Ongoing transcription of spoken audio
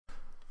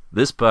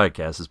This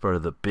podcast is part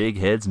of the Big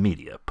Heads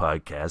Media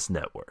Podcast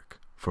Network.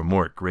 For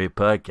more great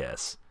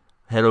podcasts,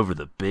 head over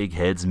to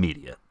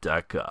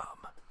bigheadsmedia.com.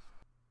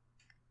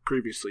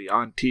 Previously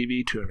on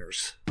TV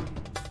Tuners.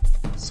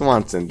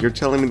 Swanson, you're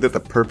telling me that the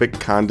perfect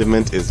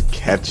condiment is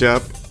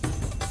ketchup?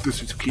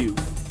 This is Q.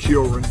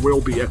 Kieran will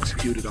be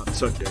executed on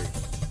Sunday.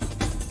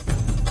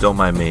 Don't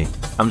mind me.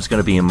 I'm just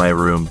going to be in my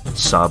room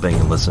sobbing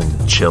and listening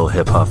to chill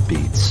hip-hop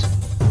beats.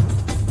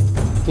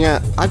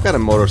 Yeah, I've got a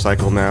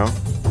motorcycle now.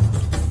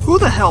 Who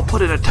the hell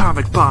put an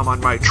atomic bomb on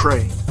my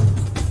train?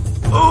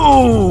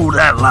 Oh,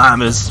 that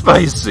lime is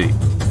spicy.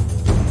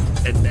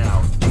 And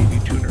now,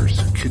 TV Tuners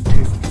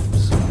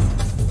continues.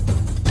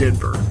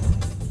 Denver.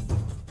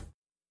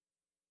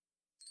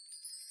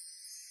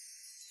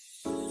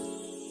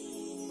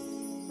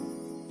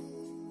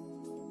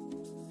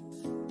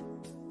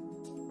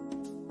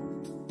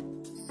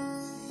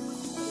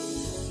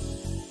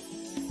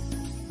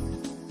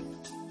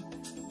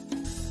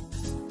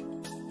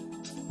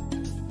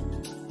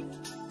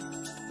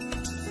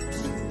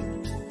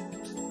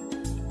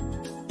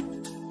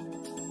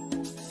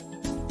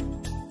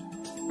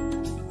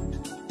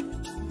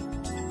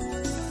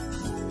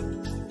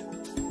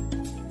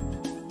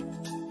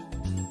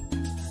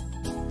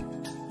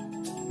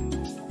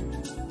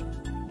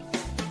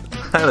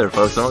 Hi there,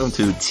 folks, and welcome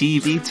to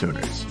TV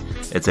Tuners.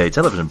 It's a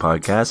television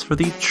podcast for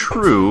the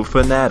true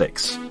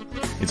fanatics.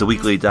 It's a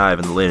weekly dive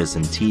in the latest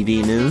in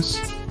TV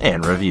news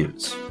and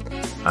reviews.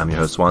 I'm your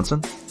host,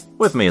 Swanson.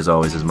 With me, as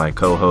always, is my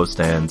co-host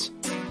and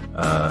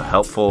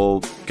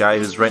helpful guy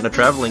who's writing a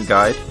traveling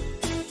guide,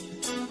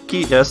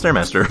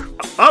 Stairmaster.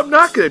 I'm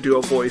not going to do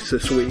a voice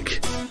this week.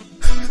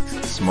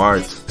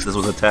 Smart. This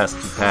was a test.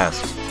 You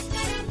passed.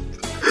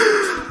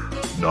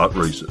 Not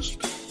racist.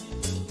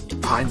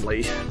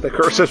 Finally, the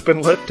curse has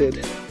been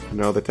lifted.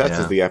 No, the test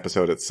is the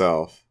episode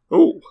itself.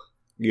 Oh.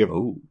 You have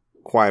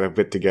quite a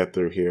bit to get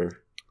through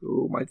here.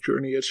 Oh, my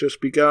journey has just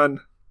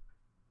begun.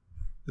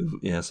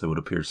 Yes, it would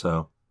appear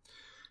so.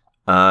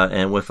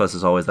 And with us,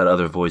 as always, that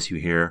other voice you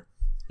hear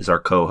is our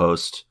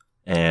co-host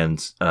and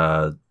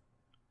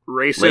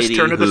racist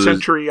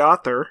turn-of-the-century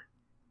author.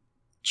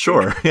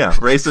 Sure, yeah,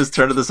 racist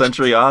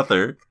turn-of-the-century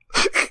author.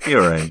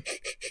 You're right.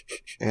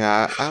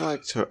 Yeah, I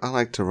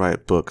like to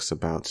write books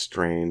about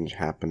strange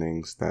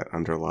happenings that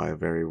underlie a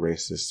very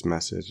racist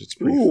message. It's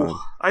pretty fun.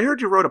 I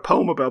heard you wrote a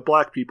poem about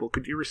black people.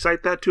 Could you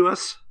recite that to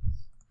us?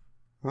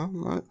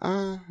 Well,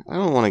 I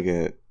don't want to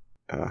get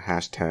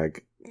hashtag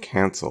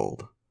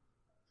canceled.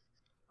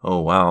 Oh,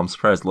 wow, I'm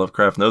surprised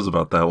Lovecraft knows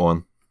about that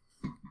one.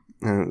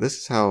 This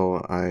is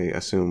how I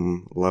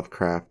assume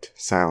Lovecraft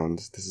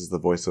sounds. This is the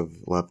voice of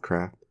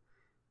Lovecraft.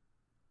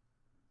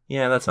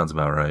 Yeah, that sounds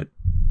about right.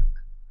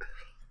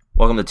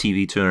 Welcome to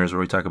TV Tuners,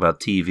 where we talk about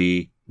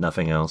TV,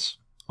 nothing else,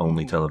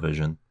 only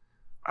television.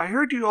 I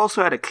heard you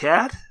also had a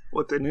cat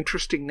with an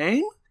interesting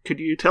name. Could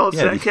you tell us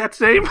that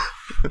cat's name?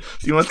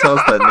 Do you want to tell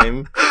us that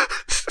name?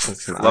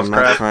 Listen, I'm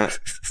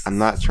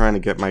not trying to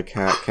get my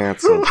cat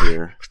canceled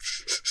here.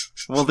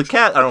 Well, the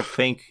cat, I don't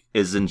think,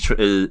 is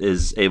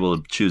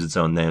able to choose its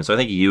own name, so I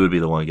think you would be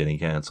the one getting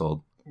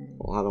canceled.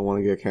 Well, I don't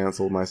want to get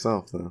canceled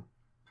myself, though.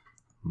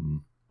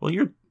 Well,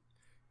 you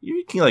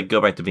can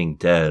go back to being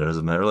dead. Does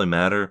it really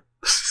matter?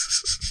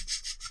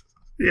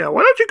 Yeah,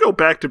 why don't you go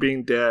back to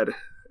being dead,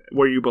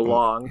 where you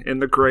belong, in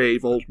the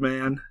grave, old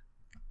man?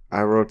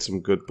 I wrote some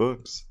good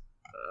books.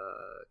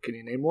 Can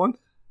you name one?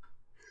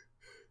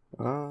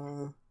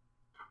 I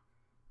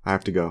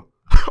have to go.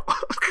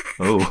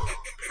 Oh.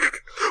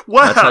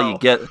 Wow. That's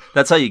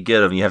how you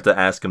get him. You have to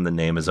ask him to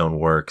name his own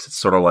works. It's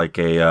sort of like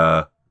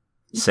a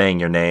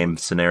saying your name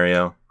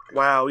scenario.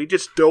 Wow, he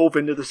just dove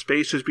into the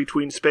spaces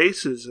between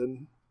spaces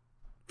and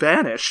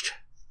vanished.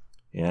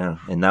 Yeah,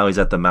 and now he's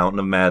at the Mountain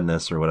of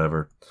Madness or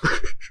whatever.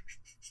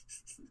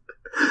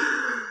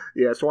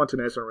 Yeah, Swanson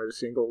hasn't read a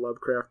single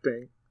Lovecraft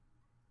thing.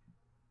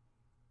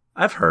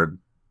 I've heard.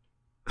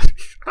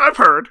 I've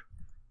heard.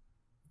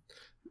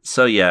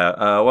 So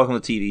yeah,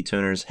 welcome to TV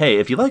Tuners. Hey,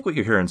 if you like what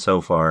you're hearing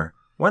so far,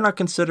 why not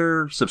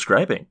consider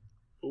subscribing?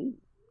 Ooh.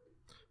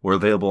 We're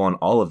available on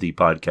all of the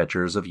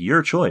podcatchers of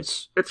your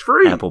choice. It's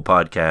free. Apple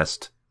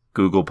Podcast,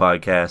 Google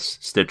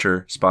Podcasts,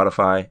 Stitcher,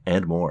 Spotify,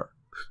 and more.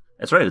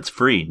 That's right, it's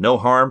free. No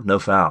harm, no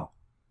foul.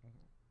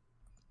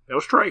 No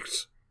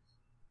strikes.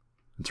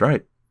 That's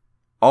right.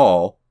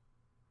 All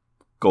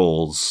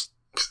goals.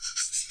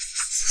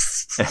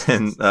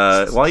 And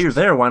while you're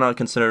there, why not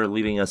consider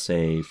leaving us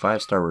a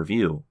 5-star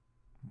review?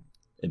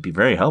 It'd be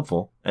very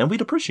helpful, and we'd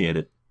appreciate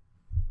it.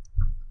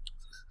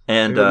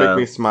 And it would make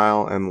me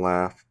smile and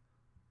laugh.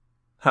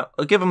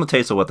 Give them a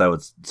taste of what that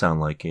would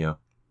sound like, Keo.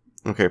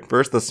 Okay,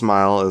 first the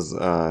smile is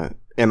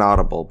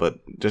inaudible, but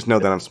just know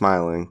that I'm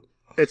smiling.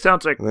 It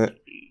sounds like...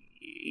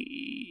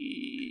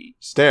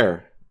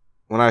 Stare.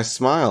 When I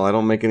smile, I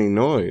don't make any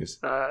noise.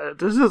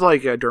 This is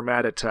like a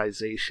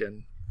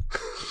dramatization.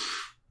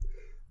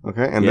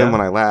 Okay, and then when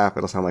I laugh,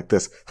 it'll sound like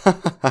this.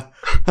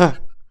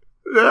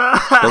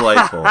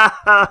 Delightful.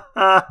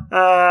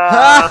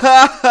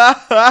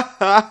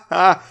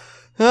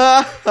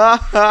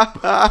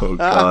 Oh,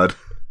 God.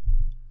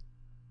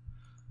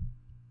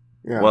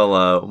 Yeah.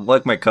 Well,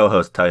 like my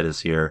co-host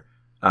Titus here,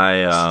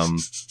 I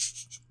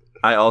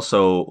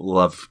also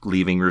love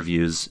leaving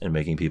reviews and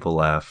making people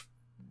laugh.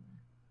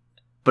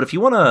 But if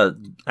you want to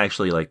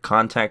actually like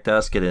contact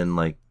us, get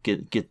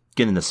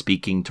into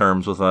speaking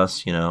terms with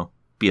us,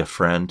 be a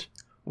friend,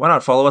 why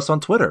not follow us on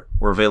Twitter?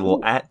 We're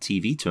available at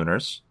TV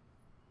Tuners,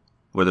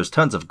 where there's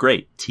tons of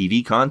great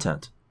TV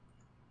content.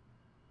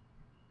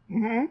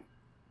 Mm-hmm.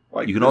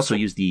 You can also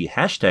use the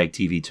hashtag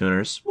TV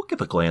Tuners. We'll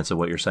give a glance at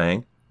what you're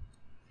saying.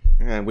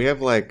 And we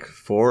have like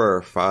 4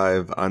 or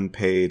 5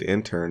 unpaid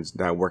interns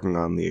now working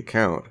on the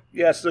account.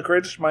 Yes, the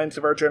greatest minds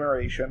of our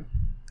generation.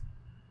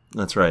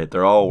 That's right.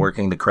 They're all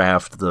working to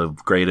craft the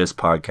greatest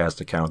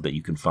podcast account that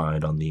you can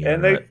find on the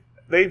internet. And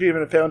they've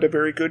even found a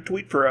very good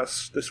tweet for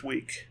us this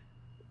week.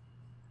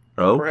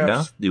 Oh, Perhaps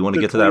yeah? Do you want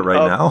to get to that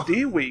right now?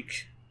 The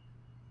week.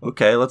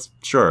 Okay, let's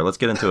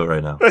get into it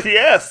right now.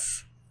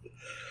 Yes!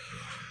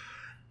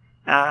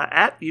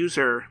 At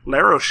user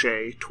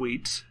Laroche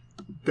tweets,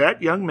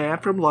 "That young man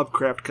from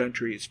Lovecraft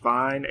Country is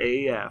fine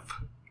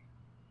AF."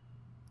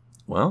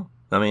 Well,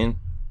 I mean,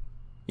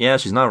 yeah,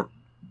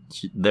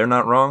 they're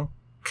not wrong.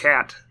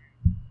 Cat.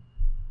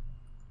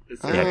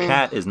 Yeah,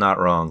 Cat is not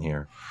wrong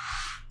here.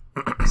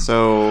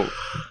 So,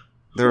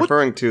 they're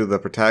referring to the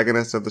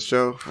protagonist of the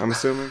show, I'm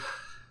assuming?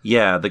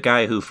 Yeah, the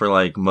guy who for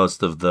like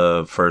most of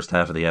the first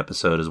half of the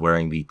episode is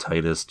wearing the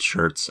tightest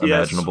shirts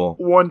imaginable.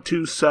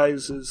 1-2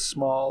 sizes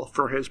small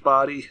for his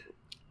body.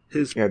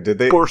 His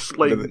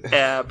porcelain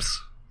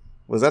abs.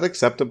 Was that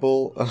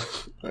acceptable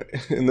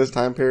in this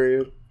time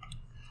period?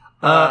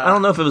 I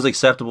don't know if it was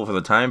acceptable for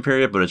the time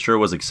period, but it sure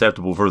was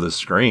acceptable for the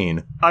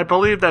screen. I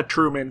believe that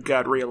Truman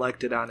got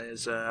reelected on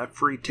his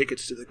free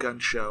tickets to the gun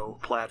show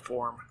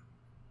platform.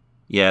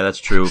 Yeah, that's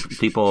true.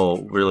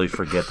 People really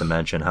forget to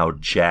mention how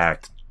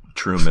jacked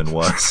Truman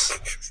was.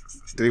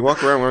 Did he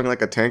walk around wearing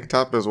like a tank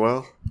top as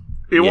well?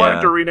 He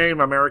wanted to rename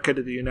America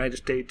to the United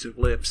States of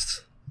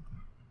Lifts.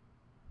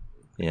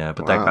 Yeah,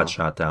 but that got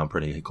shot down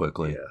pretty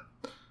quickly.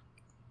 Yeah.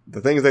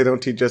 The things they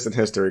don't teach us in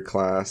history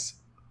class.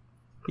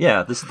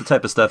 Yeah, this is the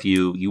type of stuff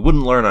you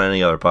wouldn't learn on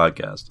any other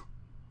podcast.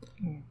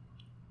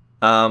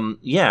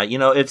 Yeah,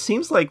 it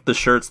seems like the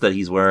shirts that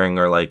he's wearing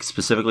are like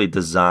specifically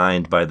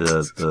designed by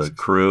the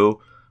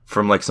crew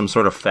from like some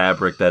sort of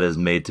fabric that is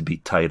made to be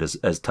tight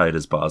as tight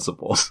as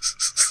possible.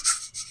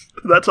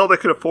 That's all they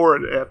could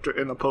afford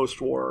in the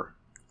post-war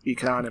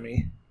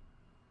economy.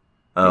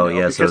 Oh,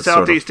 yeah. Because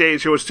Southeast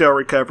Asia was still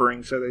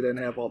recovering, so they didn't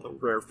have all the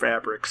rare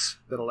fabrics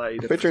that allow you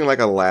to... Picturing like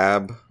a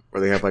lab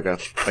where they have like a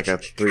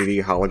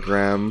 3D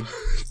hologram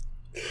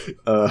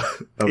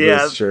of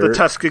this shirt. The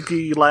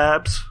Tuskegee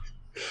Labs.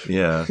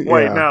 Yeah.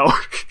 Wait, no.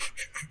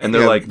 And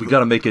they're like, we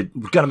gotta make it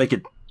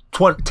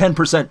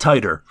 10%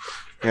 tighter.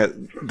 Yeah,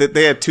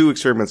 they had 2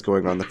 experiments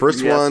going on. The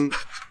first one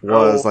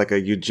was like a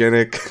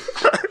eugenic...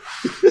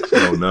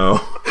 Oh, no.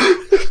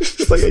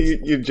 It's like a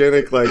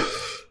eugenic, like,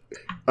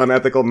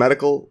 unethical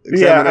medical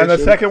examination. Yeah, and the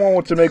second one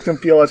was to make them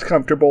feel as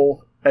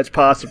comfortable as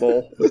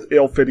possible with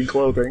ill-fitting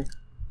clothing.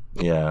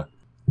 Yeah.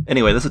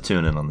 Anyway, there's a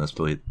tune-in on this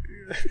tweet.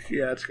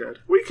 Yeah, it's good.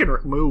 We can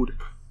mood.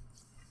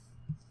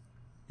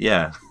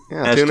 Yeah.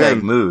 Tune Hashtag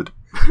in. mood.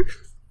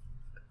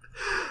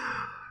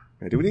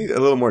 Do we need a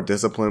little more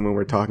discipline when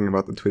we're talking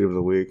about the tweet of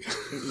the week?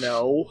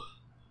 No.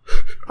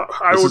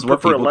 This is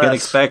what people can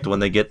expect when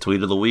they get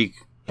tweet of the week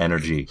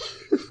energy.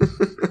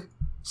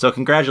 So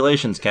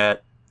congratulations,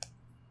 Kat.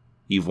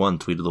 You've won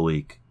tweet of the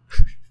week.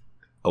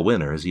 A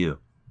winner is you.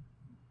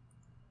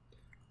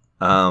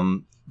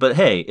 But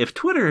hey, if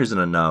Twitter isn't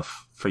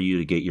enough for you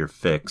to get your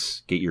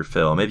fix, get your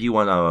fill, maybe you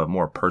want a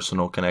more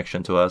personal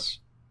connection to us.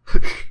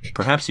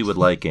 Perhaps you would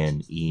like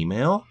an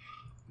email.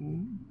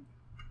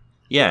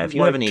 Yeah, if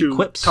you have any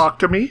quips, talk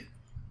to me.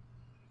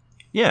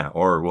 Yeah,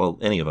 or well,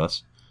 any of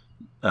us.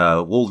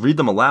 We'll read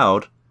them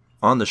aloud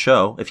on the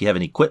show. If you have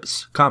any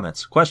quips,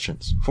 comments,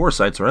 questions,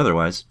 foresights, or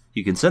otherwise,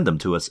 you can send them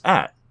to us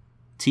at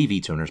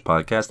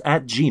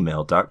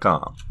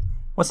tvtunerspodcast@gmail.com.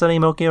 What's that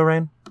email, Gale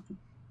Rain?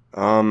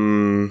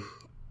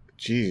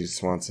 Geez,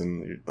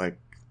 Swanson, you're like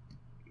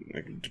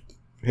hitting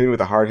me with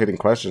the hard-hitting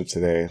questions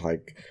today.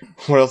 Like,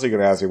 what else are you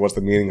going to ask me? What's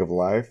the meaning of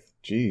life?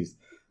 Jeez.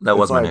 That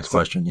was my next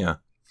question, yeah.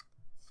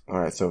 All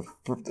right, so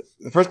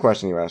the first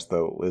question you asked,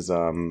 though, was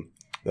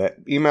that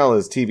email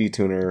is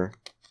tvtuners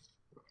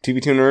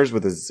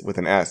with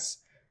an S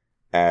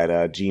at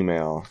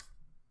Gmail.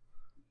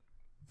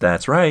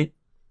 That's right.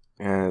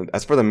 And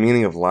as for the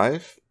meaning of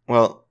life,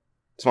 well,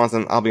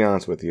 Swanson, I'll be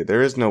honest with you.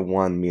 There is no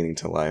one meaning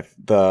to life.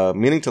 The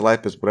meaning to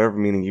life is whatever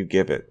meaning you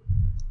give it.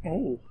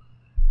 Oh.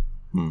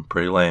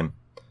 Pretty lame.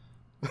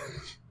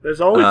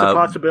 There's always the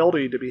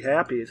possibility to be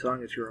happy as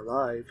long as you're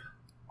alive.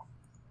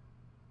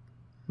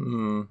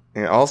 And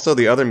also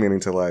the other meaning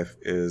to life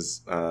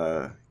is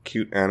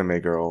cute anime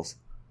girls.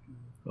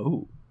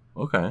 Oh,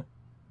 okay.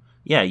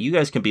 Yeah, you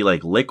guys can be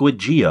like Liquid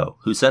Geo,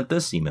 who sent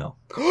this email,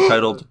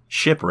 titled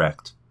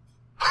Shipwrecked.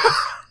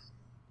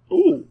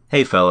 Ooh.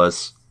 Hey,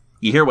 fellas.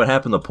 You hear what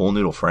happened to Pool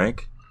Noodle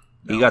Frank?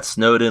 No. He got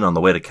snowed in on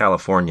the way to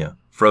California,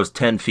 froze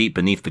 10 feet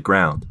beneath the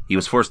ground. He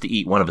was forced to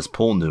eat one of his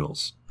pool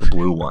noodles, the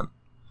blue one.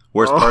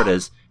 Worst part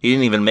is, he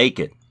didn't even make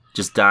it.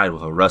 Just died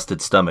with a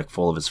rusted stomach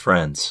full of his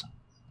friends.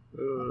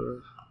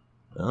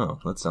 Oh,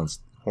 that sounds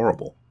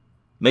horrible.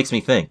 Makes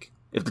me think,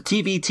 if the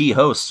TVT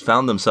hosts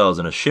found themselves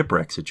in a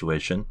shipwreck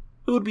situation,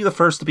 who would be the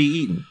first to be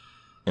eaten?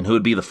 And who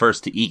would be the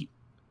first to eat?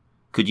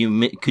 Could you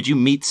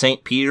meet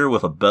St. Peter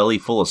with a belly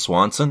full of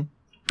Swanson?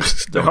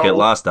 Don't get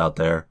lost out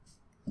there.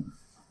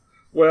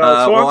 Well,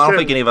 I don't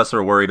think any of us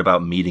are worried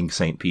about meeting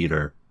St.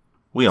 Peter.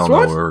 We all know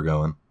where we're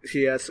going.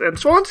 Yes, and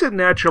Swanson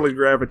naturally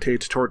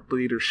gravitates toward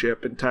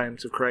leadership in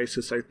times of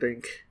crisis, I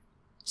think.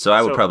 So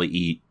I would probably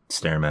eat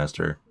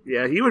Stairmaster.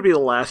 Yeah, he would be the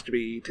last to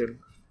be eaten.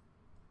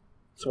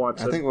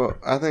 Swanson. I think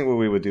what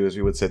we would do is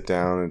we would sit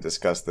down and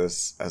discuss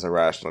this as a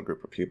rational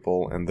group of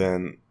people, and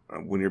then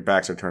when your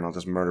backs are turned, I'll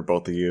just murder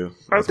both of you.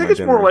 I think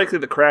it's more likely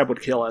the crab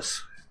would kill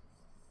us.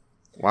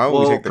 Why would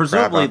we take the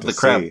crab out to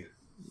sea?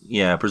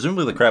 Yeah,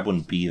 presumably the crab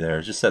wouldn't be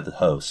there. Just said the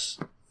hosts.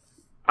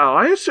 Oh,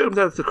 I assume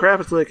that the crab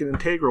is like an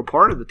integral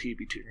part of the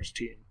TV Tuners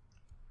team.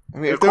 I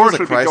mean, of course,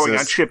 would be going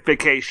on ship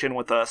vacation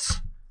with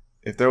us.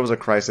 If there was a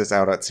crisis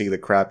out at sea, the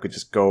crab could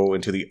just go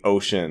into the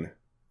ocean.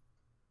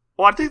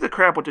 Well, I think the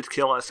crab would just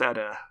kill us at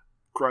a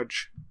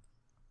grudge.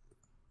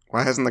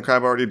 Why hasn't the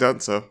crab already done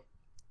so?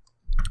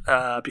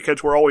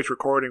 Because we're always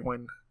recording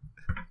when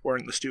we're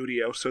in the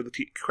studio, so the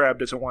crab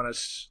doesn't want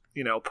us,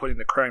 putting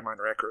the crime on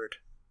record.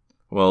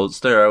 Well,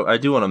 Stare, I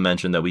do want to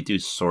mention that we do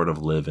sort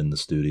of live in the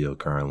studio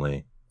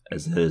currently,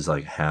 as it is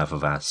like half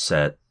of our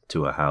set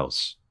to a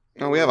house.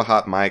 No, we have a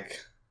hot mic.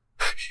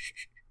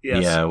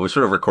 Yes. Yeah, we're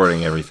sort of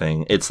recording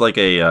everything. It's like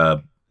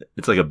a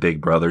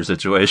Big Brother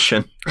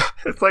situation.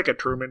 It's like a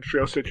Truman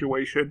Show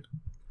situation.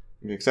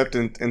 Except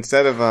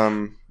instead of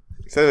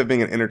it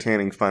being an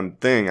entertaining, fun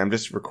thing, I'm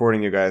just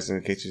recording you guys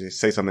in case you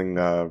say something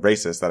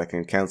racist that I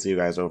can cancel you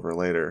guys over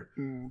later.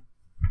 You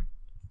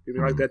mean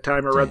like that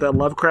time I read that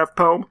Lovecraft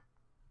poem?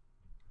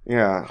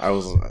 Yeah, I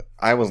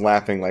was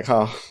laughing like,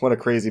 oh, what a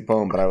crazy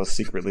poem, but I was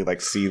secretly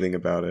like seething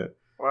about it.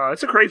 Well,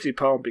 it's a crazy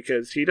poem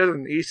because he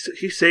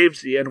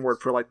saves the N-word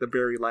for like the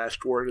very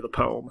last word of the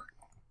poem.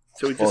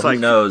 So he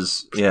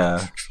knows,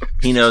 yeah,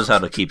 he knows how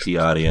to keep the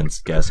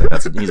audience guessing.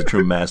 He's a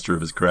true master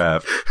of his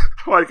craft.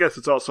 Well, I guess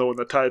it's also in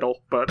the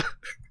title, but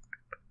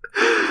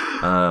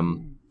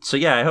so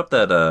yeah, I hope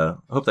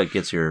that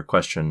gets your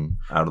question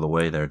out of the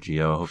way there,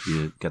 Gio. I hope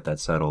you get that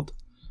settled.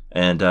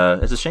 And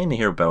it's a shame to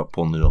hear about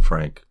Bull Noodle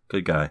Frank.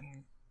 Good guy.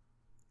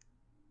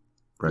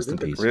 Rest in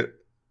peace.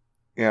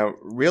 Yeah,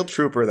 real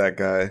trooper, that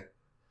guy.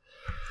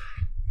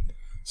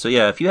 So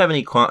yeah, if you have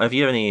any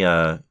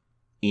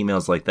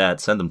emails like that,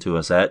 send them to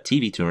us at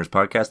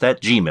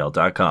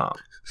tvtunerspodcast@gmail.com.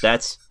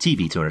 That's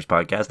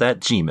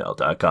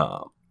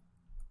tvtunerspodcast@gmail.com.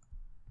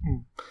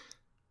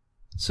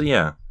 So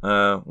yeah,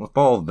 with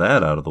all of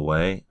that out of the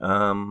way,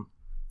 you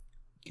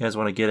guys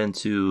want to get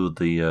into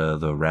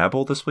the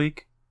rabble this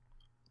week?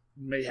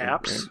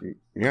 Mayhaps.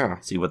 Yeah.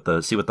 See what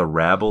the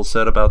rabble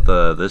said about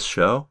this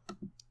show?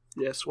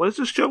 Yes. What is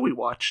this show we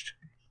watched?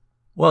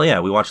 Well, yeah,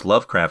 we watched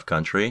Lovecraft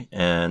Country,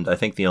 and I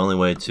think the only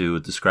way to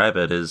describe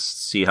it is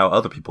see how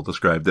other people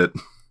described it.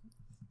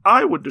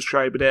 I would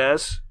describe it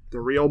as the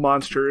real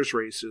monster is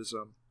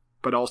racism,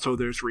 but also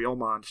there's real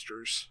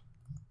monsters.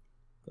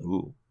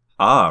 Ooh.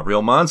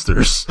 Real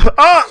monsters.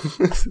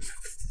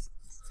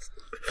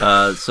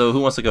 So who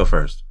wants to go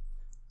first?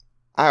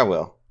 I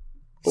will.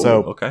 Ooh,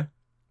 so okay.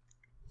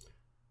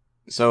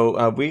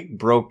 So we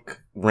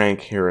broke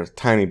rank here a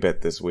tiny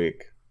bit this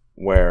week,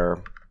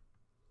 where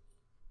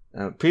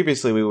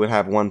previously we would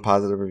have one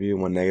positive review,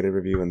 one negative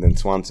review, and then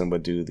Swanson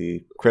would do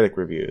the critic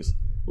reviews.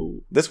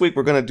 Ooh. This week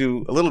we're going to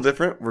do a little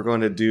different. We're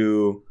going to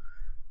do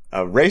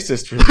a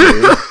racist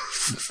review.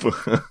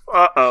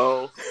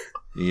 Uh-oh.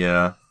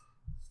 Yeah.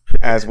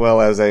 As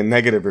well as a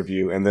negative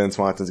review, and then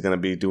Swanson's going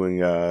to be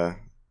doing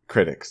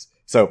critics.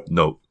 So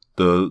no.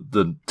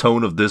 The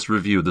tone of this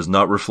review does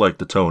not reflect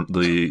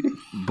the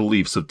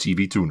beliefs of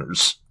TV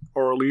tuners.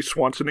 Or at least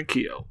Swanson and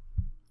Keo.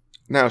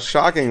 Now,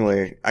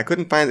 shockingly, I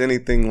couldn't find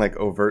anything like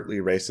overtly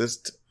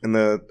racist in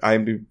the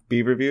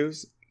IMDb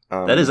reviews.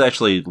 That is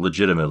actually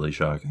legitimately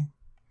shocking.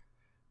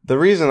 The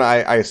reason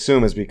I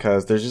assume is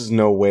because there's just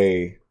no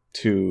way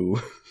to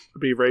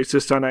be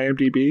racist on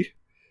IMDb.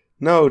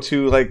 No,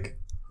 to like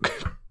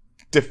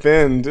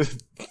defend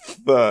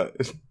the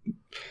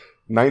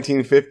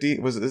 1950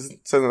 was it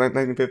said the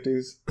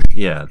 1950s?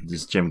 Yeah,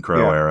 just Jim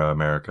Crow era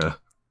America.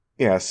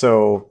 Yeah,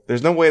 so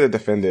there's no way to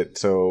defend it,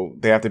 so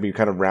they have to be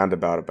kind of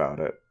roundabout about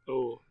it.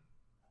 Oh.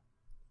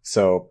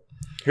 So,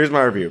 here's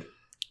my review.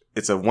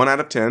 It's a 1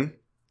 out of 10,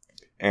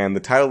 and the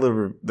title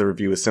of the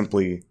review is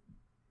simply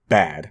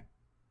Bad.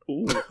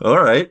 Ooh.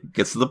 All right,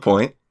 gets to the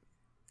point.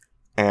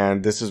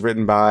 And this is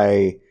written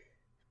by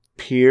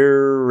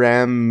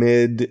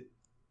Pyramid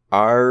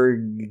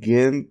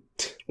Argent.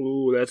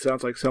 Ooh, that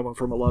sounds like someone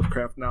from a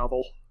Lovecraft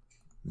novel.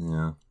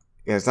 Yeah,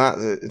 it's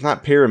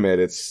not pyramid.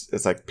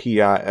 It's like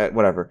PI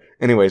whatever.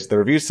 Anyways, the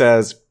review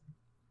says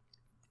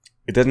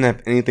it doesn't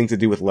have anything to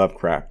do with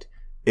Lovecraft.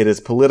 It is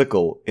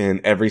political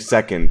in every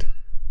second. It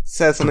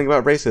says something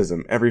about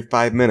racism every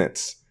 5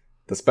 minutes.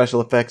 The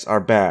special effects are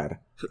bad.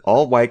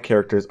 All white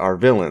characters are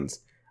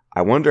villains.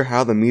 I wonder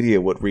how the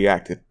media would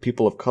react if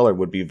people of color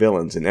would be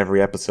villains in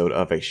every episode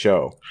of a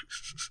show.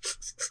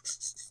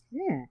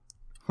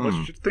 What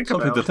you should think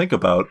Something about. to think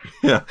about.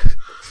 Yeah.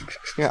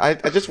 Yeah,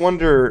 I just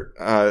wonder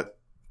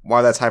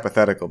why that's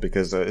hypothetical,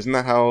 because isn't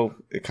that how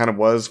it kind of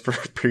was for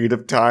a period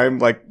of time,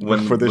 like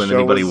before the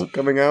show was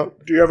coming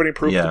out? Do you have any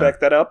proof to back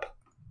that up?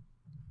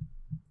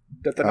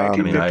 That the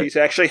 1950s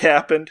actually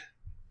happened?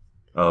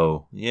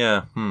 Oh,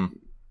 yeah. You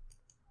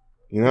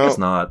know, it's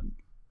not.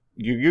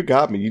 You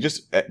got me. You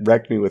just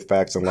wrecked me with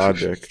facts and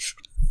logic.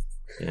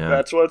 Yeah.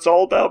 That's what it's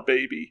all about,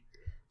 baby.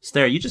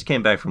 Stare, you just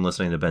came back from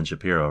listening to Ben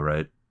Shapiro,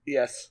 right?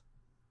 Yes.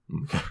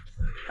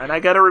 And I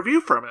got a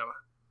review from him.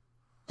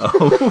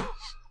 Oh.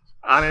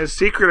 On his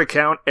secret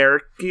account,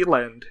 Eric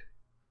Gieland,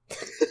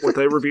 with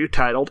a review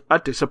titled, A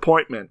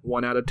Disappointment,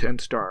 1 out of 10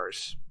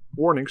 stars.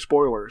 Warning,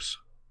 spoilers.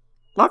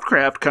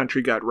 Lovecraft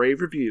Country got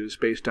rave reviews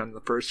based on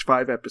the first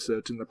 5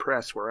 episodes in the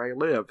press where I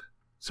live,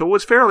 so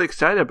was fairly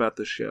excited about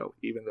the show,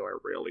 even though I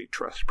rarely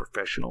trust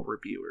professional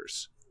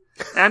reviewers.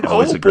 And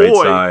Always a great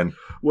sign.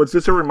 Was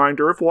this a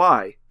reminder of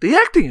why? The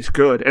acting is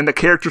good, and the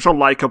characters are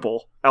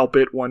likable,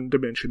 albeit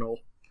one-dimensional.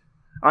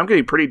 I'm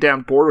getting pretty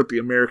damn bored with the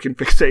American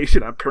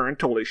fixation on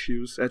parental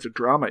issues as a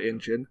drama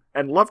engine,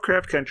 and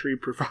Lovecraft Country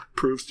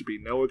proves to be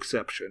no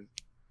exception.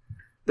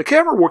 The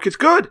camera work is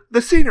good,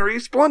 the scenery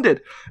is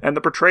splendid, and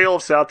the portrayal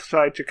of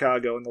Southside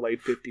Chicago in the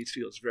late 50s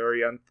feels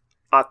very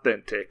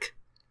authentic.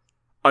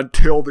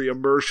 Until the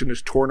immersion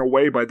is torn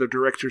away by the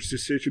director's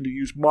decision to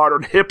use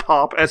modern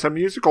hip-hop as a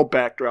musical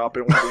backdrop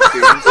in one of these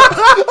scenes.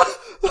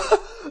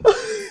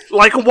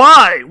 Like,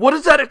 why? What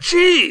does that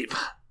achieve?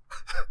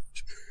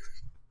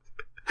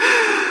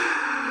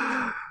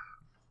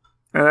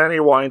 And then he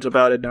whines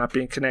about it not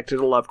being connected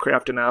to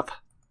Lovecraft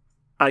enough.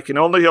 I can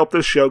only hope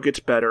this show gets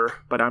better,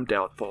 but I'm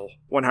doubtful.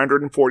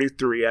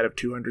 143 out of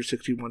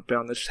 261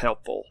 found this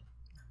helpful.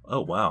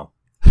 Oh, wow.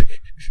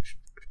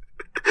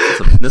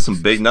 There's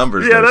some big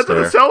numbers there. Yeah, that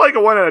doesn't sound like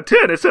a 1 out of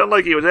 10. It sounded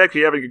like he was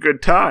actually having a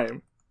good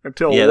time.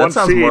 Until yeah, one that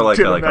sounds scene more like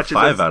a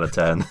 5 out of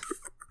 10.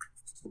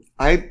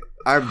 I'm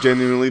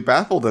genuinely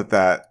baffled at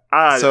that.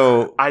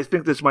 I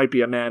think this might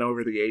be a man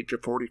over the age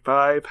of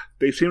 45.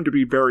 They seem to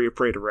be very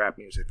afraid of rap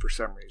music for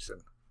some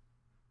reason.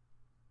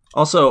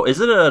 Also, is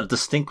it a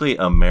distinctly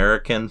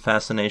American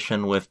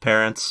fascination with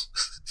parents?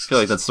 I feel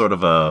like that's sort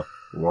of a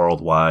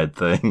worldwide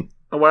thing.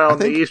 Well, in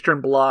the Eastern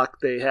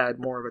Bloc, they had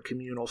more of a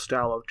communal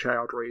style of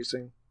child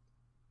raising.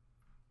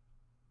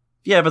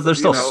 Yeah, but there's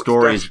still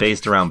stories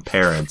based around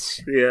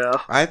parents. Yeah.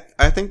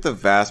 I think the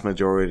vast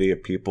majority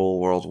of people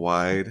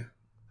worldwide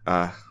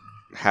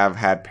have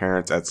had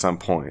parents at some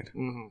point.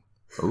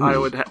 Mm-hmm.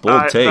 Ooh,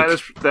 bold take.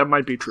 That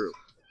might be true.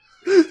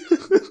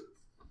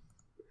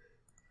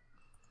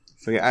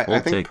 So yeah, I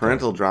think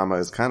parental drama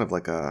is kind of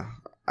like I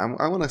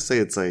want to say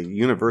it's a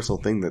universal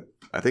thing that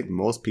I think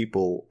most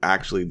people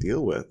actually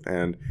deal with,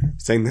 and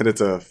saying that it's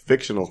a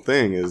fictional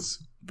thing is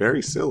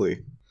very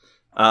silly.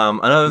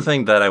 Another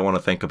thing that I want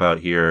to think about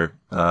here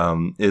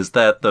is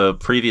that the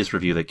previous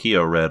review that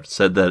Keo read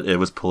said that it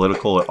was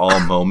political at all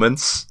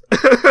moments.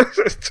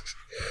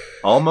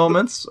 All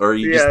moments? Or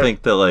you just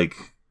think that, like,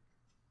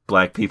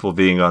 black people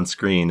being on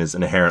screen is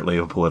inherently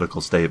a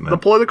political statement? The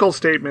political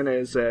statement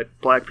is that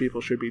black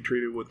people should be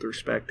treated with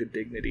respect and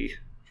dignity.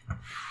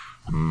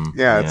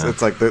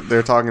 It's like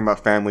they're talking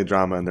about family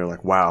drama, and they're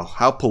like, wow,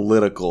 how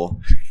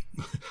political.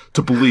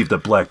 To believe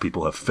that black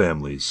people have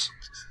families.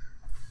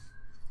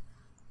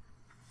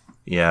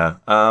 Yeah.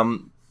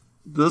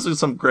 Those are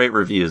some great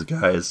reviews,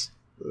 guys.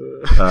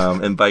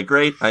 And by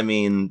great, I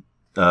mean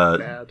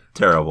bad.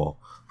 Terrible.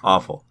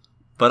 Awful.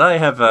 But I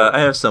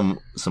have some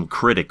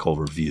critical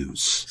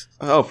reviews.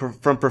 Oh,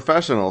 from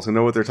professionals who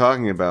know what they're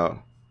talking about.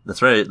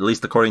 That's right. At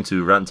least according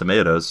to Rotten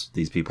Tomatoes,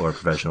 these people are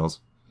professionals.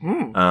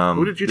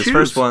 Who did you choose?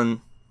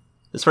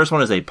 This first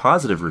one is a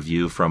positive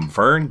review from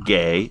Vern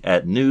Gay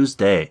at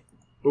Newsday.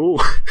 Ooh,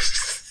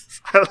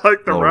 I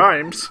like the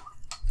rhymes.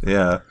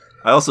 Yeah,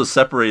 I also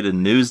separated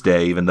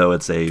Newsday, even though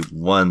it's a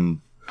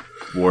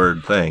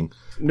one-word thing.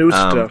 News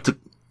stuff.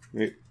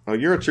 Oh,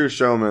 you're a true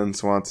showman,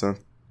 Swanson.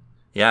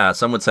 Yeah,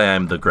 some would say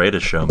I'm the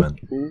greatest showman.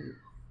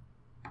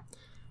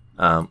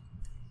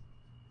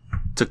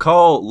 To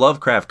call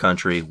Lovecraft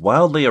Country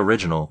wildly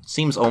original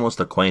seems almost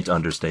a quaint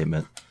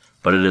understatement,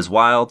 but it is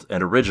wild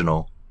and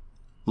original.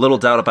 Little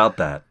doubt about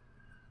that.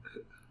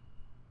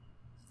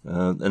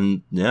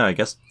 And yeah, I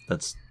guess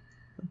this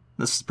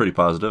is pretty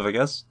positive, I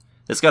guess.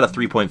 It's got a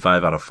 3.5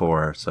 out of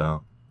 4,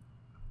 so.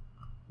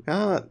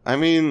 Yeah, I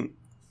mean,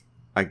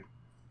 I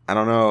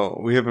don't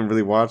know. We haven't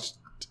really watched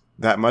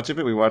that much of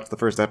it. We watched the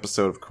first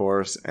episode, of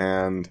course,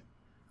 and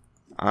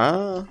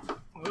I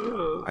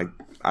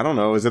don't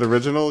know. Is it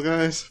original,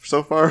 guys,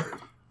 so far?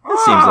 It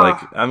seems like.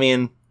 I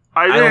mean,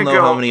 I don't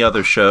know how many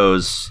other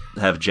shows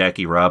have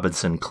Jackie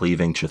Robinson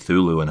cleaving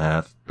Cthulhu in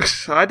half.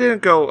 I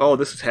didn't go, oh,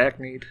 this is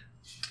hackneyed.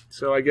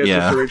 So I guess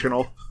it's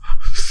original.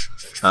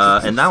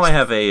 And now I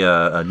have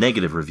a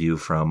negative review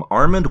from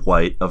Armand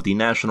White of the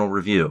National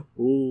Review.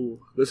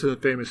 Ooh, this is a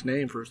famous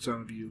name for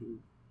some of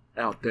you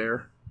out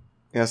there.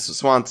 Yes,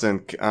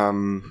 Swanson,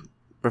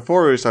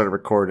 before we started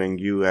recording,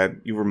 you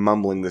were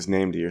mumbling this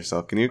name to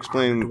yourself. Can you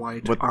explain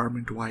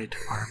Armand White.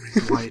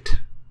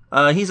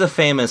 He's a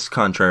famous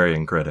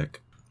contrarian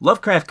critic.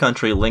 Lovecraft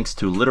Country links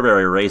to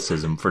literary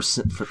racism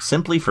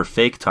simply for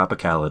fake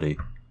topicality.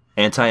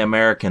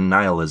 Anti-American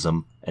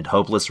nihilism and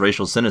hopeless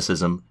racial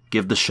cynicism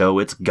give the show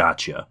its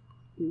gotcha.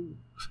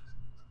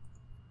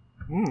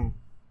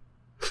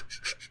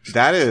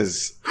 That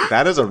is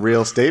a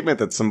real statement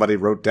that somebody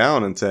wrote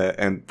down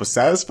and was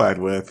satisfied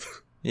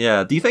with.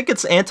 Yeah, do you think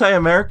it's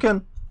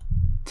anti-American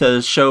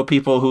to show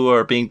people who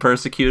are being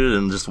persecuted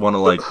and just want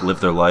to live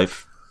their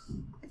life?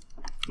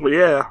 Well,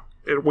 yeah,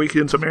 it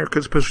weakens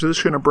America's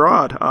position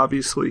abroad.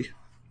 Obviously,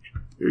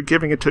 you're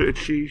giving it to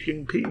Xi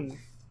Jinping.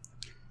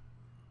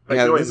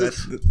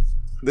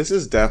 This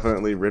is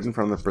definitely written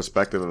from the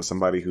perspective of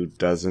somebody who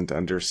doesn't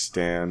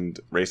understand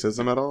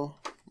racism at all.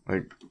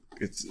 Like,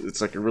 it's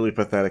like really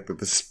pathetic that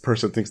this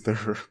person thinks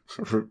they're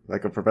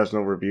like a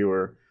professional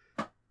reviewer.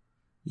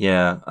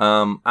 Yeah,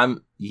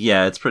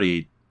 it's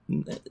pretty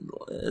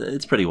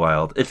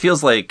wild. It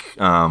feels like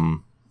a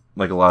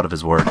lot of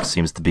his work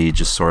seems to be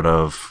just sort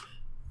of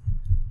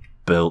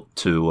built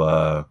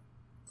to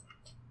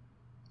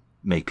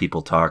make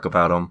people talk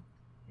about him.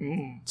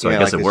 So I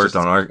guess it worked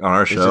on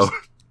our show.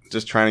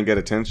 Just trying to get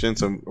attention.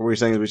 So what we're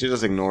saying is we should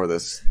just ignore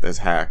this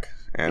hack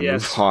and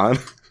move on.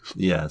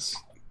 Yes.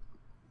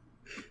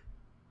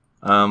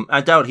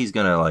 I doubt he's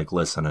gonna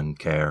listen and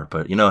care,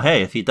 but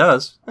hey, if he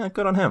does,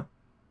 good on him.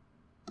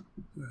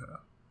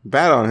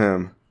 Bad on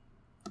him.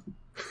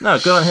 No,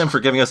 good on him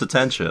for giving us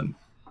attention.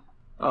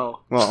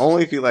 Oh. Well,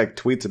 only if he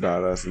tweets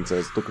about us and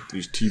says, "Look at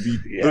these TV,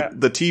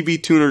 the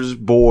TV tuners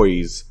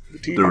boys.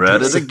 They're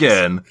at it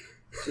again."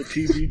 The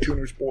TV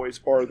tuners boys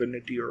are the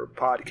nadir of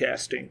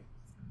podcasting.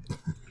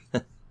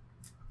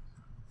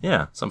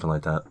 Yeah, something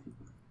like that.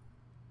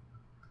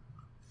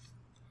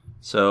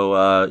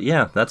 So,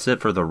 that's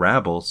it for the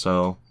rabble.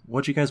 So,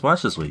 what'd you guys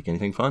watch this week?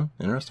 Anything fun?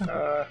 Interesting?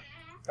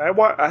 I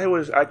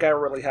got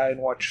really high and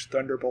watched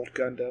Thunderbolt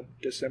Gundam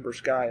December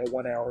Sky, a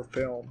 1-hour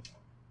film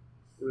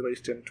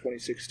released in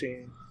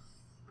 2016.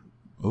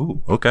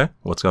 Ooh, okay.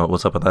 What's up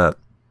with that?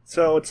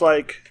 So it's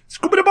like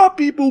Scooby-Doo-Bop,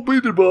 people,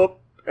 beat-em-up.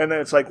 And then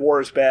it's like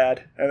war is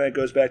bad, and then it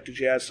goes back to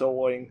jazz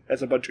soloing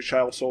as a bunch of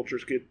child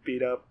soldiers get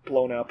beat up,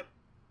 blown up.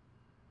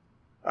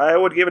 I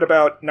would give it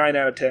about 9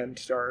 out of 10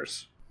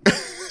 stars.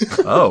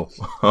 Oh,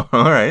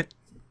 all right.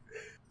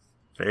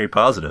 Very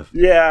positive.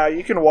 Yeah,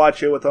 you can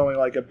watch it with only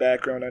a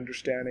background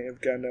understanding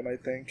of Gundam, I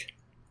think.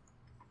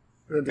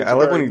 I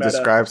like when you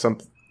describe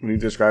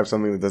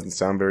something that doesn't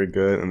sound very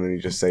good, and then you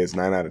just say it's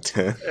 9 out of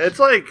 10. It's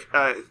like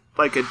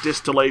a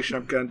distillation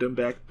of Gundam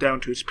back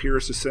down to its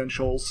purest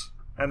essentials,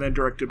 and then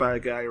directed by a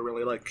guy who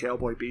really liked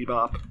Cowboy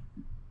Bebop.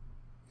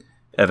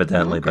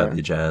 Evidently by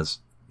the jazz.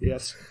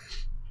 Yes.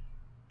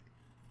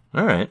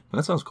 All right,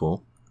 that sounds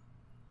cool.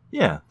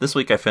 Yeah, this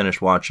week I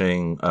finished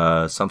watching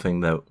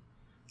something that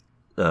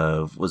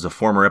was a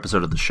former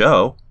episode of the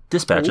show,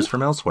 Dispatches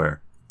from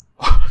Elsewhere.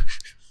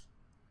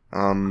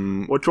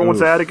 Which one was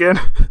that again?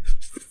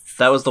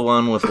 That was the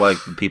one with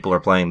people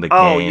are playing the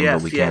game,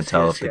 but we can't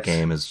tell if the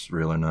game is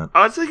real or not.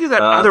 I was thinking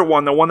that other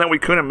one, the one that we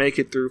couldn't make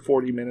it through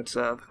 40 minutes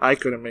of. I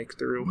couldn't make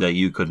through. That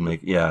you couldn't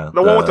make, yeah.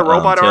 The one with the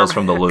robot arm. Tales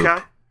from the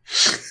Loop.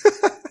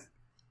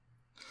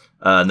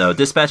 No,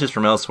 Dispatches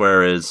from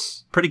Elsewhere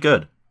is pretty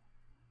good.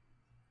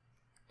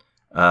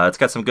 It's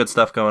got some good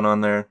stuff going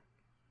on there.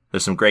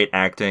 There's some great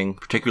acting,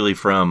 particularly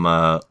from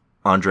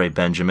Andre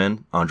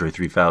Benjamin, Andre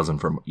 3000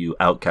 from you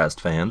Outcast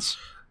fans.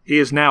 He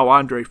is now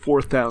Andre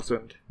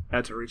 4000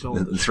 as a result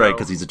of the That's show. right,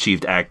 because he's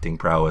achieved acting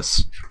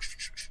prowess.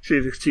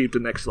 She's achieved the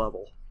next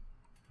level.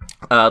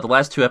 The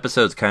last 2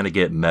 episodes kind of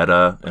get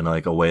meta in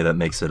a way that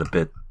makes it a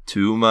bit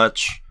too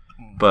much,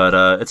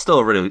 but it's still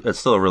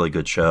a really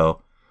good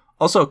show.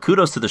 Also,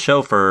 kudos to the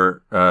show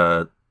for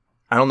I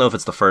don't know if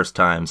it's the first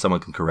time. Someone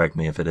can correct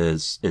me if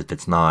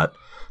it's not,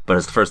 but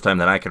it's the first time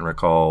that I can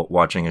recall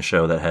watching a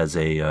show that has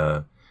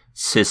a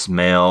cis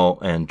male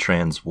and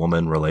trans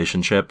woman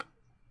relationship,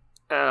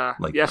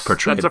 yes,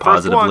 portrayed that's the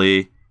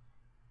positively. First one.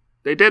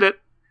 They did it.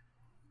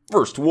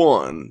 First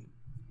one.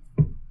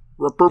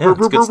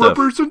 It's good stuff.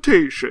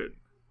 Representation.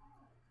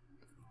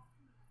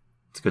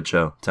 It's a good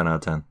show. 10 out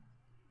of 10.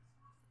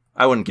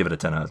 I wouldn't give it a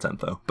 10 out of 10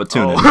 though, but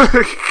tune in.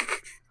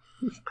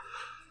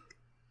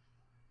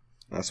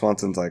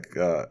 Swanson's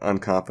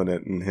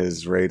unconfident in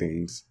his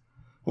ratings.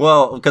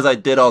 Well, because I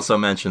did also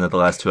mention that the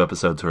last 2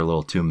 episodes were a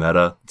little too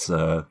meta. It's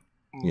but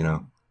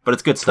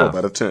it's good stuff. 12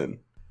 out of 10.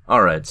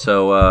 All right,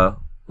 so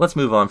let's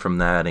move on from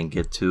that and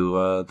get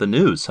to the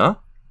news, huh?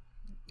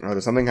 Oh,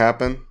 did something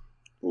happen?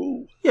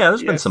 Ooh, yeah,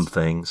 there's been some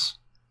things.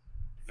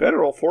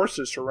 Federal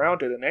forces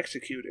surrounded and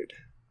executed.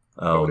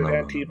 Oh,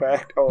 no.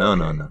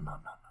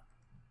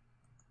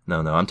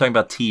 No, I'm talking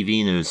about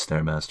TV news,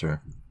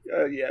 Stairmaster.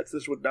 Yes,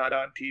 this was not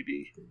on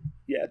TV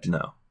yet.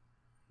 No.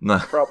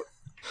 Probably.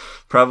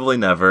 Probably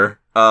never.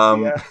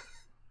 Yeah.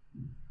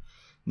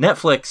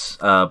 Netflix,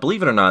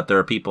 believe it or not, there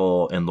are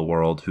people in the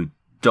world who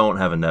don't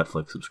have a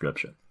Netflix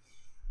subscription.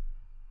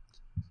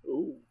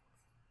 Ooh.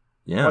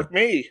 Yeah. Like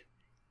me.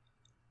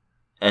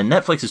 And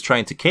Netflix is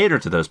trying to cater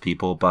to those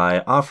people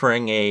by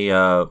offering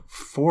a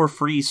for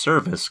free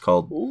service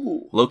called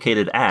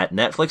located at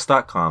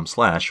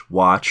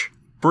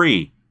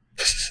netflix.com/watchfree.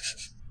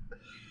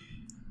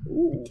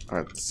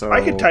 So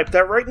I can type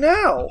that right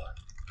now.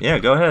 Yeah,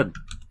 go ahead.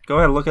 Go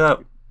ahead, look it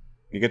up.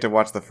 You get to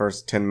watch the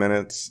first 10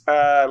 minutes.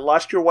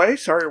 Lost your way?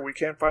 Sorry, we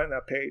can't find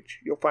that page.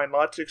 You'll find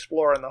lots to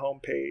explore on the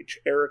homepage.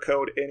 Error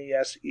code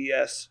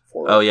NESES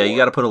 404. Oh, yeah, you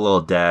got to put a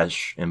little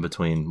dash in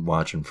between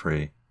watch and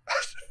free.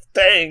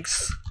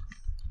 Thanks.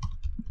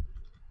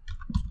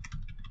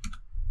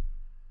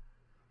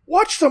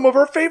 Watch some of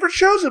our favorite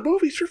shows and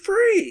movies for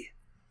free.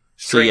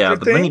 Stranger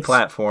the mini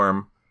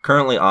platform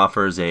currently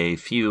offers a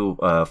few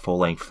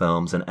full-length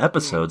films and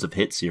episodes of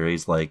hit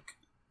series like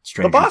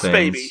Stranger The Boss Things,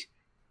 Baby.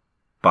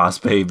 Boss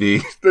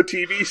Baby, the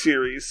TV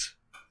series,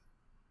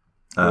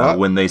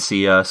 When They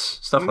See Us,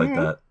 stuff like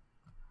that.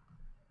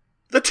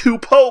 The Two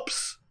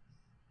Popes.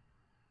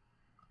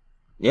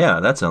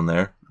 Yeah, that's on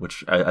there,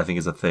 which I think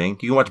is a thing.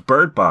 You can watch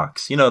Bird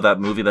Box. You know that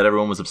movie that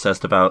everyone was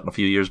obsessed about a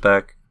few years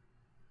back?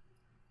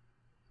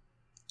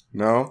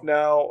 No.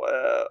 Now,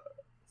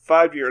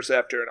 5 years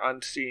after an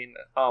unseen,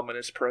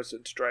 ominous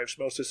presence drives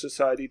most of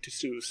society to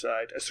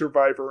suicide, a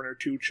survivor and her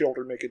 2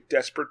 children make a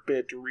desperate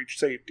bid to reach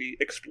safety.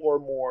 Explore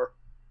more.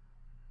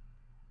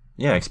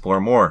 Yeah, explore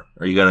more.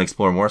 Are you going to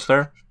explore more,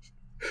 sir?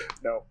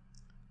 No.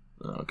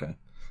 Okay.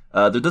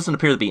 There doesn't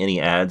appear to be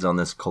any ads on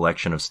this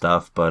collection of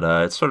stuff, but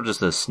it's sort of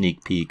just a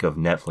sneak peek of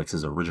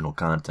Netflix's original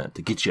content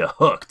to get you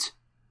hooked.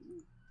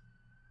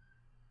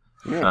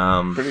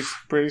 Yeah,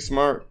 pretty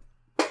smart.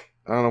 I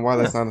don't know why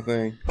that's not a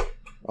thing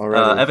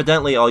already.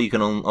 Evidently, all you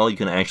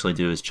can actually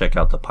do is check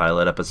out the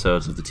pilot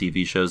episodes of the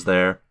TV shows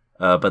there.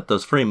 But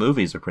those free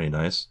movies are pretty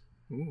nice.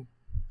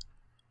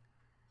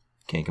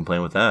 Can't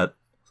complain with that.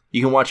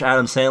 You can watch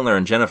Adam Sandler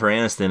and Jennifer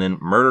Aniston in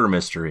Murder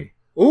Mystery.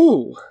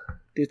 Ooh.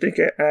 Do you think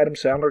Adam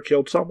Sandler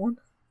killed someone?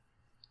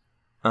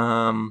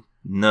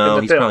 No,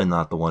 he's probably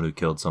not the one who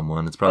killed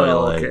someone. It's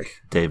probably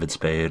David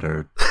Spade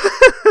or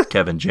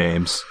Kevin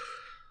James.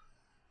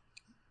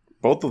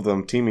 Both of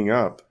them teaming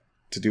up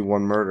to do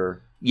one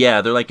murder.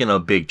 Yeah, they're like in a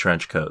big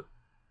trench coat.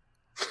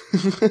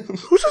 Who's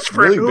his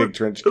friend? Really big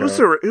trench coat.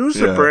 Who's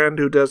the brand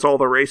who does all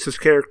the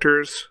racist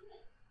characters?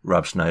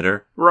 Rob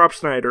Schneider. Rob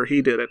Schneider,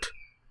 he did it.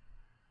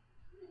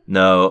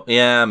 No,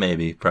 yeah,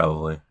 maybe,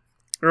 probably.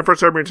 And for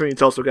some reason,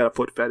 he's also got a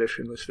foot fetish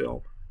in this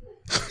film.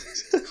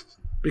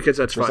 Because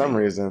that's funny. For some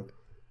reason.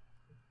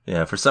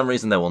 Yeah, for some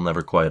reason that we'll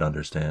never quite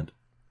understand.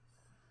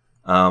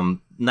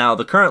 Now,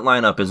 the current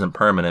lineup isn't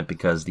permanent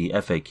because the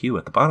FAQ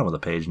at the bottom of the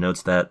page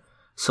notes that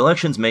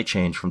selections may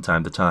change from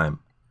time to time.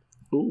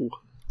 Ooh.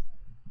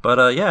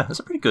 But, yeah, it's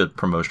a pretty good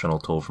promotional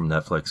tool from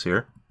Netflix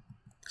here.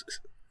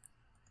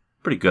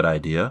 Pretty good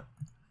idea.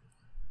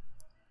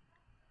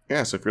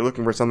 Yeah, so if you're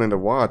looking for something to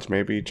watch,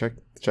 maybe check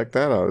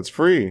that out. It's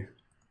free.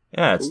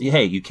 Yeah,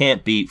 hey, you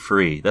can't beat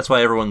free. That's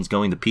why everyone's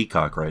going to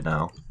Peacock right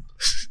now.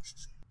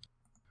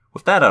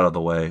 With that out of the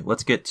way,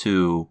 let's get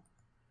to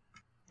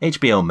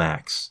HBO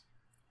Max,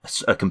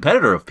 a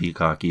competitor of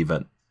Peacock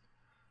even.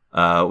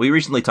 We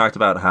recently talked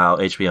about how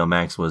HBO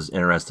Max was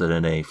interested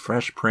in a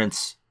Fresh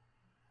Prince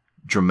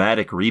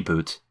dramatic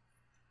reboot.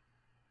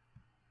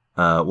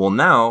 Well,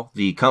 now,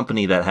 the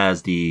company that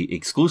has the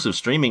exclusive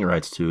streaming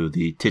rights to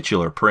the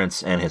titular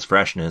Prince and his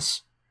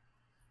freshness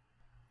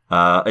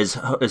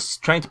is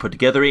trying to put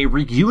together a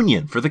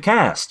reunion for the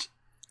cast.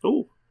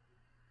 Ooh.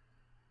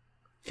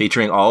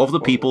 Featuring all of the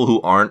people who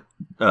aren't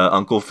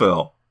Uncle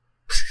Phil.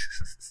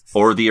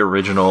 Or the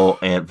original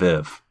Aunt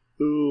Viv.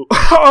 Ooh.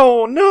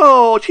 Oh,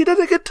 no! She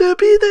doesn't get to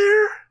be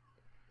there?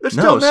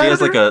 No, she has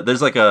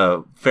there's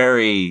a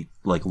very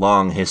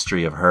long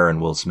history of her and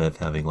Will Smith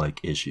having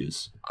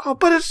issues. Oh,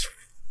 but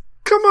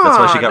come on. That's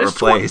why she got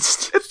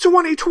replaced. It's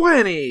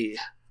 2020.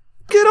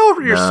 Get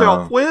over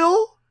yourself,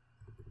 Will.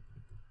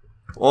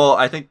 Well,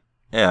 I think,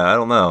 I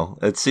don't know.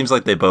 It seems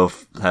like they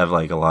both have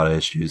a lot of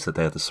issues that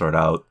they have to sort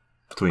out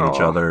between each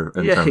other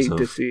in terms hate of.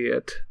 To see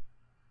it.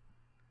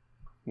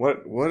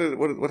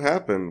 What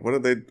happened?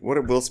 What did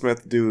Will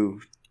Smith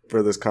do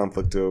for this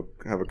conflict to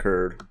have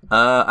occurred?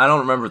 I don't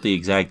remember the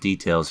exact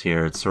details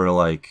here. It's sort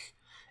of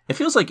it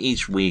feels like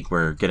each week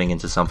we're getting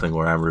into something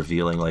where I'm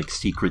revealing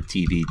secret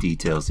TV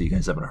details that you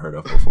guys haven't heard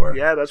of before.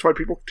 Yeah, that's why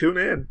people tune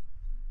in.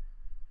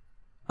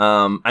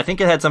 I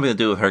think it had something to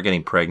do with her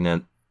getting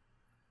pregnant.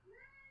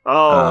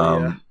 Oh,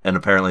 yeah. And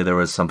apparently there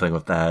was something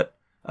with that,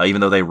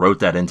 even though they wrote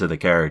that into the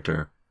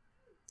character.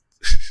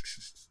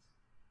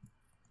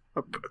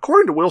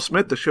 According to Will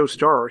Smith, the show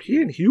star,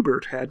 he and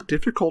Hubert had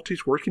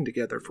difficulties working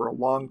together for a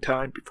long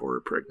time before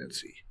her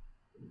pregnancy.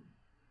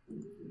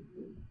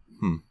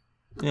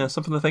 Yeah,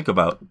 something to think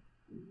about.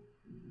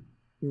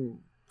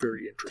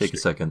 Very interesting. Take a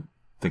second.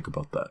 Think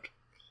about that.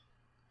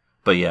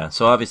 But yeah,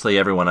 so obviously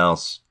everyone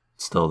else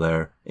is still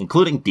there,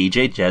 including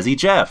DJ Jazzy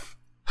Jeff.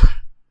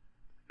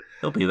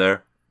 He'll be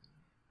there.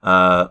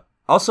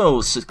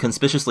 Also,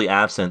 conspicuously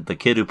absent, the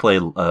kid who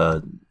played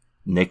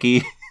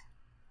Nicky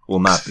will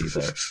not be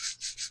there.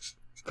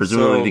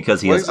 Presumably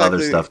because he has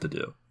other stuff to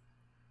do.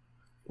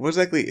 What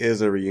exactly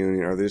is a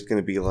reunion? Are they just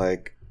going to be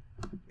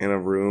in a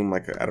room,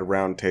 like at a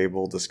round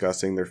table,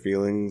 discussing their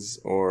feelings,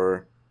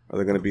 or are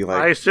they going to be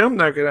like? I assume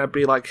they're going to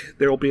be like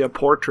there will be a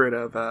portrait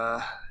of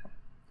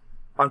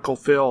Uncle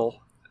Phil,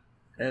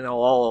 and they'll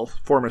all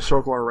form a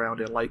circle around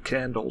and light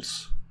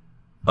candles.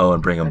 Oh,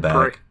 and bring him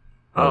back.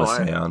 Oh, a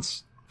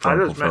seance for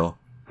Uncle Phil.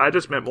 I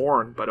just meant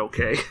mourn, but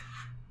okay.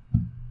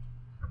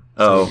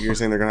 So you're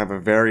saying they're going to have a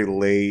very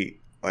late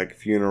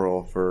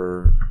funeral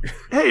for?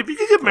 Hey, if you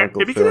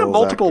can have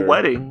multiple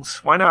weddings,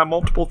 why not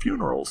multiple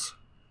funerals?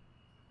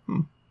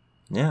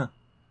 Yeah.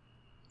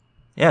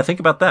 Yeah,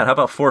 think about that. How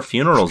about 4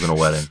 funerals in a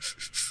wedding?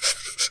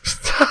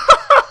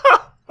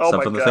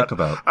 Something to think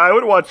about. I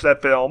would watch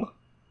that film.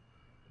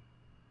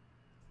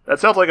 That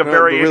sounds like a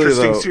very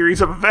interesting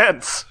series of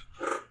events.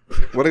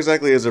 What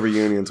exactly is a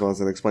reunion,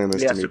 Swanson? Explain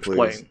this to me,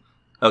 please.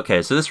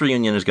 Okay, so this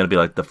reunion is going to be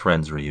like the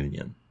Friends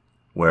reunion,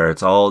 where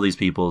it's all these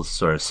people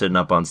sort of sitting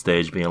up on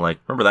stage being like,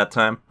 remember that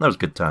time? That was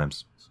good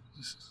times.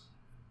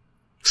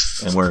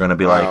 And we're going to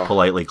be like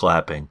politely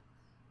clapping.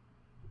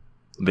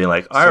 Being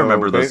like, I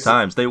remember those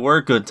times. They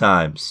were good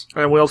times.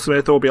 And Will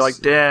Smith will be like,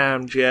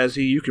 damn,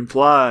 Jazzy, you can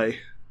fly.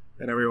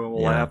 And everyone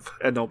will laugh,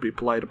 and there'll be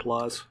polite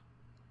applause.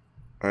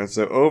 Alright,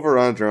 so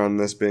over-under on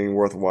this being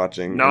worth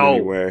watching in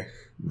any way.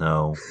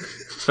 No.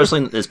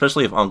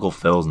 Especially if Uncle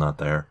Phil's not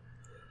there.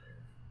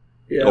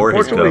 Yeah, or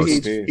his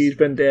ghost. He's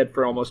been dead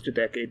for almost a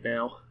decade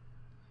now.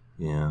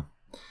 Yeah.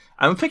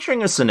 I'm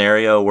picturing a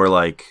scenario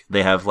where,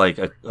 they have,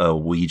 a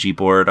Ouija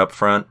board up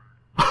front.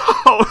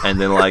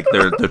 And then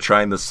they're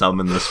trying to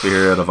summon the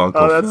spirit of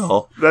Uncle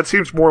Phil. That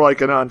seems more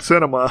like an on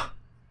cinema.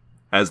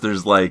 As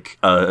there's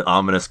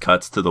ominous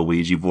cuts to the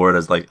Ouija board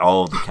as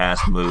all of the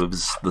cast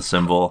moves the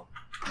symbol.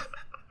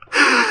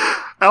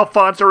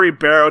 Alfonso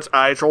Ribero's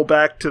eyes roll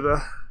back to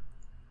the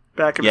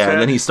back of his head.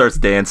 And then he starts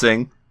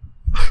dancing.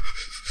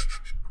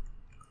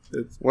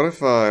 What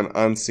if an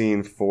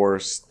unseen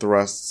force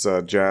thrusts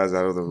Jazz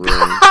out of the room?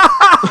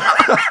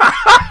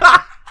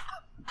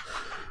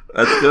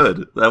 That's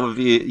good. That would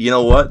be, you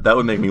know what? That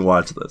would make me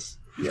watch this.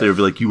 Yes. They would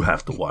be like, you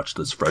have to watch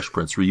this Fresh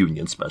Prince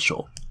reunion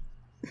special.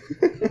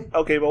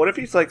 Okay, but what if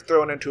he's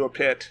thrown into a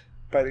pit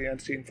by the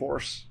unseen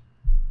force?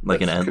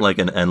 Like an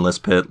endless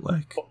pit?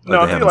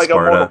 No, I think a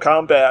Mortal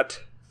Kombat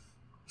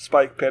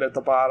spike pit at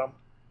the bottom.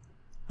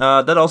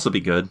 That'd also be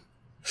good.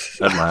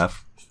 I'd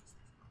laugh.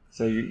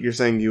 So you're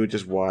saying you would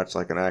just watch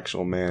an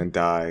actual man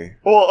die?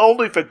 Well,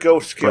 only if a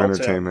ghost kills him. For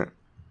entertainment.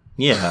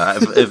 Yeah,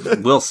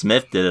 if Will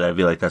Smith did it, I'd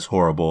be like, that's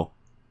horrible.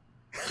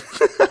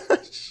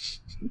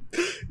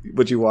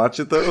 Would you watch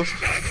it, though?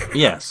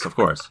 Yes, of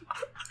course.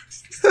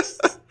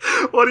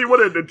 Well, he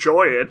wouldn't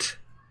enjoy it.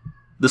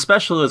 The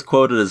special is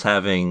quoted as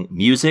having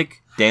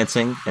music,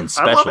 dancing, and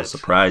special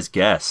surprise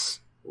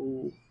guests.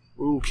 Ooh,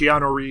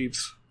 Keanu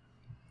Reeves.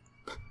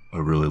 I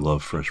really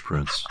love Fresh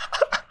Prince.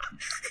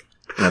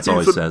 That's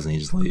all he says, and he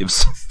just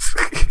leaves.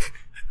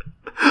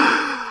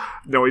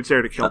 No, he's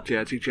there to kill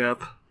Jazzy Jeff.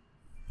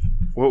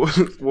 What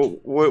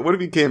if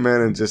he came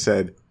in and just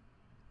said,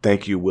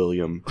 "Thank you,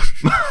 William"?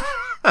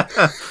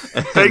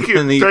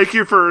 Thank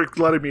you for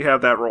letting me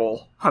have that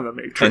role on the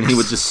Matrix. And he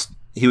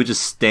would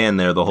just stand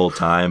there the whole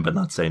time, but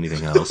not say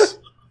anything else.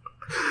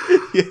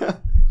 Yeah.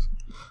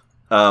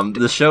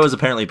 The show is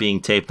apparently being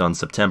taped on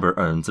September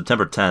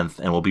 10th,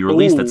 and will be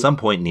released at some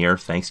point near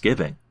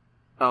Thanksgiving.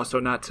 Oh, so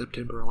not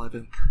September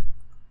 11th.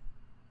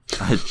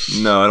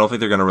 No, I don't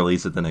think they're going to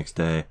release it the next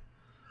day.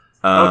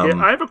 Okay,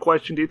 I have a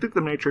question. Do you think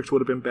The Matrix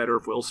would have been better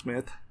if Will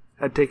Smith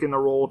had taken the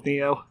role of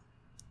Neo?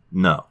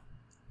 No.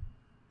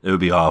 It would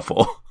be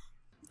awful.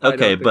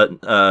 Okay, but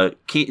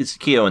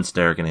Keo and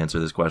Ster can answer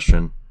this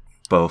question.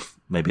 Both,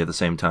 maybe at the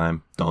same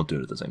time. Don't do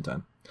it at the same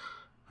time.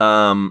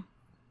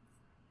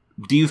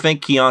 Do you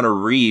think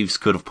Keanu Reeves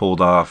could have pulled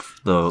off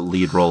the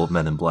lead role of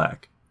Men in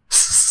Black?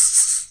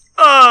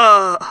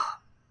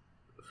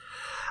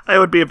 It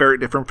would be a very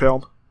different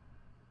film.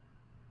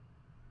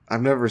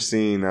 I've never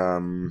seen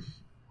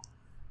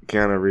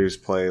Keanu Reeves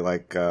play is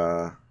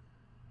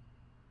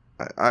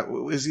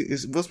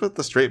Will Smith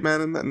the straight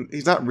man in that?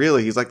 He's not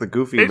really. He's the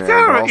goofy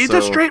man. He's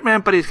a straight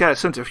man, but he's got a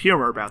sense of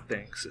humor about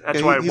things.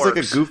 That's why it works.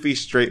 He's a goofy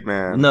straight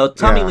man. No,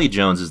 Tommy Lee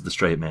Jones is the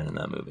straight man in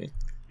that movie.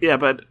 Yeah,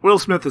 but Will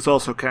Smith is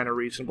also kind of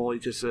reasonable.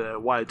 He's just a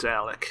wise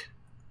Alec.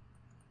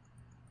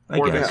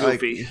 More than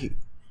goofy.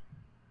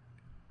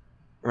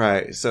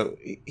 Right. So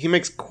he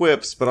makes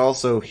quips, but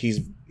also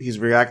he's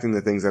reacting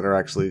to things that are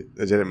actually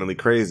legitimately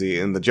crazy.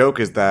 And the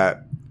joke is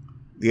that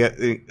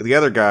the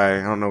other guy,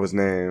 I don't know his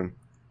name,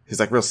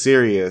 he's real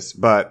serious,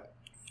 but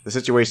the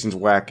situation's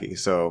wacky.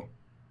 So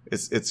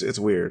it's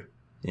weird.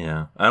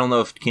 Yeah, I don't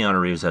know if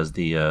Keanu Reeves has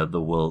the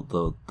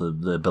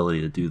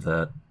ability to do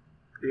that.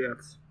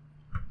 Yes.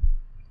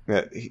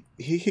 Yeah,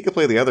 he could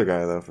play the other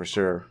guy though for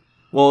sure.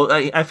 Well,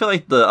 I feel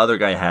like the other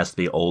guy has to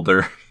be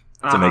older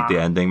to make the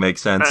ending make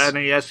sense, and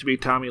he has to be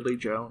Tommy Lee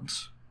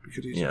Jones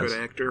because he's a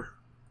good actor.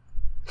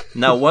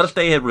 Now, what if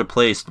they had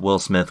replaced Will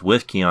Smith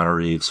with Keanu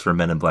Reeves for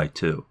Men in Black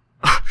 2?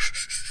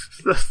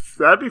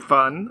 That'd be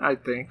fun, I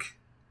think.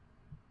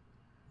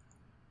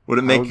 Would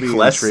it make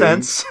less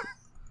sense?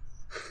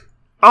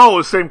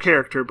 Oh, same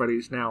character, but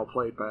he's now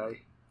played by...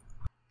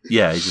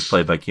 Yeah, he's just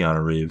played by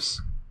Keanu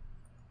Reeves.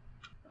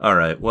 All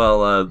right,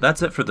 well,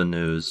 that's it for the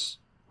news.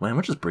 Man,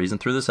 we're just breezing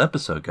through this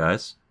episode,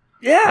 guys.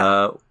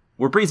 Yeah.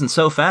 We're breezing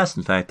so fast,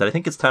 in fact, that I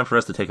think it's time for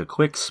us to take a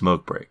quick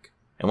smoke break.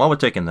 And while we're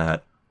taking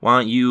that, why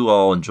don't you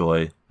all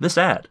enjoy this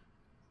ad?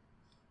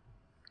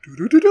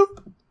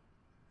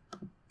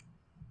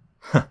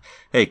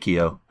 Hey,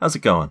 Keo, how's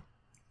it going?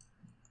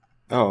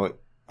 Oh,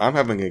 I'm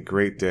having a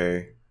great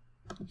day.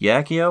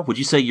 Yeah, Keo? Would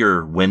you say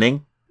you're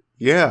winning?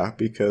 Yeah,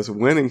 because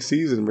winning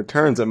season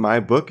returns at my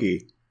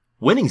bookie.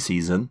 Winning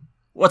season?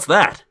 What's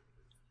that?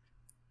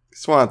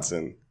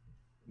 Swanson,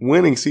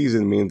 winning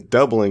season means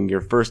doubling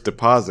your first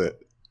deposit.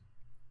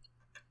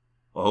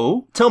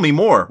 Oh? Tell me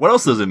more. What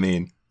else does it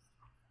mean?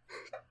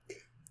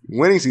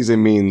 Winning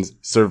season means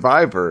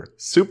Survivor,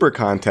 Super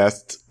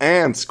Contests,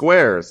 and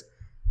Squares.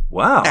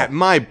 Wow. At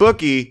my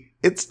bookie,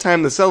 it's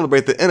time to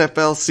celebrate the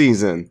NFL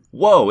season.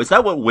 Whoa, is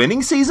that what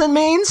winning season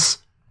means?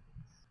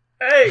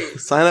 Hey.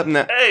 Sign up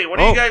now. Hey, what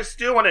are you guys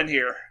doing in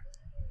here?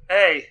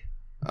 Hey.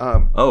 Hey,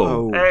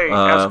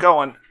 how's it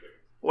going?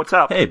 What's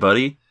up? Hey,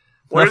 buddy.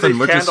 Where Nothing. are these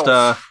We're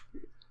candles?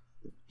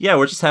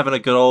 we're just having a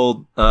good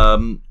old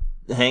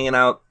hanging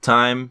out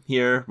time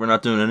here. We're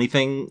not doing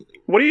anything.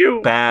 What are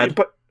you bad.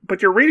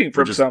 But you're reading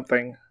from just-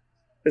 something.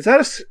 Is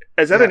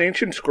that an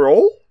ancient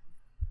scroll?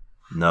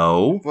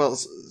 No. Well,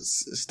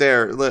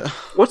 Stare.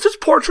 What's this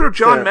portrait of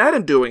John There.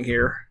 Madden doing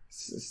here?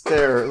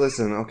 Stare.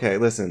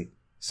 Listen.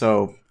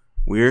 So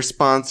we're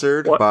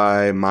sponsored What?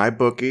 by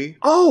MyBookie.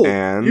 Oh,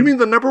 and you mean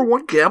the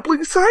 #1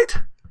 gambling site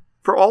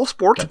for all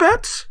sports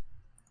bets?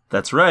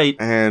 That's right.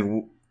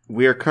 And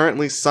we are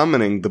currently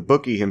summoning the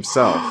bookie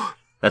himself.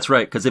 That's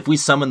right. Because if we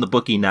summon the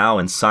bookie now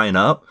and sign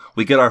up,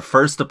 we get our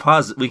first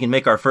deposit. We can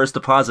make our first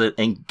deposit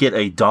and get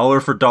a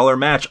dollar for dollar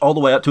match all the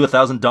way up to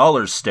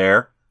 $1,000.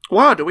 Stare.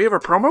 Wow, do we have a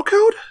promo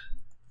code?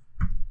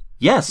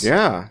 Yes.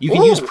 Yeah. You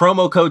can Ooh. use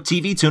promo code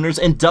TV Tuners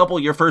and double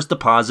your first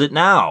deposit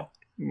now.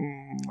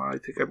 I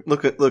think I'm...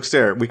 Look,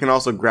 Stare. We can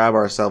also grab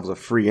ourselves a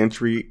free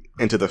entry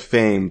into the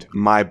famed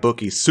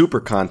MyBookie Super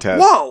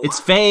Contest. Whoa! It's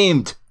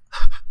famed.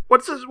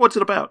 What's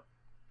it about?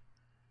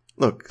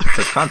 Look,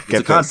 It's a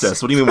Get contest.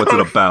 this. What do you mean what's it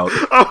about?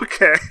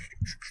 Okay.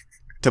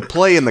 to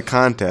play in the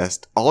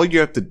contest, all you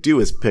have to do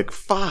is pick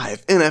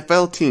 5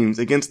 NFL teams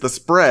against the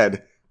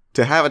spread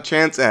to have a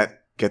chance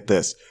at, get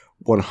this,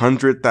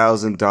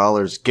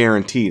 $100,000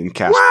 guaranteed in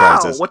cash Wow,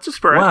 prizes. what's the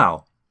spread?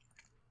 Wow.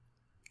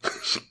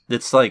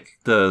 It's like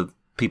the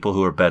people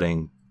who are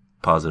betting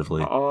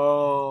positively.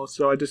 Oh,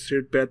 so I just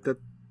heard bet that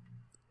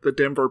the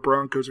Denver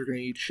Broncos are going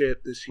to eat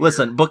shit this year.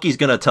 Listen, Bookie's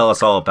gonna tell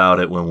us all about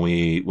it when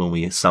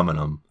we summon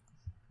him.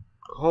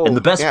 Oh, And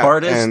the best yeah,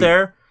 part is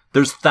and-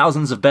 there's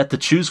thousands of bet to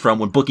choose from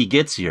when Bookie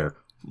gets here.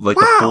 Like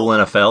Wow. the full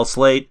NFL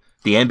slate,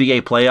 the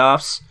NBA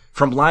playoffs,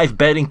 from live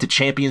betting to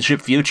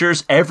championship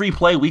futures, every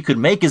play we could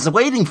make is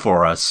waiting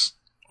for us.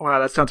 wow,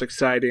 that sounds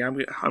exciting. I'm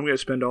going to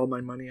spend all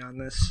my money on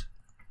this.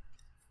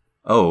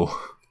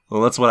 Oh,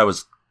 well, that's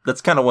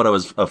kind of what I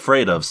was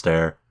afraid of,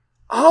 Stare.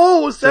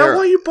 Oh, is that There-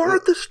 why you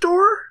borrowed the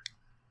store?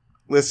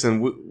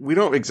 Listen, we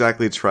don't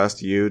exactly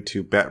trust you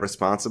to bet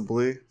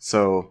responsibly,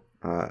 so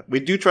we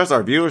do trust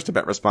our viewers to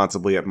bet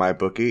responsibly at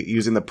MyBookie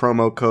using the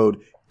promo code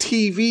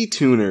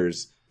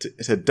TVTuners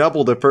to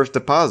double their first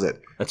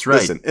deposit. That's right.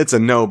 Listen, it's a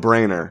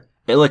no-brainer.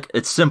 Look,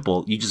 it's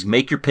simple. You just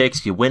make your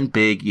picks, you win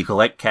big, you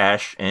collect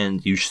cash,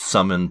 and you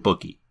summon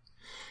Bookie.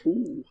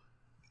 Ooh.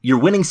 Your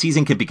winning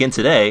season can begin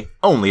today,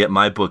 only at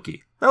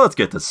MyBookie. Now let's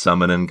get to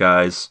summoning,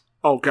 guys.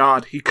 Oh,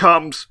 God, he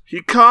comes.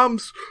 He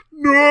comes.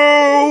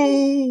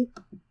 No!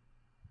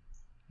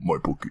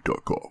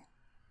 MyBookie.com.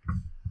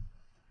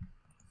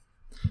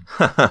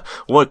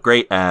 What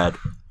great ad.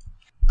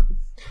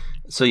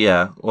 So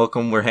yeah,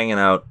 welcome. We're hanging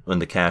out in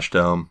the Cash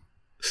Dome.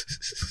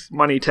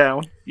 Money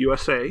Town,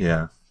 USA.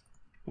 Yeah.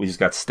 We just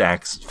got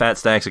fat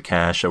stacks of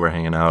cash that we're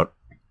hanging out,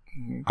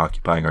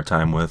 occupying our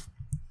time with.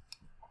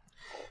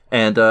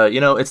 And,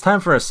 it's time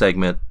for a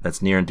segment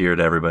that's near and dear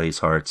to everybody's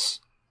hearts.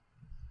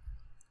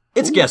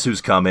 It's Guess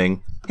Who's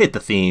Coming. Hit the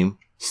theme,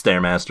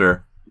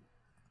 Stairmaster.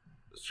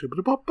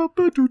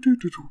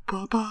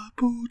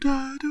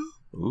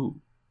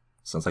 Ooh,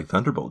 sounds like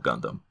Thunderbolt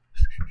Gundam.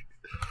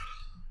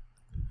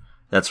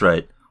 That's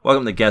right.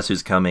 Welcome to Guess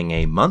Who's Coming,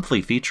 a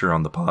monthly feature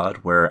on the pod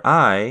where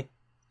I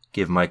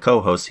give my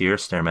co-hosts here,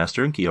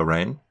 Stairmaster and Keo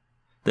Rain,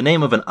 the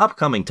name of an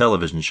upcoming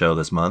television show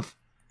this month,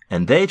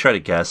 and they try to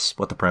guess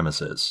what the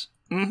premise is.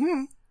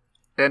 Mm-hmm.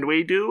 And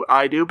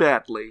I do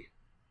badly.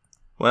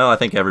 Well, I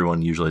think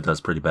everyone usually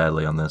does pretty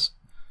badly on this.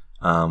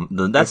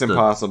 That's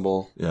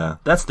impossible. Yeah,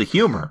 that's the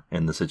humor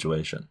in the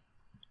situation.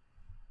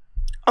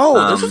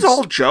 Oh, this is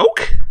all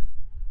joke?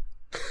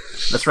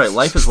 That's right.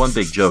 Life is one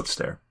big joke,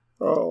 Stare.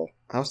 Oh.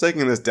 I was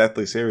taking this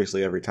deathly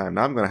seriously every time.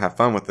 Now I'm going to have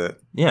fun with it.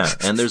 Yeah,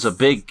 and there's a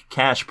big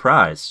cash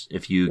prize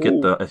if you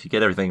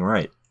get everything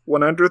right.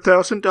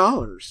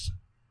 $100,000.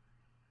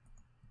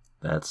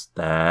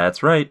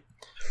 That's right.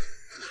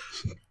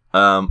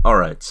 All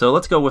right, so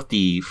let's go with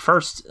the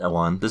first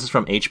one. This is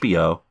from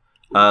HBO.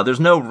 There's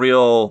no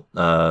real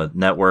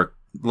network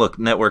look,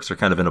 networks are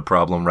kind of in a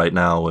problem right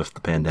now with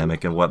the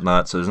pandemic and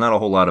whatnot, so there's not a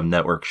whole lot of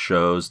network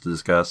shows to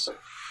discuss.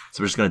 So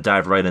we're just going to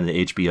dive right into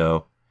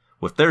HBO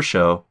with their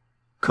show,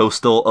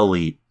 Coastal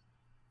Elite.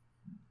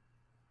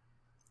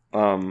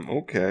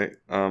 Okay.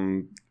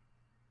 Do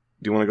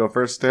you want to go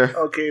first there?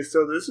 Okay,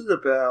 so this is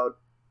about...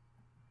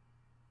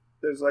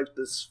 There's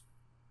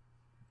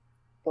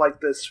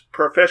this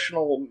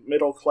professional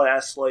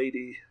middle-class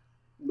lady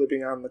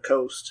living on the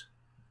coast.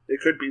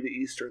 It could be the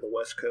East or the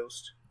West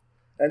Coast.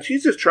 And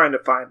she's just trying to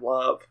find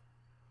love.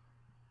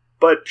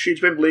 But she's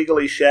been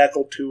legally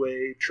shackled to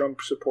a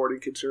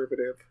Trump-supporting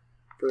conservative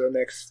for the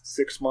next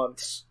 6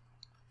 months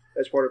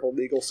as part of a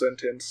legal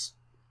sentence.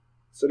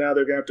 So now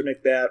they're going to have to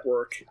make that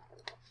work.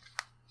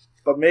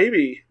 But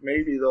maybe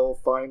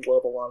they'll find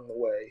love along the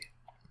way.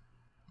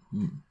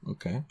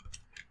 Okay.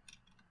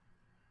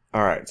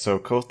 All right, so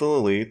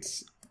Coastal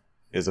Elites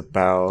is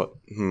about...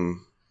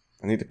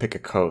 I need to pick a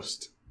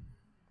coast.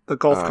 The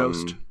Gulf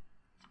Coast.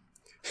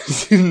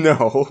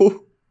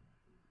 No.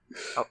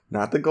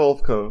 Not the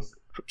Gulf Coast.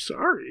 I'm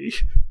sorry.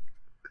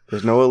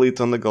 There's no elites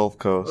on the Gulf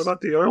Coast. What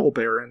about the oil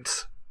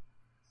barons?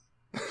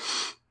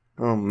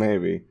 Oh,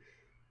 maybe.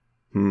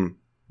 I'm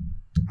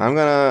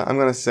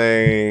gonna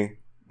say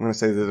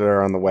that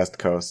they're on the West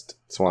Coast,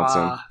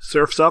 Swanson.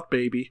 Surf's up,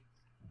 baby.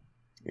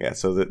 Yeah,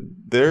 so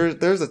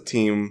there's a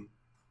team.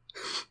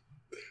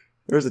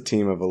 There's a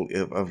team of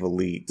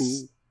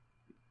elites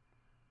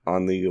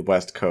on the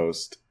West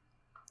Coast,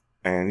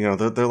 and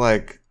they're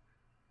like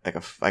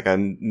a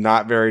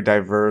not very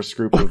diverse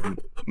group of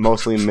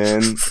mostly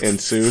men in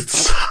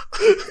suits.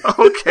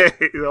 Okay.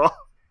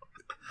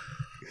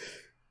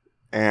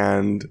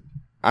 And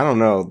I don't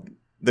know.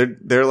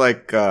 They're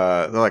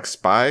like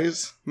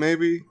spies,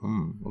 maybe.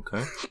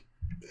 Okay.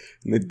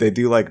 They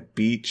do like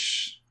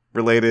beach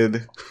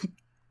related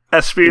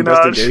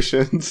espionage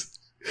investigations.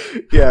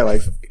 yeah,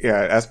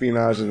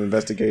 espionage and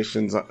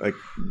investigations, like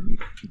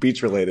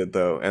beach related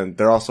though, and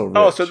they're also rich.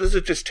 Oh, so this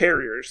is just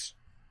terriers,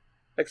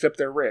 except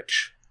they're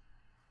rich.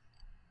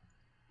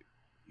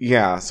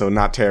 Yeah, so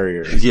not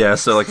terriers. Yeah,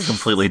 so like a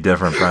completely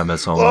different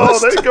premise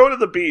almost. Oh, they go to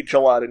the beach a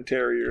lot in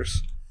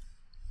terriers.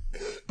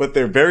 But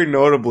they're very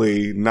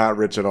notably not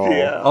rich at all.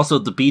 Yeah. Also,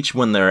 the beaches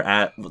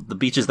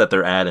that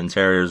they're at in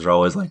terriers are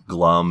always like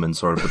glum and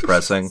sort of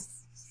depressing.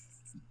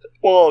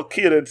 Well,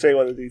 Kia didn't say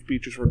whether these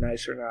beaches were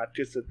nice or not,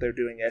 just that they're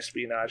doing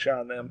espionage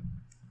on them.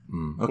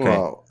 Okay.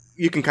 Well,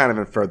 you can kind of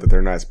infer that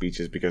they're nice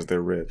beaches because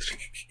they're rich.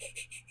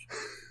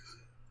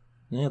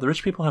 Yeah, the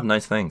rich people have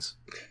nice things.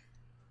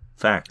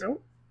 Fact.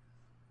 Nope.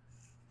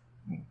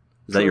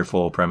 Is that your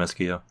full premise,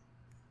 Kia?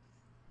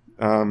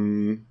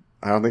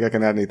 I don't think I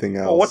can add anything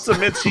else. Well, what's the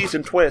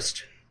mid-season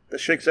twist that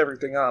shakes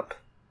everything up?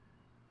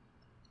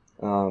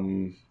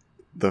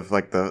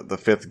 The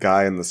fifth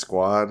guy in the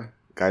squad,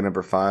 guy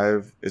number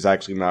 5, is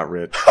actually not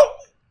rich.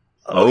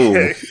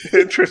 Okay,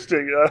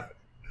 interesting.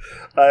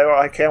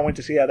 I can't wait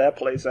to see how that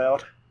plays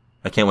out.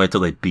 I can't wait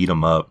till they beat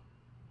him up.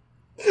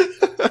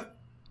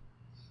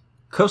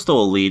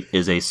 Coastal Elite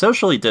is a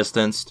socially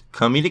distanced,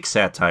 comedic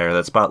satire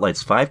that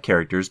spotlights 5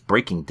 characters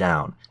breaking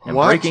down and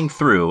breaking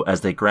through as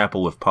they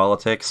grapple with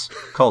politics,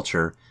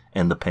 culture,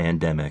 and the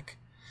pandemic.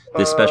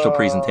 This special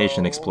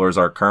presentation explores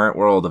our current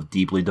world of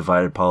deeply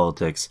divided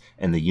politics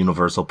and the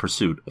universal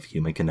pursuit of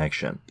human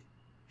connection.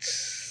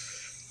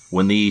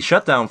 When the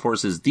shutdown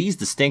forces these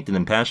distinct and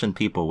impassioned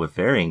people with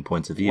varying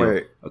points of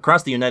view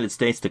across the United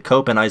States to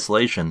cope in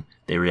isolation,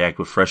 they react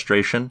with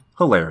frustration,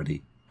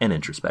 hilarity, and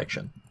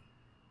introspection.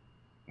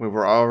 We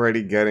were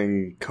already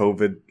getting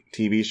COVID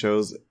TV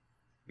shows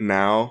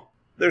now.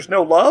 There's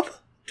no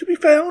love to be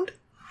found?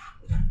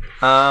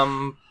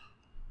 I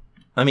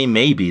mean,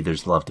 maybe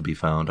there's love to be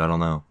found. I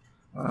don't know.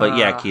 But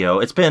yeah, Keo,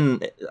 it's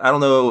been, I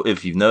don't know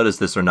if you've noticed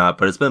this or not,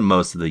 but it's been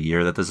most of the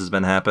year that this has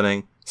been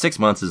happening. 6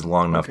 months is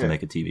long enough to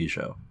make a TV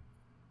show.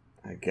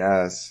 I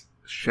guess.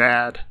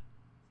 Shad.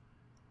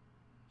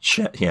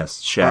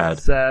 Yes, Shad.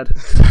 Sad.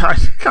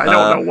 I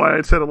don't know why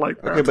I said it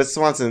like that. Okay, but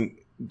Swanson,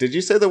 did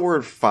you say the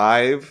word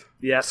 5?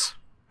 Yes.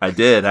 I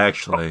did,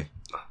 actually.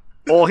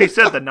 Well, he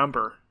said the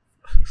number.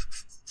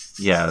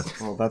 Yeah.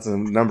 Well, that's a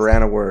number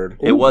and a word.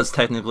 It was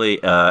technically,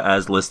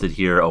 as listed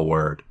here, a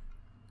word.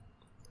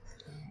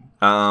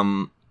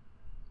 Is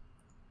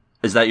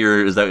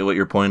that what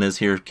your point is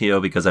here,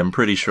 Keo? Because I'm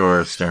pretty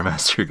sure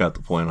Stairmaster got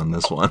the point on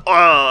this one.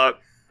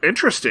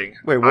 Interesting.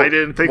 Wait, I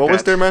didn't think what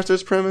was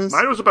Stairmaster's premise?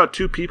 Mine was about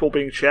 2 people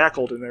being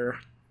shackled and they're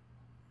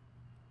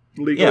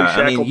legally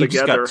shackled you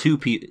together. Just got 2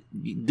 people.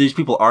 These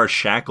people are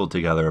shackled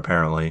together,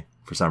 apparently,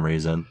 for some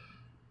reason.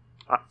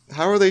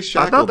 How are they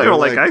shackled? I thought they were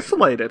like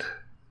isolated.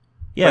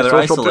 Yeah, they're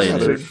isolated.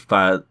 Distancing.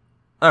 But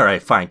all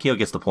right, fine. Keo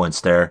gets the point.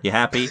 Stair, you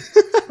happy?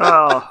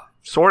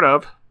 Sort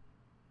of.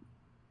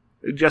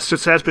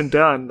 Justice has been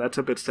done. That's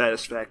a bit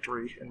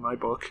satisfactory in my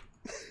book.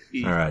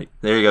 All right,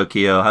 there you go,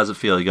 Keo. How's it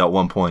feel? You got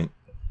 1 point.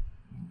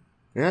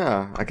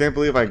 Yeah, I can't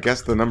believe I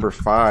guessed the number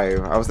 5.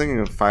 I was thinking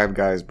of Five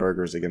Guys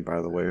burgers again,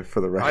 by the way, for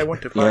the record. I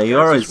went to Five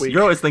Guys this week.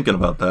 You're always thinking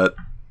about that.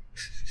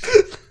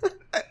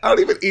 I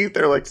don't even eat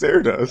there like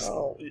Sarah does.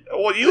 Oh,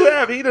 well, you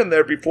have eaten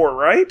there before,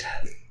 right?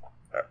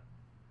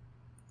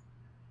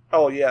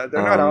 Oh, yeah,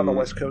 they're not on the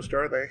West Coast,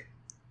 are they?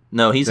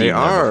 No, he's They eaten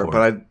there are,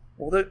 before. but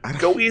Well, then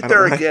go eat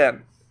there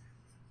again.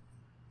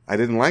 I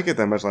didn't like it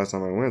that much last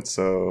time I went,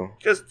 so...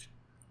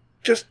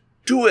 Just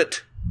do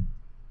it.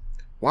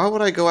 Why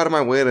would I go out of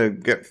my way to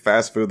get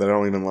fast food that I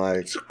don't even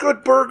like? It's a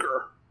good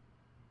burger.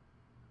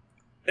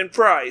 And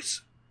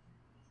fries.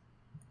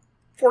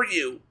 For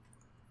you.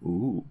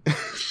 Ooh.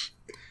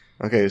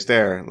 Okay,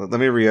 Stare, let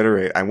me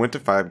reiterate. I went to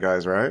Five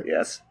Guys, right?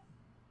 Yes.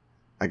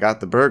 I got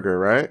the burger,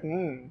 right?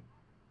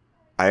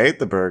 I ate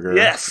the burger.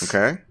 Yes.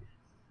 Okay?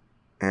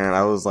 And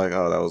I was like,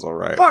 oh, that was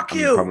alright. Fuck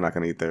you! I'm probably not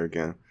going to eat there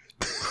again.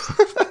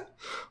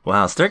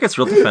 Wow, Stare gets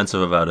real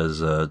defensive about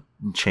his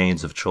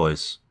chains of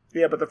choice.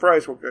 Yeah, but the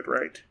fries were good,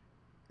 right?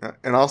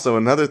 And also,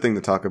 another thing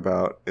to talk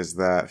about is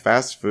that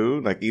fast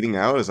food, like eating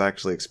out, is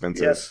actually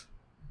expensive. Yes.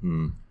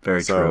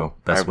 Very So, true.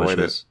 Best I avoid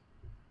wishes.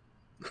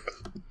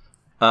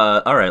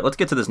 All right, let's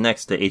get to this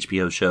next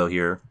HBO show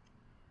here.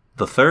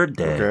 The Third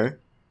Day. Okay.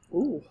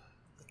 Ooh,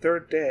 the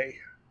third day.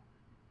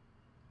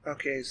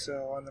 Okay,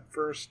 so on the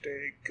first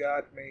day,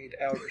 God made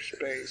outer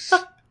space.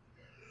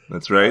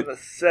 That's right. On the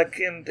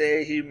second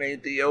day, he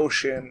made the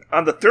ocean.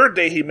 On the third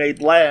day, he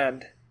made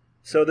land.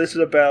 So this is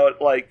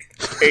about, like,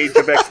 age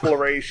of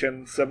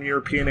exploration. Some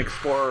European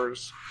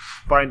explorers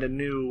find a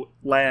new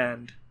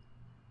land,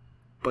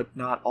 but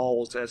not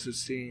all as it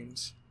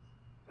seems.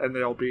 And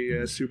there'll be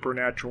a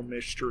supernatural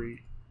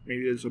mystery.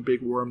 Maybe there's a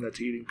big worm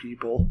that's eating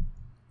people.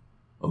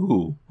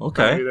 Ooh, Maybe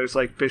okay. there's,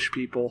 like, fish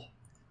people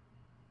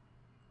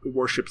who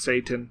worship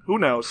Satan. Who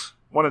knows?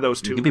 One of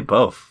those It two. could be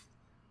both.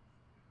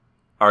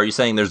 Are you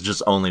saying there's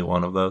just only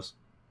one of those?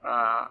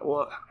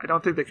 Well, I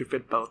don't think they could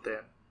fit both in.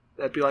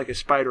 That'd be like a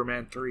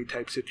Spider-Man 3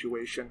 type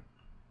situation.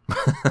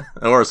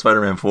 Or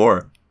Spider-Man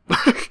 4.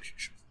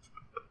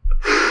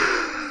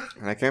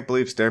 And I can't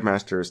believe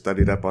Stairmaster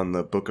studied up on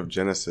the Book of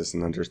Genesis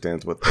and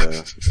understands what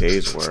the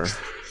days were.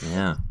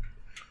 Yeah.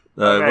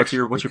 What's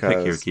your pick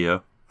here, Because-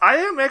 Keo? I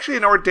am actually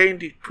an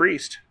ordained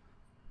priest.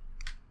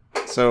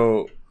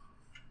 So,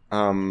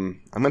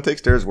 I'm gonna take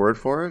Stair's word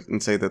for it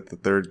and say that the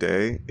third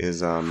day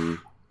is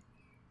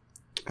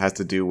has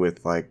to do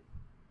with, like,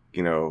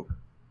 you know,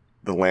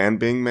 the land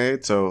being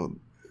made. So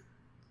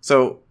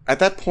at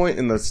that point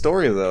in the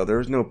story, though, there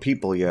was no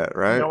people yet,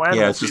 right? No Yeah,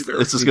 animals either.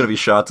 it's just gonna be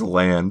shots of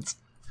land.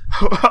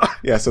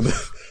 Yeah. So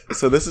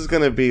this is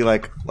gonna be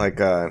like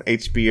an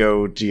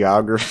HBO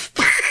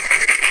geography.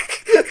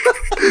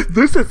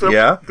 This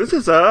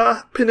is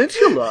a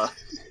peninsula.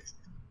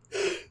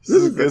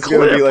 This is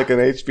going to be like an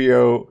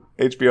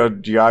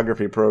HBO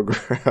geography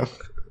program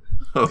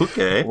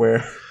Okay.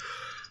 where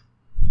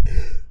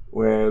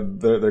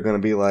they're going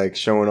to be like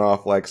showing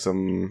off like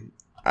some,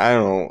 I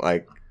don't know,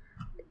 like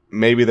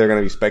maybe they're going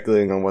to be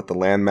speculating on what the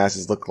land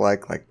masses look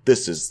like. Like,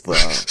 this is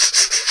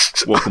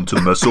the Welcome to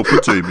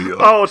Mesopotamia.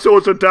 Oh, so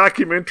it's a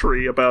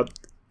documentary about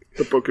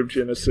the Book of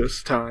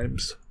Genesis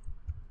times.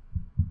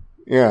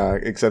 yeah,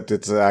 except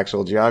it's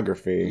actual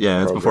geography.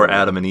 Yeah, it's program. before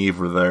Adam and Eve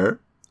were there.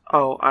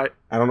 Oh, I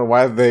don't know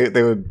why they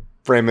would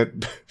frame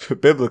it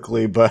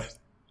biblically, but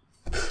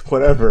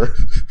whatever.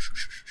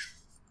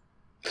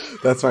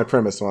 That's my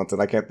premise, Swanson.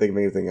 I can't think of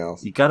anything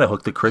else. You gotta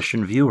hook the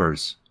Christian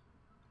viewers.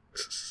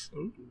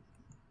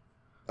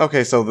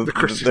 Okay, so the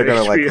Christian they're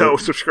gonna HBO like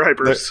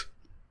subscribers.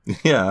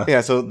 Yeah.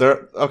 yeah. So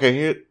they're okay.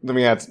 Here, let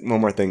me add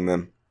one more thing.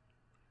 Then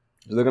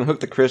so they're gonna hook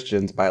the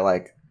Christians by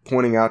like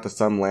pointing out to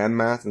some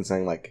landmass and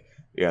saying like,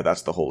 "Yeah,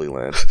 that's the Holy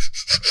Land."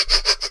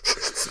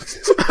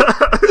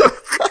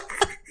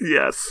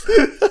 Yes.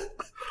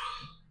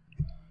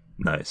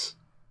 Nice.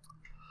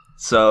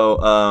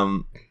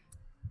 So,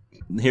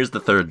 here's the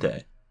third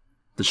day.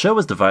 The show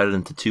is divided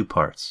into two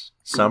parts,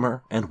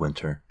 summer and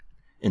winter.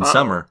 In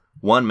summer,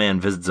 one man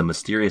visits a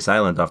mysterious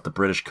island off the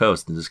British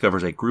coast and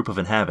discovers a group of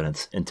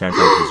inhabitants intent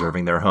on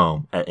preserving their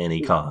home at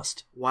any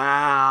cost.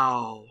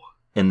 Wow.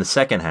 In the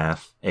second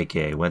half,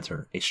 aka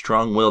winter, a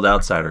strong-willed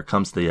outsider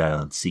comes to the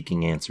island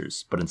seeking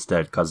answers, but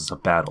instead causes a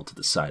battle to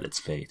decide its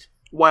fate.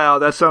 Wow,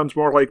 that sounds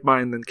more like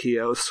mine than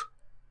Keo's.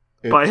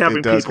 By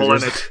having does, people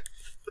in 'cause it.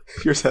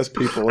 Yours has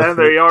people in And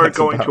they it. are That's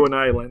going about- to an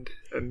island,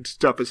 and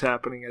stuff is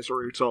happening as a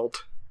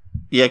result.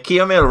 Yeah,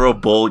 Keo made a real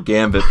bold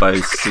gambit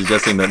by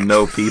suggesting that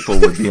no people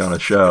would be on a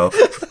show.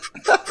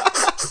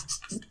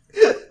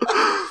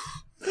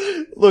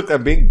 Look,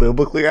 I'm being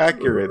biblically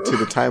accurate to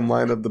the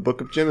timeline of the Book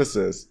of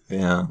Genesis.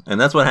 Yeah,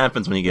 and that's what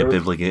happens when you get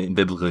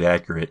biblically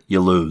accurate. You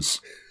lose.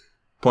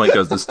 Point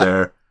goes to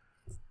Stare.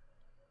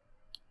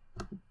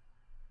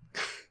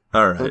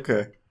 All right.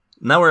 Okay.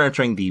 Now we're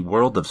entering the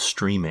world of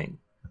streaming.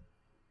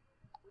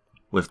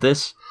 With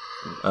this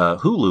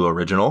Hulu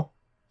original,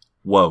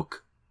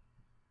 Woke.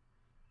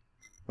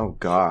 Oh,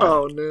 God.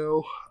 Oh,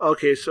 no.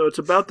 Okay, so it's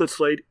about this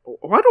lady.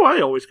 Why do I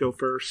always go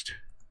first?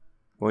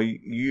 Well,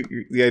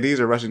 the ideas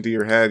are rushing to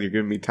your head. You're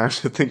giving me time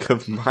to think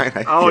of mine.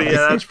 I Oh, guess.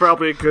 yeah, that's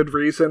probably a good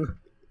reason.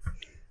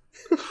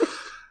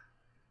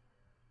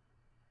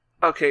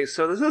 Okay,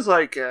 so this is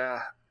like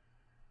a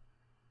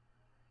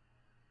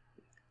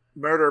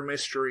murder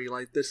mystery.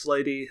 Like, this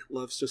lady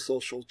loves to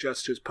social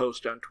justice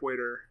post on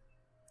Twitter,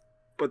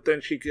 but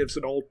then she gives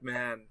an old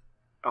man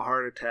a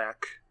heart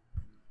attack,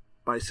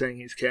 by saying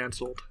he's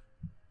canceled.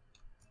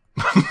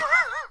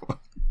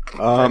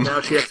 And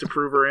now she has to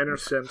prove her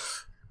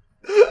innocence.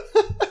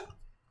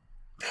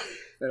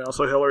 And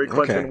also Hillary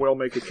Clinton will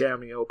make a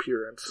cameo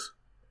appearance.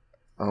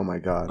 Oh my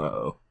god.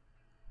 Uh-oh.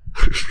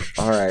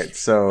 Alright,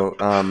 so,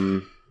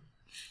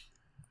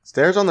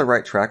 Stair's on the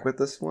right track with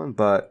this one,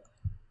 but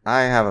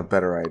I have a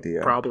better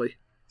idea. Probably.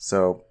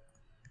 So,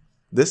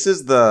 this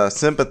is the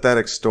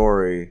sympathetic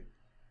story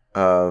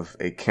of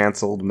a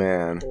canceled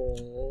man.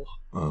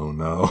 Oh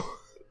no.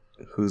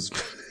 Who's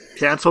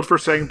canceled for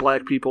saying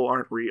black people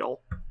aren't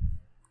real.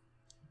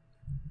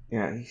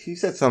 Yeah, he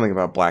said something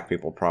about black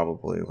people,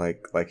 probably.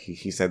 Like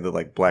he said that,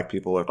 like, black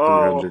people are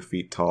 300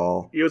 feet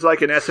tall. He was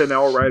like an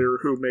SNL writer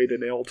who made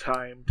an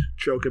ill-timed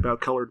joke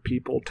about colored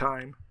people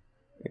time.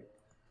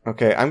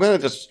 Okay, I'm going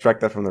to just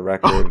strike that from the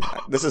record.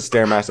 This is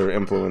Stairmaster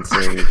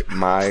influencing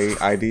my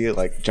idea,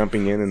 like,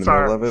 jumping in the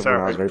middle of it when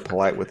I was very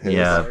polite with his.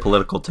 Yeah,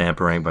 political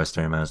tampering by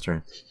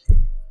Stairmaster.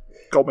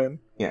 Goldman.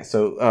 Yeah,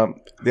 so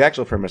the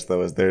actual premise,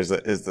 though, is there's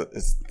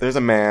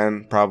a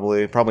man,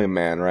 probably a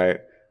man, right,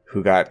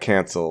 who got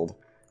canceled.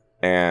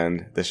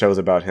 And the show's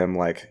about him,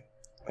 like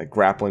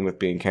grappling with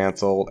being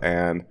canceled,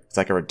 and it's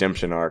like a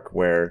redemption arc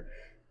where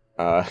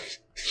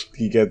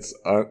he gets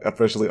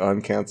officially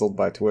uncanceled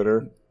by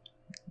Twitter.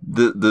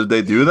 Did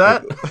they do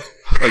that?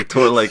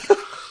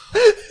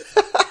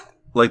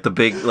 like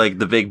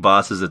the big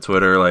bosses at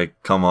Twitter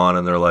come on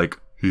and they're like,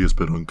 he has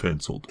been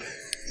uncanceled.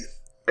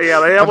 Yeah,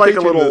 they have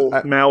a little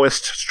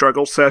Maoist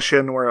struggle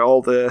session where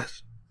all the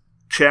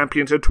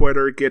champions of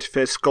Twitter get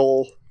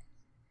Fiscal,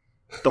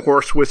 the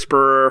Horse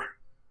Whisperer.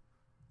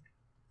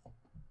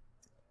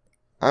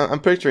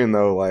 I'm picturing,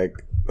 though, like,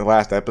 the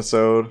last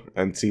episode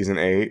in Season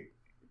 8,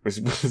 which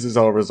is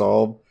all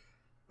resolved.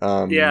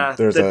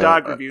 The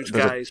dog reviews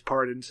guy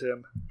pardons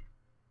him.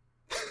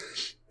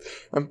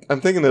 I'm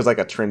thinking there's, like,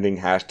 a trending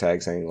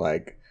hashtag saying,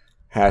 like,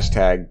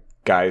 hashtag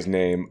guy's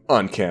name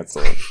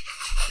uncanceled.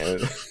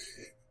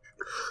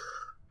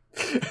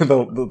 And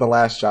the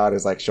last shot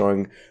is, like,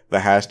 showing the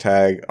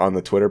hashtag on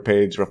the Twitter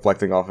page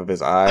reflecting off of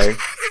his eye.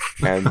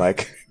 And,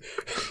 like,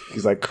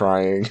 he's, like,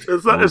 crying.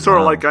 It's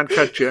sort of like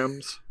Uncut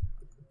Gems.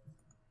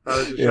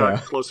 Just a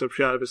close-up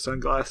shot of his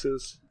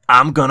sunglasses.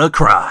 I'm gonna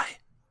cry.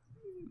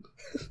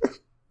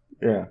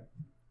 Yeah.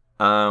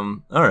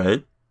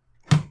 Alright.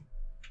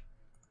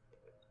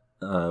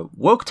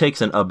 Woke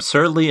takes an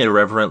absurdly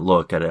irreverent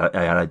look at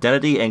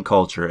identity and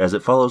culture as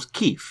it follows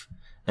Keith,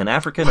 an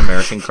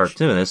African-American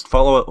cartoonist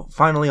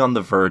finally on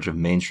the verge of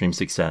mainstream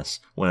success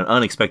when an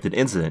unexpected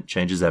incident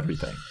changes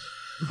everything.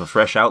 With a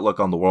fresh outlook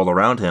on the world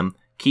around him,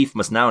 Keith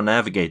must now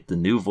navigate the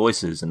new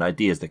voices and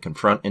ideas that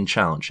confront and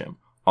challenge him,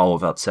 all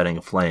without setting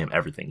aflame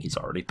everything he's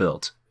already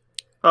built.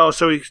 Oh,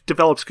 so he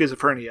developed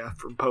schizophrenia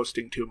from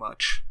posting too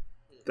much.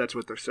 That's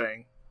what they're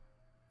saying.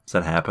 Does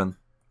that happen?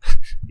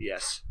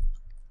 Yes.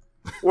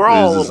 We're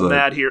all a little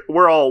mad here.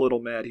 We're all a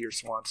little mad here,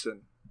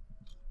 Swanson.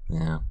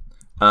 Yeah.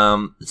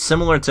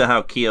 Similar to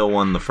how Keo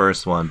won the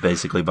first one,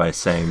 basically by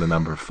saying the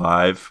number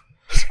 5.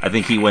 I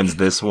think he wins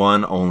this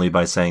one only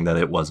by saying that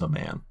it was a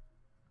man.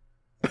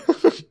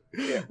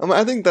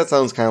 I think that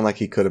sounds kind of like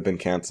he could have been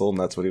canceled,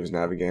 and that's what he was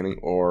navigating,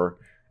 or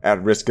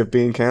at risk of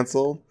being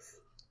canceled.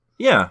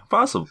 Yeah,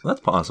 possible.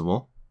 That's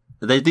possible.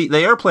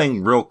 They are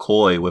playing real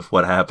coy with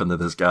what happened to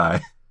this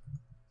guy,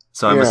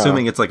 so I'm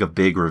assuming it's like a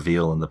big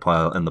reveal in the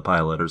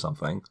pilot or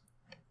something.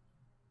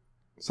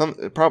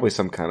 Probably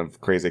some kind of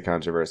crazy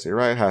controversy,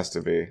 right? It has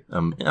to be.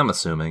 I'm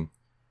assuming.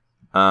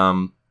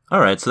 All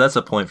right, so that's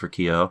a point for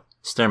Keo.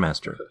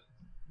 Stairmaster.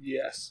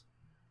 Yes.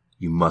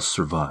 You must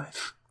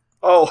survive.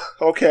 Oh,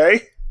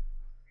 okay.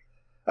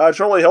 I was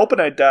really hoping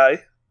I'd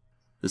die.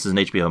 This is an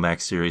HBO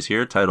Max series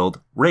here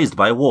titled Raised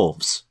by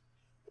Wolves.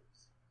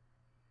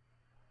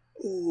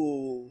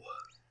 Ooh.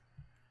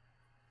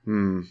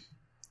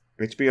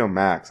 HBO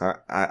Max.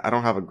 I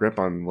don't have a grip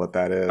on what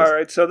that is.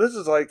 Alright, so this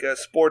is like a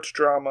sports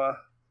drama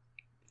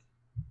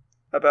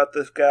about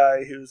this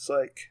guy who's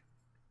like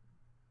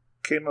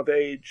came of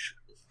age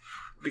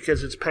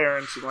because his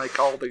parents and like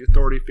all the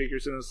authority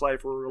figures in his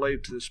life were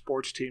related to the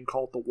sports team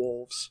called the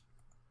Wolves.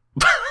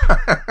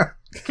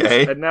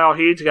 Okay. And now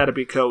he's got to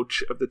be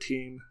coach of the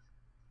team.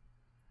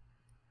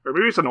 Or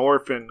maybe it's an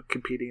orphan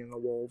competing in the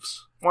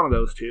Wolves. One of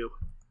those two.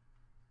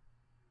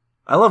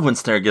 I love when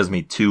Snare gives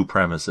me 2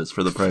 premises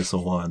for the price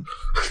of 1.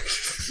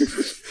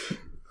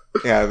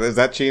 Yeah, is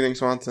that cheating,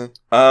 Swanson?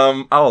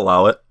 I'll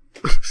allow it.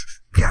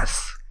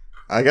 Yes.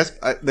 I guess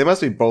they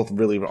must be both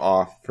really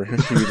off for you to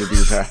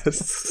do that.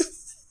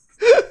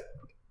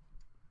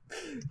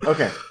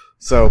 Okay,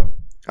 so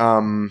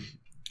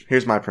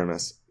here's my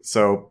premise.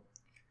 So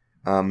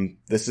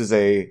this is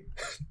a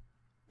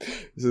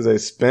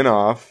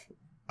spin-off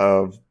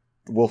of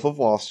Wolf of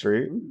Wall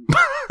Street.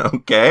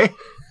 Okay.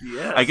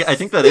 Yes. I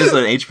think that is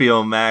an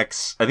HBO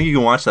Max. I think you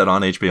can watch that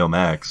on HBO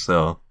Max.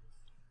 So,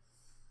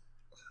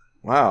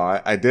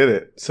 wow, I did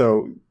it.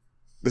 So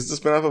this is a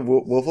spin-off of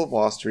Wolf of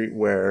Wall Street,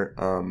 where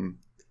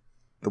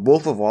the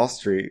Wolf of Wall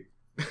Street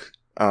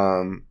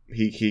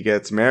he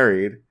gets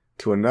married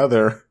to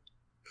another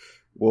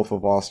Wolf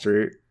of Wall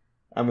Street,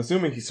 I'm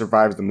assuming he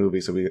survives the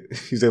movie, so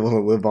he's able to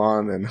live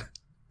on and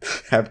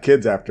have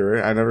kids after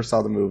it. I never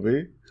saw the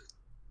movie.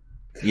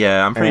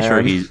 Yeah, I'm pretty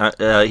sure he's...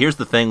 here's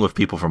the thing with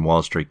people from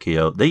Wall Street,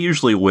 Keo. They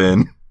usually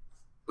win.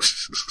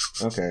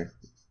 Okay,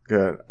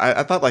 good.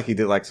 I thought like he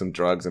did like some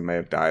drugs and may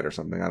have died or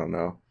something. I don't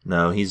know.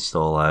 No, he's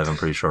still alive, I'm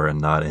pretty sure, and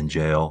not in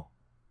jail.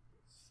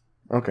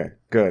 Okay,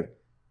 good.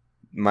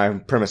 My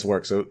premise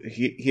works. So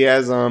he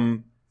has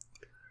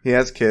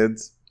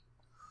kids.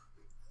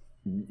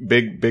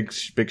 Big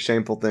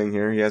shameful thing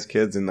here. He has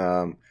kids,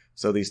 and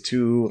so these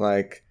two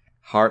like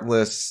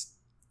heartless,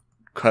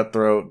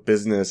 cutthroat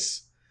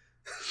business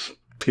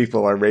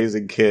people are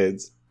raising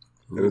kids,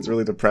 and it's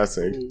really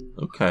depressing.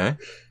 Okay,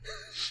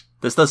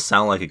 this does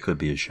sound like it could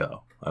be a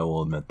show. I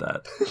will admit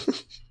that.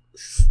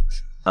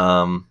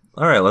 All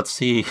right, let's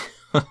see.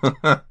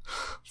 Let's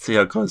see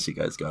how close you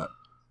guys got.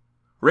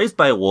 Raised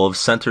by Wolves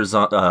centers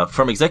on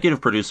from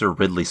executive producer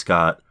Ridley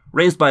Scott.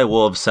 Raised by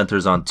Wolves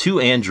centers on two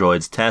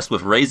androids tasked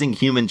with raising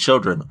human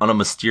children on a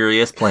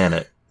mysterious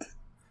planet.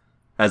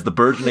 As the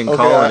burgeoning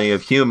colony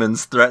of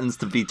humans threatens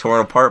to be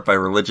torn apart by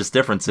religious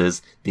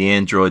differences, the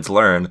androids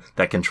learn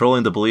that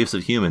controlling the beliefs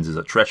of humans is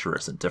a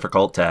treacherous and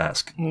difficult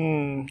task.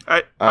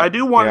 I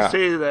do want to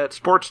say that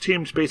sports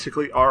teams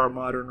basically are a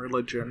modern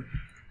religion.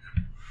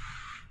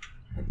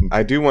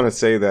 I do want to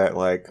say that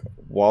like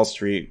Wall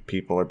Street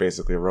people are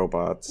basically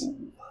robots.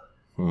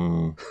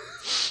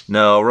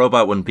 No, a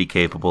robot wouldn't be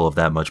capable of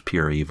that much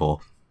pure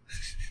evil.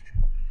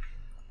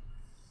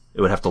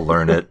 It would have to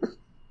learn it.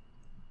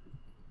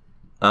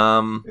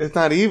 It's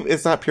not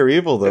It's not pure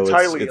evil though.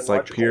 It's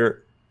like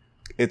pure.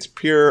 It's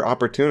pure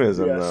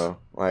opportunism though.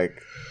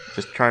 Like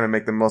just trying to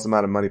make the most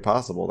amount of money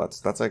possible.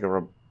 That's like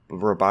a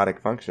robotic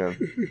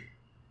function.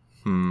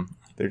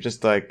 They're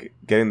just like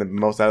getting the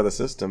most out of the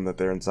system that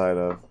they're inside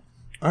of.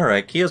 All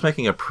right, Keo's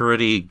making a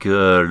pretty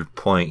good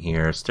point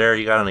here. Stare,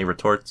 you got any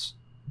retorts?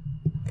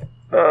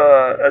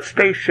 A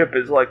spaceship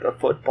is like a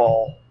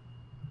football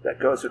that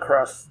goes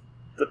across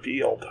the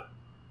field.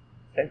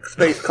 And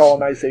space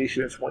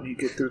colonization is when you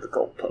get through the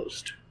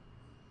goalpost.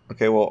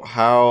 Okay, well,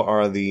 how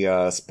are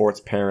the sports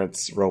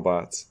parents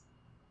robots?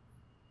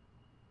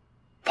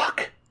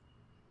 Fuck.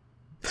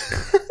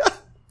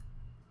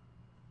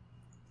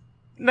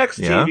 Next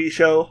TV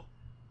show.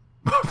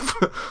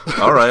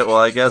 All right, well,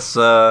 I guess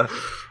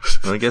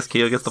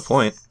Keo gets the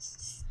point.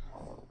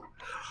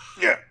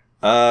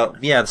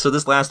 Yeah, so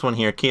this last one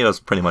here, Keo's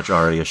pretty much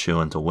already a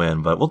shoo-in to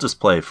win, but we'll just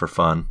play for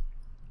fun.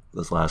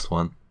 This last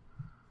one.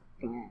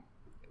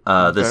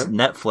 This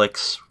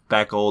Netflix,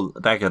 back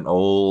in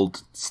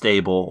old,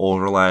 stable,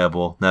 old,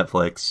 reliable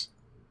Netflix.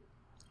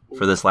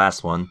 For this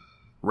last one,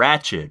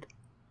 Ratched.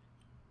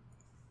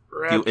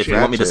 If you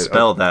want me to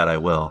spell that, I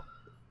will.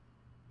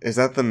 Is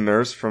that the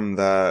nurse from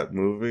that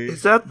movie?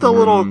 Is that the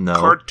little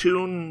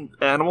cartoon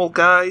animal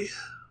guy?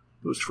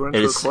 Who's friends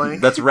with Clank?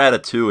 That's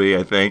Ratatouille,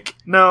 I think.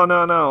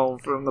 No,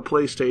 from the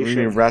PlayStation. You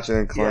mean Ratchet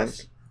and Clank?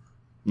 Yes.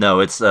 No,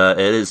 it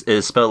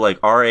is spelled like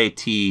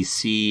Ratched.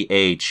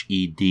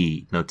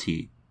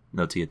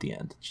 No T at the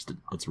end.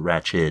 It's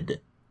Ratched.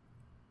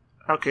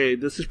 Okay,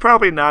 this is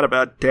probably not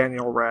about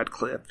Daniel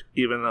Radcliffe,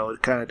 even though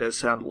it kind of does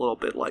sound a little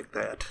bit like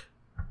that.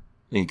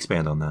 Can you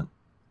expand on that?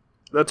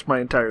 That's my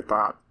entire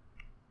thought.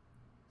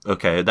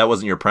 Okay, that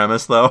wasn't your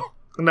premise, though?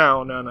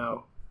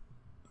 No.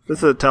 This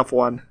is a tough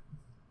one.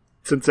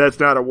 Since that's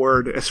not a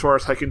word, as far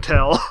as I can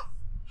tell.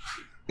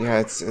 Yeah,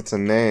 it's a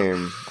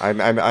name.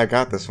 I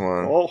got this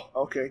one. Oh,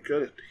 okay,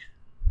 good.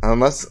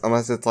 Unless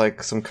it's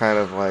like some kind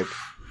of like,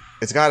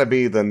 it's got to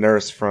be the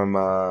nurse from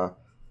what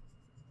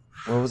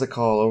was it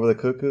called? Over the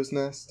Cuckoo's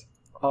Nest.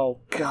 Oh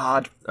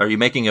God. Are you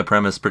making a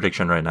premise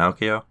prediction right now,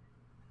 Keo?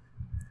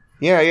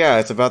 Yeah,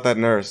 it's about that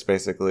nurse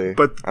basically.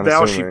 But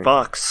now she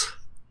fucks.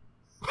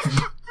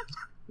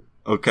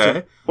 Okay.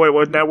 So, wait,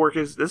 what network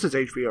is this? Is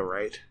HBO,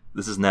 right?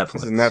 This is Netflix.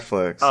 This is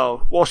Netflix.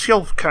 Oh, well,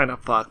 she'll kind of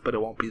fuck, but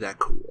it won't be that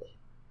cool.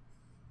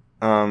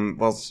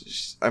 Well,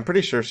 I'm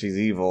pretty sure she's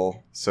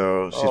evil,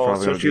 so she's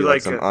probably going to be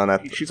like some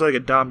unethical. She's like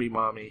a zombie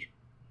mommy.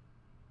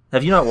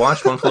 Have you not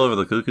watched One Flew Over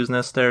the Cuckoo's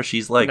Nest? There,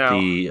 she's like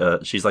the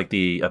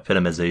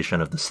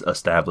epitomization of the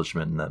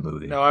establishment in that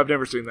movie. No, I've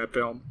never seen that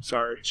film.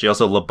 Sorry. She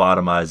also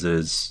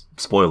lobotomizes,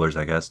 spoilers,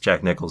 I guess,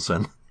 Jack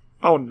Nicholson.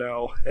 Oh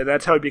no, and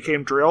that's how he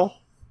became Drill?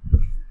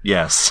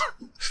 Yes.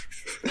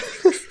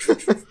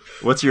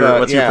 What's your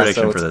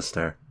prediction for this,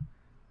 Star?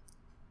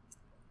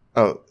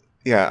 Oh,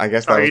 yeah, I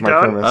guess that was my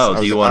premise. Oh,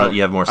 do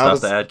you have more stuff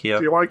to add, Keo?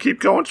 Do you want to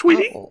keep going,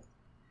 sweetie? Well,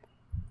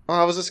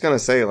 I was just gonna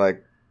say,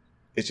 like,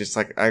 it's just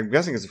like, I'm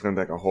guessing it's gonna be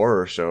like a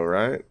horror show,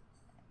 right?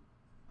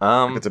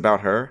 If it's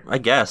about her? I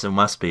guess it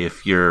must be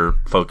if you're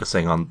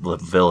focusing on the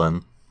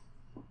villain.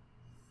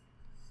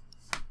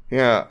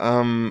 Yeah,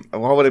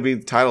 why would it be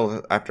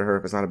titled after her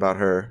if it's not about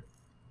her?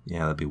 Yeah,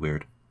 that'd be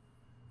weird.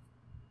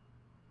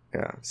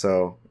 Yeah,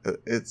 so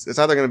it's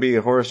either going to be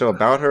a horror show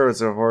about her or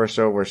it's a horror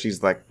show where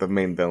she's like the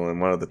main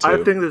villain, one of the two.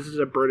 I think this is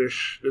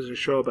a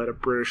show about a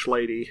British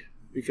lady,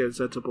 because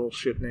that's a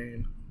bullshit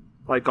name.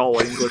 Like all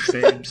English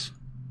names.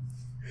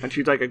 And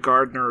she's like a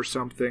gardener or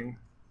something.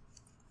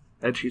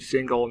 And she's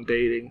single and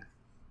dating.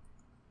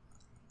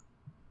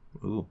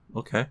 Ooh,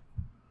 okay.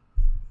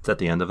 Is that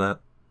the end of that?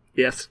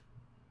 Yes.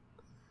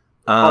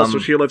 Also,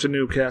 she lives in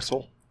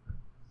Newcastle.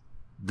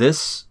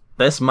 This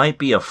might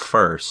be a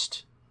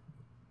first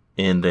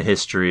in the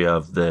history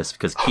of this,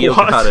 because Keo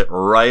What? got it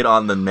right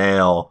on the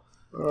nail.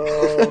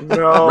 Oh,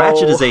 no.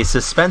 Ratched is a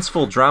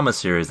suspenseful drama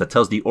series that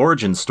tells the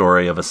origin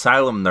story of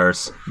asylum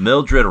nurse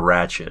Mildred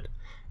Ratched.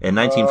 In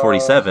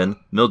 1947,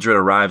 Mildred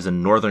arrives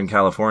in Northern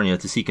California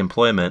to seek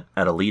employment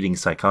at a leading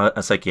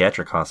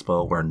psychiatric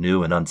hospital where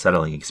new and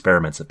unsettling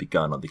experiments have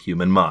begun on the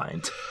human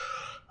mind.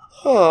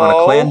 On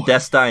a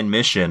clandestine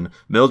mission,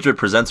 Mildred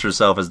presents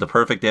herself as the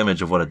perfect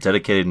image of what a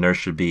dedicated nurse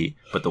should be,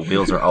 but the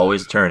wheels are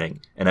always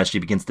turning, and as she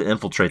begins to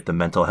infiltrate the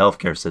mental health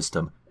care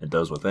system, and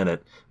those within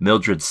it,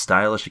 Mildred's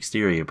stylish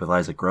exterior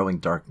belies a growing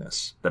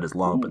darkness that has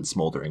long been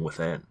smoldering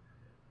within.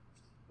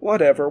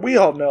 Whatever. We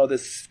all know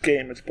this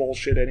game is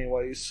bullshit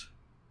anyways.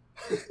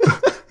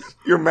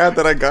 You're mad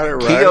that I got it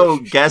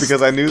right?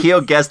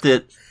 Keo guessed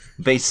it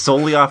based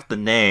solely off the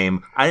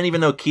name. I didn't even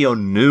know Keo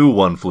knew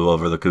One Flew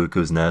Over the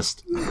Cuckoo's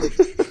Nest.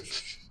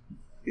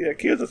 Yeah,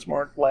 Keo's a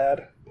smart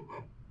lad.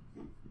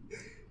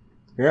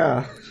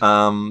 Yeah.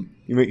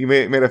 You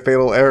made a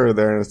fatal error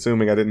there in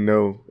assuming I didn't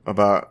know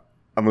about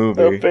a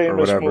movie A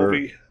famous or whatever.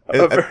 movie.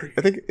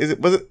 I think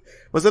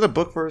was it a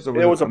book first or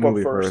was it a book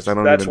movie first. I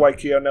don't That's why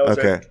Keo knows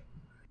it.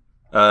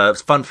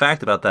 Fun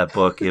fact about that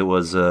book: it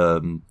was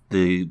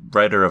the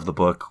writer of the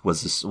book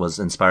was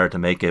inspired to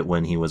make it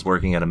when he was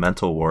working at a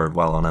mental ward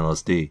while on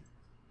LSD.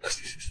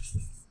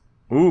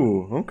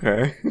 Ooh,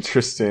 okay,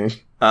 interesting.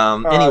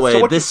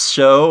 Anyway, this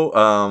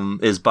show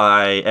is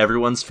by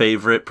everyone's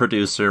favorite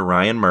producer,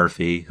 Ryan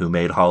Murphy, who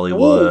made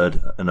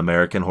Hollywood, An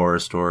American Horror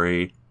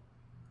Story,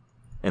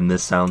 and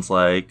this sounds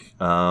like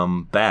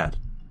bad.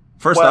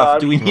 First off,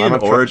 do we need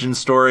an origin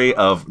story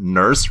of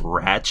Nurse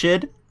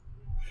Ratched?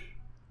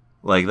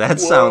 Like, that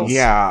sounds...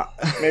 Yeah.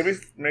 maybe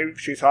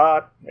she's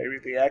hot. Maybe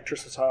the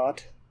actress is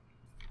hot.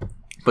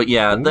 But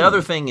yeah, the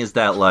other thing is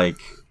that, like,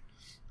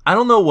 I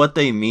don't know what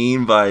they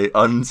mean by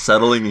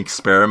unsettling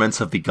experiments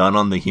have begun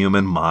on the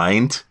human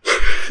mind.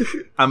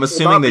 I'm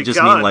assuming they just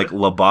mean, like,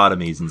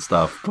 lobotomies and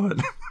stuff, but...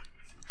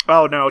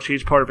 Oh, no,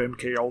 she's part of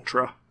MK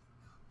Ultra.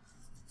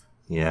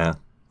 Yeah,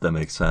 that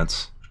makes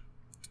sense.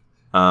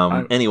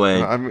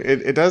 Anyway... I mean,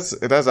 it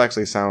does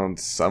actually sound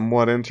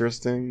somewhat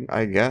interesting,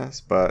 I guess,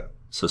 but...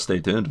 So stay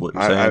tuned, what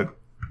you're saying.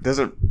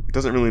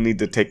 Doesn't really need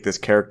to take this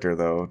character,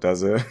 though,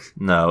 does it?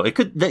 No, it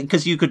could,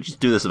 because you could just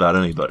do this about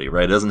anybody,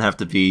 right? It doesn't have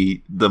to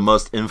be the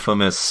most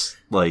infamous,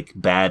 like,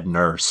 bad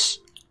nurse.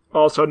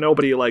 Also,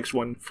 nobody likes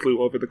One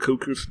Flew Over the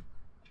Cuckoo's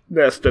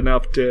Nest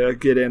enough to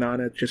get in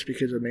on it just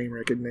because of name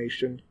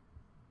recognition.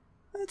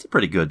 It's a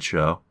pretty good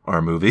show,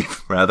 or movie,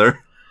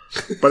 rather.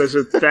 But is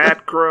it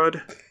that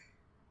good?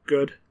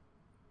 Good?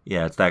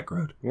 Yeah, it's that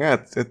good.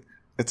 Yeah,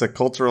 it's a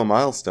cultural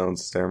milestone,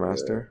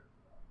 Stairmaster.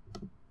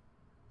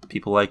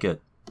 People like it.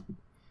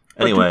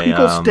 But Anyway, do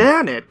people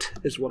stan it,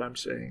 is what I'm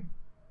saying.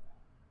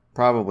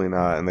 Probably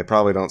not, and they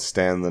probably don't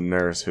stan the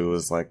nurse who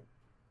was like...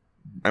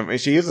 I mean,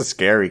 she is a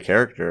scary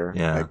character,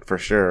 yeah, like, for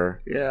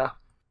sure. Yeah.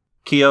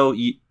 Keo,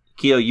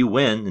 you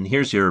win, and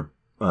here's your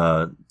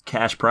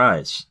cash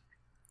prize.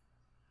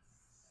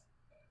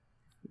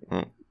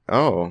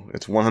 Oh,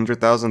 it's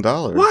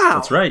 $100,000. Wow!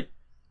 That's right.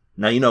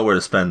 Now you know where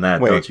to spend that,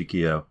 don't you,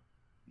 Keo?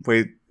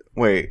 Wait.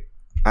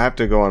 I have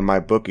to go on my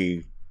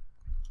bookie,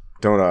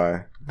 don't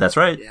I? That's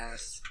right.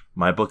 Yes.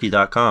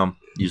 MyBookie.com.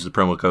 Use the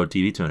promo code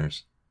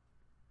TVTuners.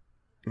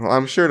 Well,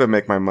 I'm sure to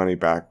make my money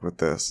back with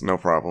this. No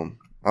problem.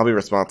 I'll be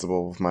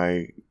responsible with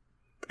my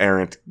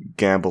errant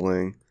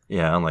gambling.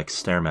 Yeah, unlike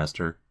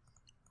Stairmaster.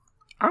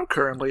 I'm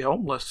currently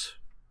homeless.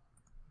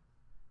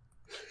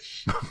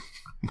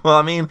 Well,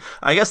 I mean,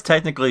 I guess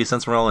technically,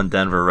 since we're all in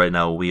Denver right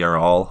now, we are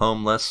all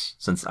homeless.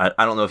 Since I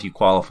don't know if you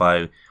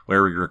qualify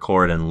where we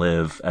record and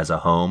live as a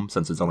home,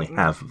 since it's only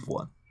half of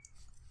one.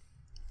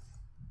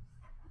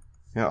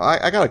 Yeah,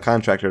 I got a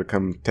contractor to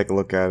come take a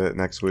look at it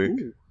next week.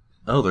 Ooh.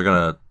 Oh, are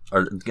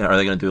they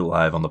gonna do it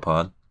live on the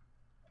pod?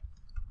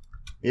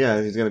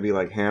 Yeah, he's gonna be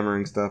like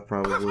hammering stuff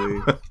probably.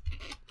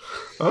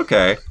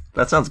 Okay,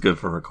 that sounds good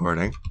for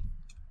recording.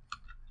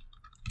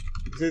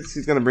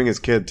 He's gonna bring his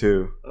kid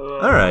too.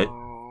 All right.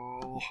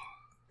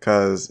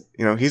 Because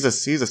he's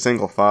a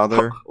single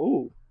father.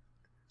 Ooh.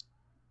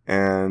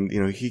 And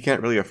he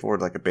can't really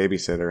afford like a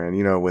babysitter,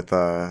 and with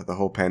the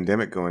whole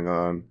pandemic going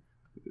on,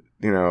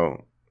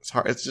 it's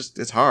hard.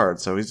 It's hard.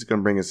 So he's just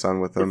gonna bring his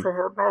son with him. It's a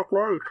hard knock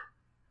life.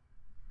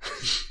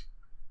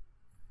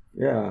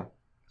 Yeah,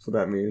 that's what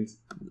that means.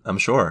 I'm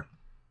sure.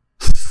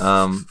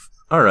 All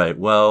right.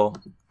 Well,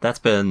 that's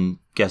been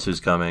Guess Who's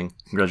Coming.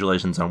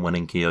 Congratulations on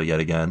winning, Keo, yet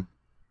again.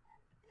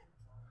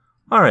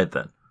 All right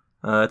then.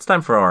 It's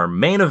time for our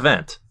main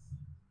event.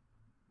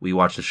 We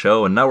watched the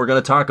show, and now we're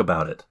going to talk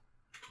about it.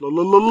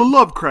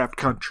 Lovecraft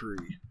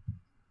Country.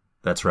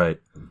 That's right.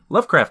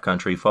 Lovecraft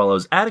Country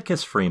follows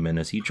Atticus Freeman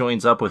as he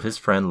joins up with his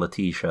friend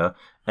Letitia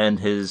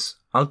and his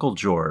Uncle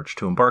George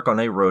to embark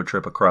on a road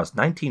trip across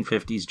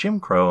 1950s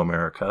Jim Crow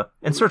America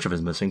in search of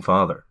his missing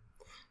father.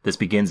 This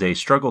begins a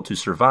struggle to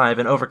survive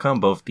and overcome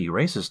both the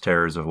racist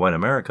terrors of white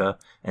America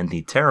and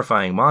the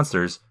terrifying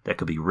monsters that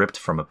could be ripped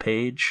from a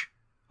page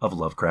of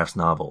Lovecraft's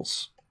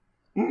novels.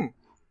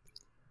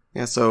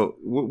 Yeah, so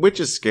which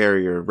is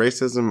scarier,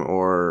 racism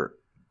or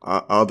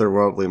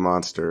otherworldly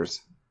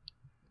monsters?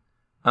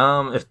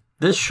 If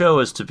this show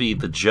is to be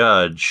the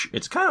judge,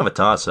 it's kind of a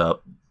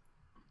toss-up.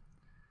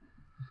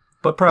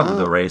 But probably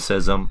the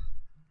racism.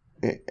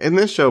 In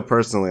this show,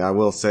 personally, I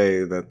will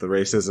say that the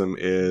racism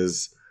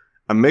is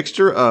a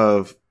mixture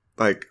of,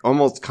 like,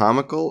 almost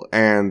comical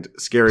and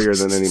scarier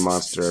than any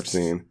monster I've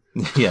seen.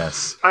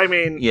 Yes. I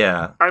mean,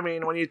 yeah. I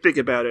mean, when you think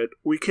about it,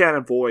 we can't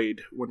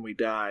avoid, when we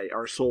die,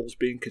 our souls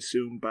being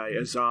consumed by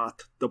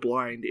Azoth, the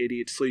blind,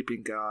 idiot,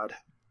 sleeping god.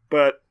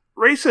 But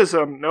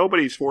racism,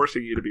 nobody's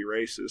forcing you to be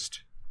racist.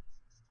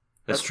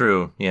 That's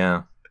true,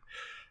 yeah.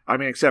 I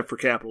mean, except for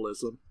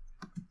capitalism.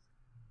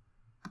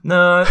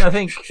 No, I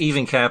think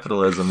even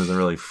capitalism isn't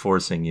really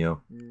forcing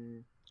you.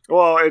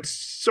 Well, it's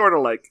sort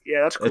of like,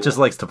 yeah, that's cool. It just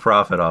likes to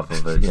profit off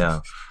of it, yeah.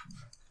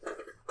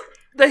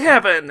 They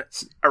have an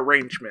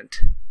arrangement.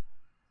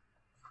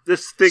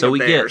 This thing so of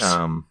theirs.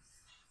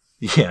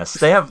 Yes,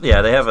 they have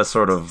a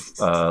sort of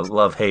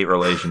love-hate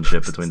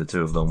relationship between the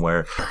two of them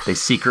where they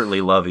secretly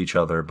love each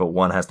other, but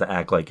one has to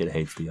act like it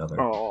hates the other.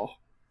 Oh.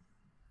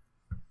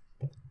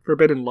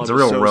 Forbidden love. It's a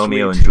real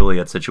Romeo and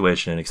Juliet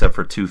situation, except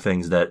for two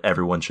things that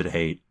everyone should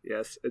hate.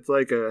 Yes, it's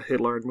like a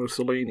Hitler and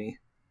Mussolini.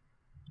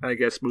 I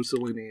guess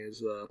Mussolini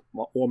is a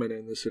woman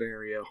in this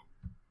scenario.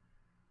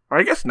 Or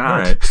I guess not.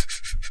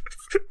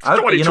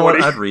 Right. You know what?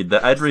 I'd read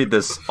that. I'd read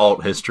this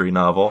alt history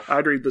novel.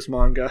 I'd read this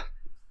manga.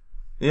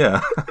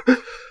 Yeah.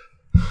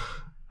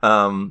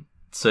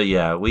 So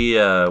yeah, we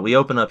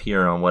open up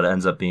here on what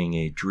ends up being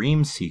a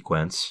dream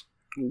sequence.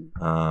 This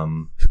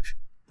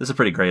is a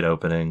pretty great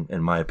opening,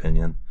 in my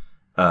opinion.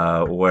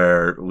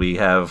 Where we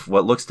have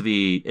what looks to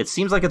be, it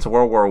seems like it's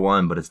World War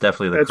I, but it's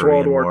definitely the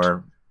Korean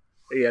War.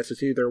 Yes,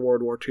 it's either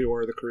World War II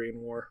or the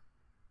Korean War.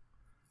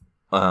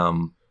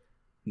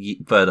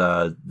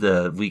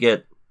 We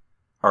get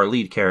our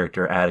lead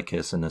character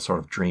Atticus in a sort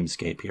of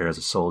dreamscape here as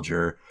a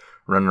soldier,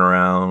 running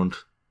around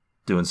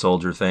doing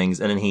soldier things,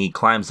 and then he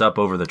climbs up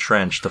over the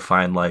trench to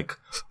find like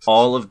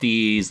all of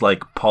these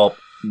like pulp,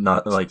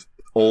 not like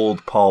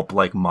old pulp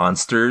like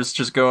monsters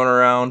just going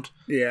around.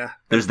 Yeah.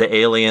 There's the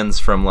aliens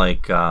from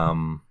like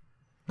not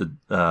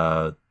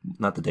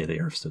the Day the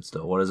Earth Stood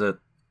Still. What is it?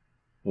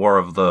 War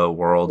of the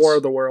Worlds. War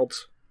of the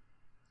Worlds.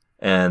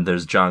 And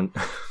there's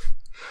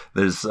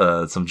there's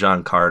some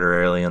John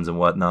Carter aliens and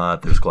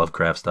whatnot. There's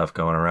Lovecraft stuff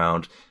going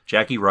around.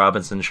 Jackie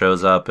Robinson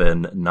shows up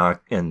and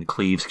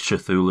cleaves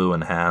Cthulhu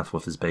in half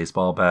with his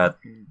baseball bat.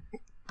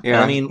 Yeah,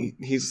 and I mean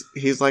he's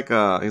like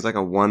a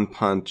one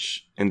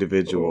punch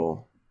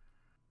individual.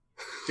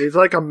 He's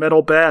like a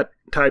metal bat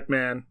type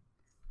man.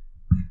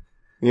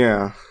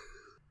 Yeah.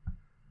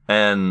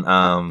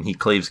 And he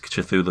cleaves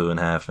Cthulhu in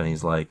half, and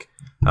he's like,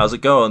 "How's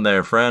it going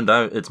there, friend?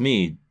 It's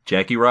me,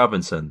 Jackie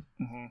Robinson."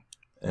 Mm-hmm.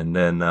 And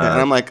then... and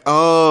I'm like,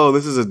 oh,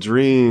 this is a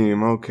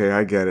dream. Okay,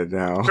 I get it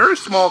now. Very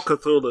small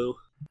Cthulhu.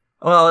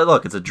 Well,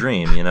 look, it's a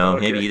dream, you know?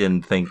 Okay. Maybe he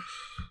didn't think...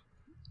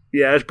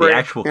 Yeah, it's the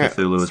actual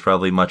Cthulhu is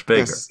probably much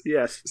bigger.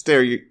 Yes.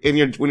 Stare, when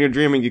you're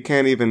dreaming, you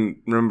can't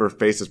even remember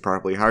faces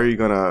properly. How are you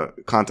going to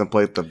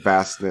contemplate the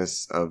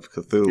vastness of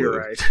Cthulhu? You're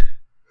right.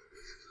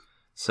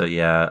 So,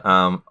 yeah,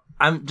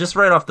 I'm just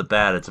right off the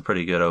bat, it's a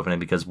pretty good opening,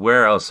 because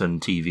where else on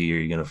TV are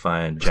you going to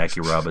find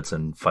Jackie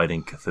Robinson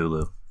fighting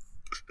Cthulhu?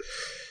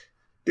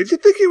 Did you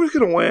think he was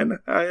going to win?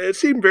 It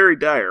seemed very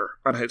dire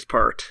on his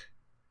part.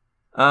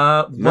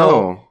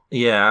 No.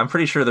 Yeah, I'm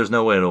pretty sure there's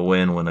no way to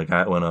win when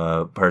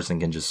a person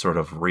can just sort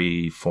of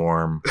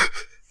reform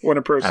when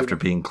a person after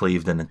being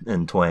cleaved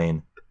in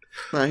twain.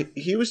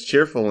 He was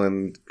cheerful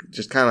and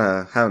just kind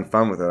of having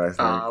fun with it, I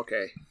think.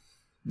 Okay.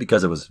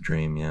 Because it was a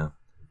dream, yeah.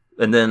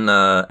 And then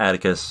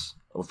Atticus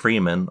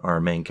Freeman, our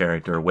main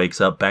character, wakes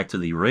up back to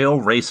the real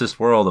racist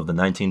world of the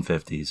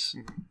 1950s.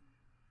 Mm-hmm.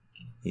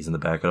 He's in the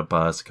back of the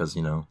bus because,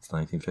 you know, it's the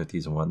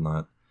 1950s and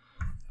whatnot.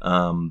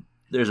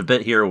 There's a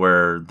bit here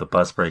where the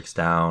bus breaks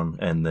down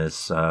and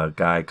this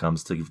guy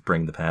comes to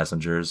bring the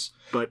passengers.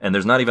 And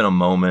there's not even a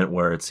moment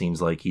where it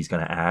seems like he's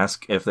going to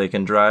ask if they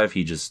can drive.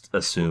 He just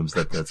assumes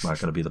that that's not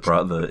going to be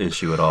the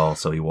issue at all.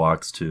 So he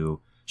walks to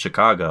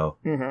Chicago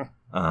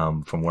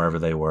from wherever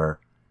they were,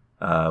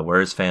 where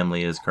his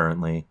family is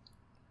currently,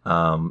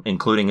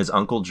 including his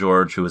Uncle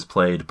George, who is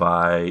played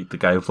by the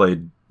guy who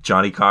played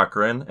Johnny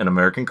Cochran in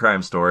American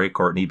Crime Story,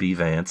 Courtney B.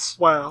 Vance.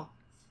 Wow.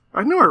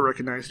 I knew I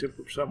recognized him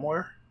from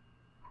somewhere.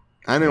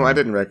 I knew I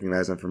didn't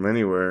recognize him from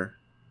anywhere.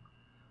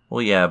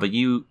 Well, yeah, but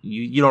you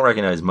don't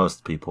recognize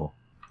most people.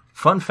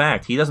 Fun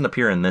fact, he doesn't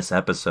appear in this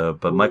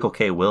episode, but Michael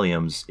K.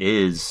 Williams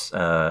is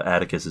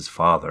Atticus's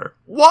father.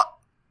 What?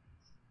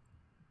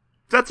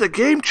 That's a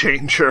game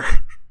changer.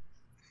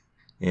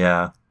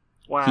 Yeah.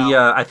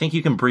 Wow. I think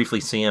you can briefly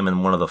see him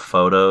in one of the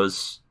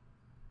photos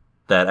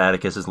that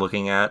Atticus is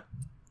looking at.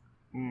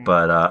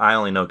 But I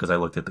only know because I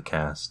looked at the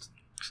cast.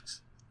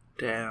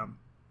 Damn.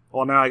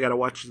 Well, now I gotta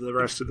watch the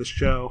rest of the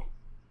show.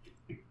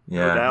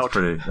 Yeah, no doubt. It's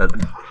pretty...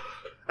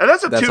 And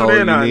that's all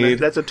tune in you on. need?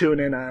 That's a tune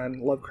in on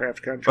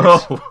Lovecraft Country.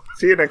 Oh.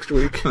 See you next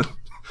week.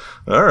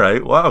 All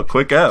right. Wow.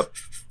 Quick app.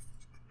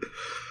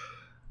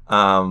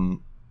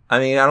 I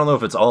mean, I don't know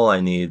if it's all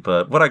I need,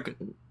 but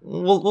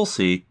we'll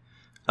see.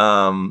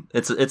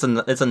 It's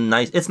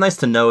nice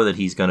to know that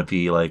he's going to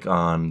be like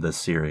on this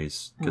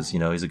series because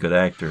he's a good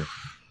actor.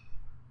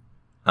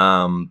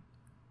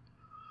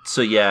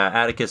 So yeah,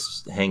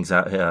 Atticus hangs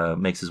out,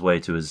 makes his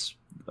way to his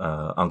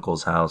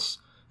uncle's house.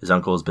 His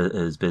uncle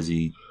is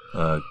busy,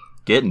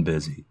 getting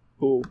busy.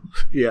 Oh,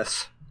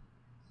 yes.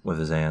 With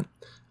his aunt,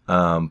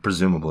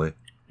 presumably,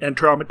 and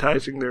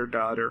traumatizing their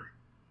daughter.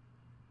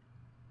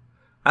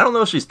 I don't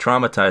know if she's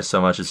traumatized so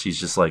much as she's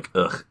just like,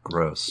 ugh,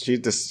 gross. She's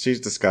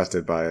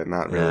disgusted by it,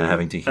 not really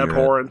having to hear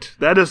abhorrent.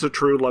 That is a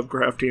true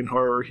Lovecraftian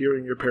horror,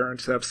 hearing your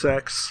parents have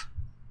sex.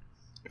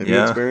 Have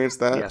you experienced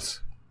that?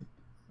 Yes.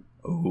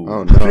 Ooh.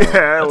 Oh, no.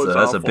 Yeah,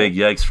 that's a big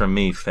yikes from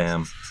me,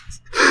 fam.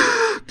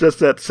 Just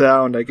that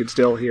sound, I can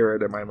still hear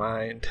it in my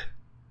mind.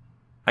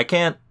 I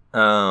can't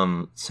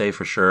say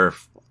for sure.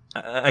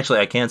 Actually,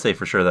 I can say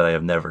for sure that I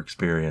have never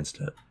experienced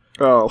it.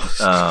 Oh.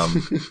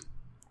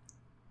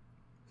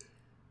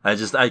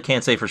 I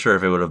can't say for sure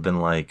if it would have been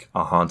like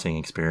a haunting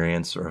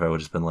experience or if I would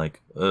have just been like,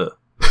 ugh.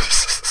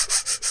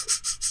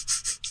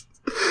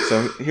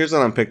 So here's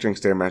what I'm picturing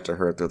Stairmaster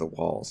heard through the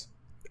walls.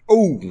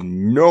 Oh,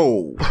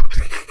 no.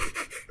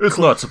 It's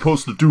not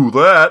supposed to do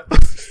that.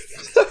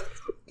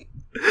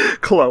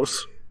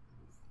 Close.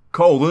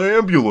 Call the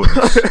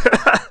ambulance.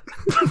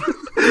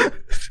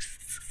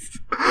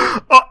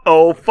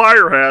 Uh-oh,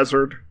 fire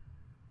hazard.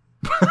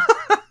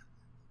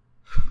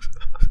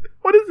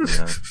 What is this?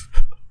 Yeah.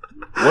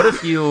 What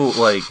if you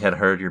had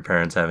heard your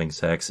parents having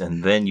sex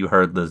and then you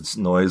heard the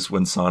noise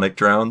when Sonic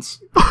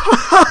drowns?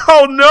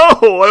 Oh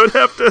no! I would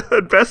have to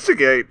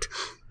investigate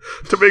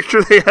to make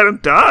sure they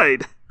hadn't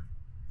died.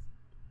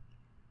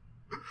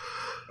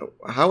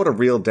 How would a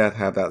real death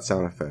have that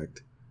sound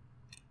effect?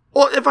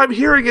 Well, if I'm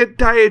hearing it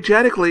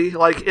diegetically,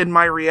 like in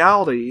my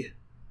reality,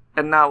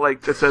 and not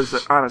like this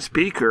as on a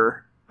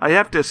speaker, I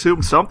have to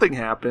assume something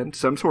happened,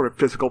 some sort of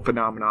physical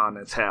phenomenon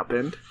has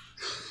happened.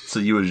 So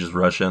you would just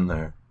rush in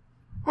there.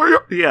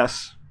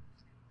 Yes.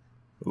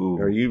 Ooh.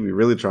 Or you'd be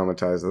really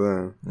traumatized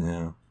then.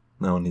 Yeah.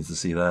 No one needs to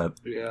see that.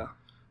 Yeah.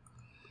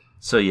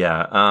 So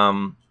yeah,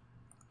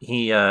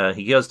 he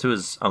goes to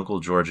his Uncle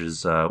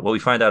George's. What we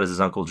find out is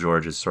his Uncle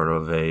George is sort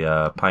of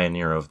a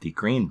pioneer of the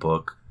Green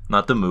Book,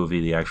 not the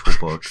movie, the actual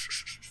book,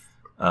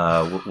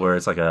 where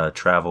it's like a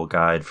travel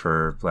guide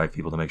for black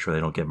people to make sure they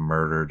don't get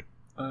murdered.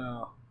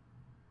 Oh.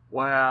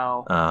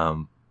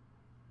 Wow.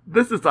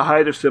 This is the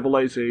height of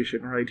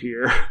civilization right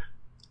here.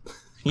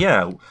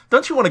 Yeah,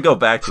 don't you want to go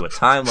back to a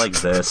time like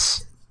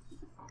this?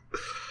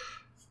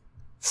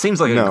 Seems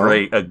like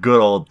a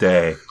good old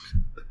day.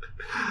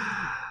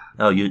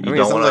 Oh, you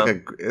don't want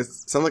to... It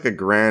sounds like a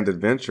grand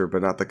adventure,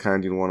 but not the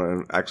kind you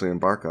want to actually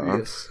embark on.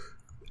 Yes.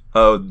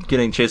 Oh,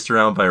 getting chased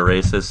around by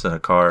racists in a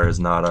car is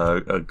not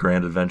a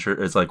grand adventure.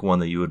 It's like one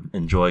that you would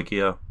enjoy,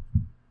 Keo.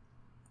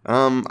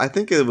 I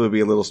think it would be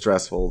a little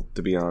stressful,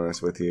 to be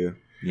honest with you.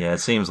 Yeah, it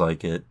seems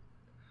like it.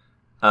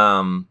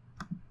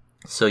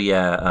 So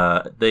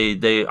yeah,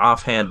 they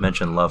offhand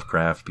mention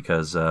Lovecraft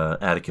because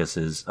Atticus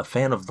is a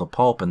fan of the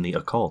pulp and the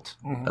occult,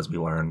 as we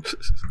learned.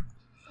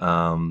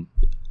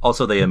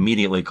 Also, they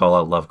immediately call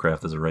out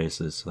Lovecraft as a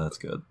racist, so that's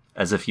good.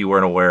 As if you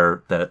weren't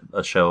aware that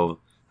a show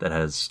that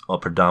has a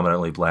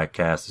predominantly black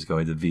cast is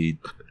going to be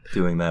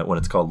doing that when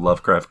it's called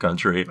Lovecraft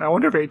Country. I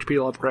wonder if H.P.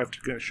 Lovecraft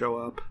is going to show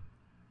up.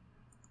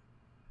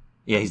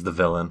 Yeah, he's the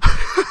villain.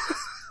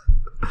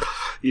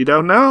 You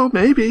don't know,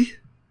 maybe.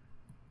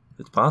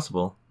 It's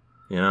possible.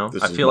 You know,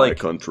 This I is feel my like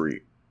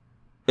country.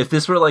 if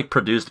this were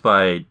produced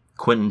by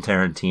Quentin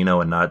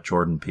Tarantino and not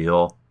Jordan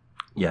Peele,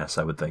 yes,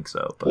 I would think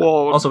so. But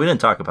also, we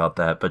didn't talk about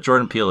that. But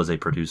Jordan Peele is a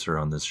producer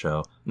on this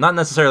show, not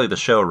necessarily the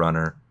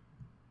showrunner.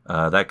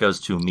 That goes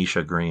to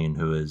Misha Green,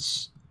 who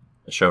is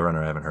a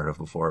showrunner I haven't heard of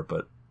before.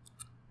 But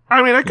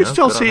I mean, I could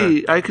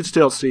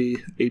still see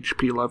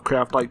H.P.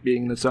 Lovecraft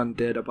being this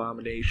undead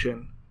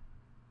abomination.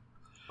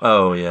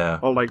 Oh yeah,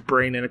 or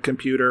brain in a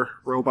computer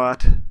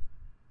robot.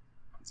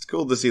 It's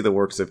cool to see the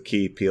works of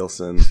Key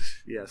Peelson.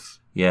 Yes.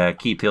 Yeah,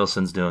 Key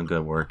Peelson's doing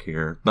good work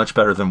here. Much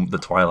better than The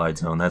Twilight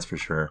Zone, that's for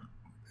sure.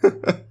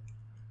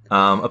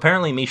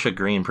 Apparently, Misha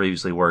Green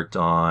previously worked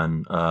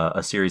on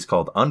a series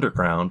called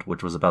Underground,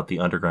 which was about the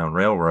Underground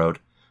Railroad.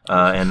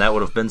 And that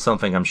would have been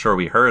something I'm sure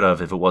we heard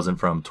of if it wasn't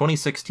from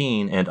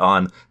 2016 and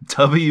on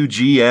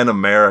WGN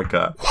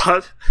America.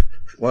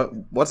 What?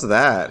 What's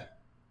that?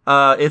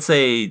 It's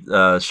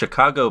a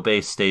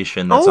Chicago-based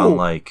station that's on,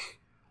 I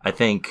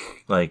think,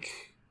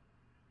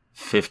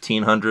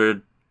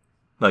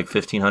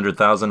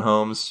 1,500,000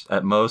 homes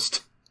at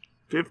most.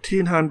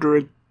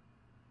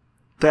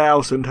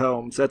 1,500,000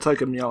 homes. That's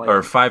like a million.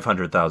 Or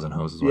 500,000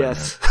 homes is what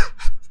yes.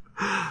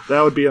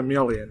 That would be 1.5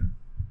 million.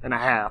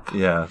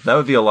 Yeah, that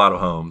would be a lot of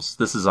homes.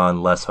 This is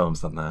on less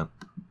homes than that.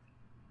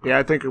 Yeah,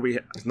 I think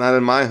it's not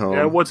in my home.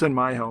 Yeah, it was in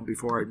my home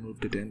before I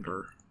moved to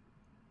Denver.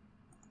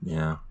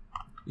 Yeah.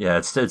 Yeah,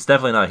 it's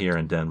definitely not here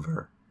in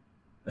Denver.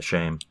 a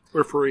shame.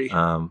 We're free.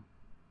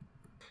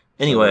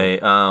 Anyway,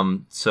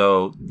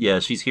 so yeah,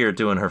 she's here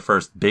doing her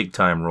first big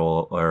time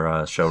role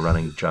or show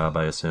running job,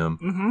 I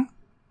assume.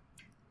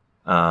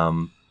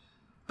 Mm-hmm.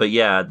 But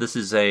yeah, this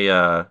is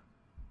a.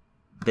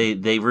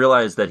 They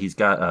realize that he's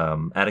got.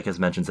 Atticus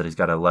mentions that he's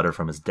got a letter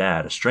from his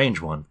dad, a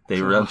strange one.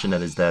 They mention that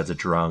his dad's a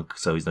drunk,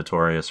 so he's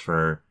notorious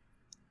for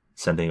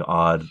sending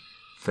odd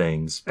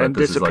things. But and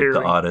this is like the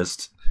disappearing.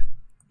 oddest.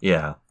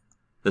 Yeah,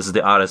 this is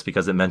the oddest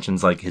because it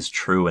mentions like his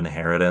true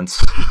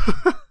inheritance.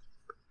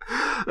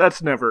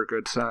 That's never a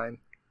good sign.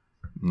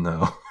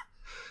 No.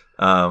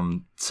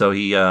 So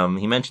he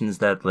mentions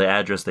that the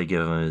address they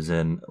give him is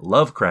in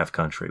Lovecraft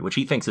Country, which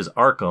he thinks is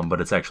Arkham,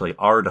 but it's actually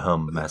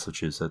Ardham,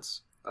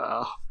 Massachusetts.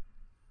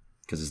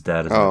 Because his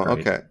dad is a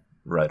great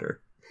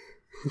writer.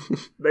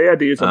 They had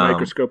to use a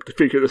microscope to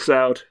figure this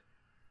out.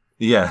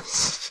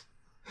 Yes.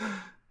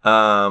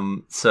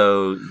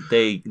 So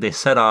they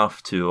set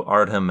off to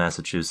Ardham,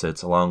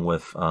 Massachusetts, along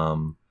with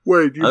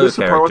Wait, you missed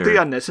the part with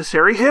the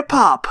unnecessary hip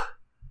hop.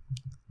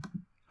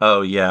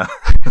 Oh yeah.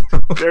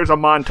 There's a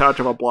montage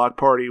of a block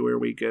party where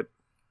we get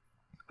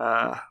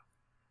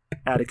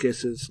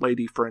Atticus's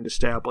lady friend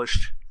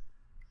established.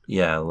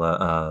 Yeah,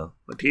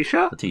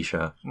 Letitia?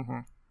 Letitia. Mm-hmm.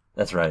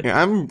 That's right.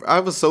 Yeah,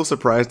 I was so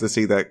surprised to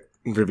see that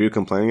review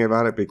complaining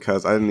about it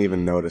because I didn't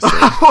even notice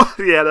it.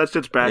 Yeah, that's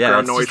just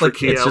background noise for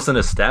Keo. It's just an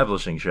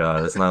establishing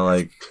shot. It's not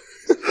like...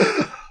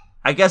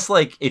 I guess,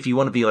 like, if you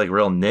want to be, like,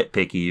 real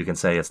nitpicky, you can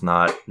say it's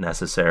not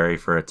necessary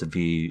for it to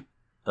be,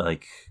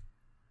 like...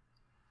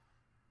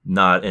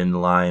 not in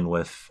line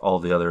with all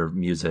the other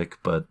music,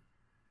 but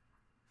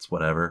it's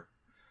whatever.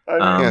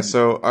 Yeah,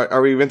 so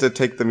are we meant to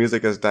take the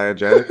music as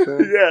diegetic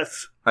then?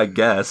 Yes. I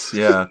guess,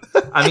 yeah.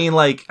 I mean,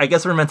 like, I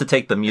guess we're meant to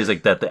take the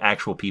music that the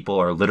actual people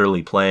are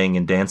literally playing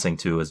and dancing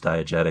to as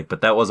diegetic,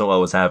 but that wasn't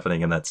what was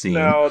happening in that scene.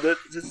 No, this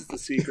is the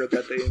secret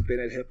that they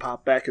invented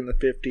hip-hop back in the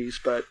 50s,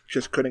 but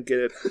just couldn't get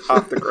it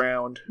off the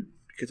ground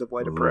because of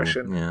white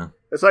oppression. Yeah.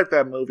 It's like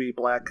that movie,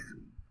 Black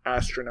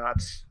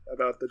Astronauts,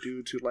 about the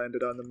dudes who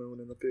landed on the moon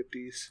in the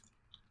 50s.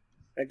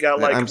 And got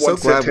like one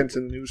sentence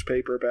in the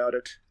newspaper about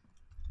it.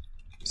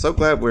 So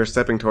glad we're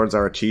stepping towards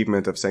our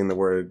achievement of saying the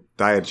word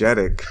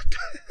diegetic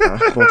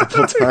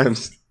multiple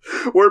times.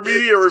 We're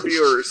media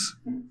reviewers.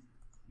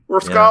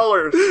 We're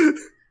scholars.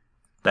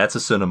 That's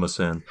a cinema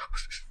sin.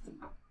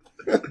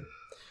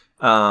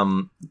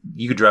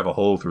 You could drive a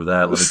hole through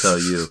that, let me tell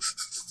you.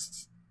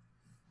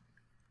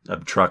 A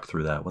truck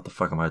through that. What the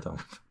fuck am I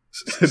talking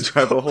about?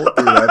 Drive a hole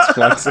through that,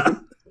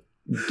 Swanson.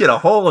 Get a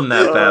hole in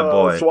that bad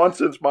boy.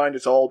 Swanson's mind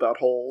is all about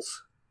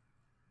holes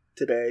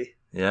today.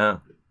 Yeah.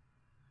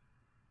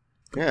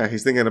 Yeah,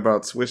 he's thinking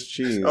about Swiss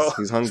cheese. Oh.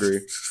 He's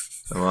hungry.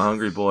 I'm a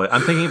hungry boy.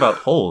 I'm thinking about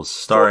Holes,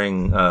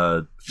 starring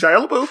Shia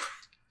LaBeouf.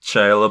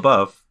 Shia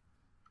LaBeouf.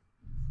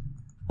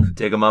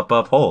 Dig 'em up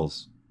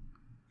holes.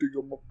 Dig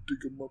 'em up, dig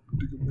 'em up,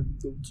 dig 'em up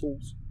those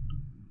holes.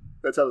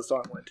 That's how the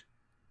song went.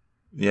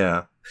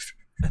 Yeah,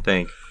 I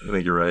think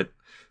you're right.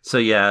 So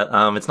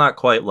yeah, it's not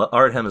quite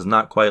Ardham is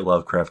not quite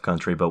Lovecraft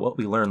Country, but what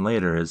we learn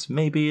later is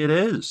maybe it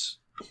is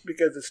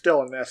because it's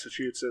still in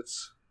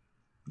Massachusetts.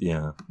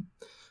 Yeah.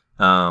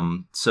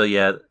 So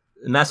yeah,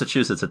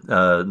 Massachusetts is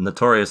a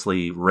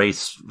notoriously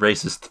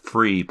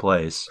racist-free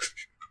place.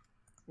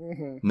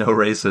 Mm-hmm. No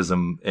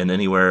racism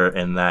anywhere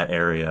in that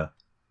area.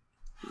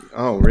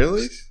 Oh,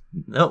 really?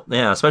 No,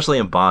 yeah, especially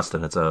in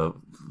Boston. It's a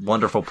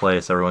wonderful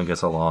place. Everyone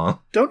gets along.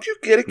 Don't you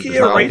get it,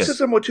 Kia?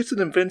 Racism was just an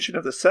invention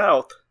of the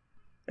South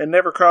and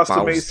never crossed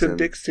the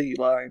Mason-Dixie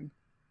line.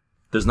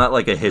 There's not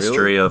like a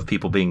history of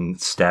people being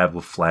stabbed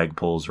with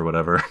flagpoles or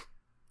whatever.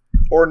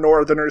 Or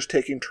Northerners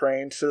taking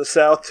trains to the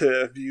South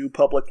to view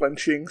public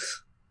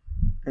lynchings.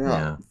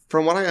 Yeah.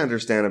 From what I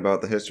understand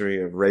about the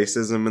history of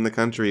racism in the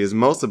country is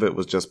most of it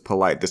was just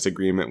polite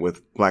disagreement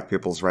with black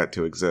people's right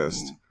to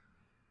exist.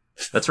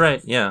 That's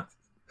right, yeah.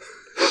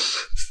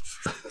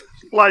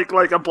 Like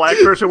a black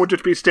person would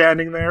just be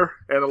standing there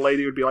and a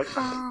lady would be like,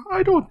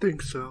 I don't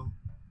think so.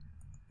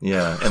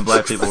 Yeah, and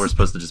black people were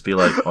supposed to just be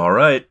like, all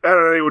right. And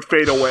then they would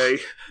fade away.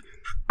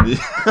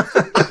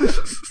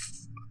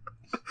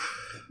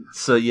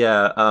 So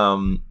yeah,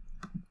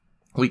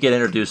 we get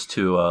introduced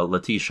to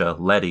Letitia,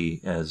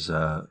 Letty, as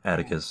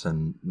Atticus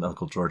and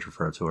Uncle George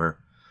refer to her.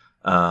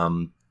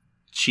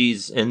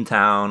 She's in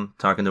town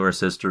talking to her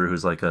sister,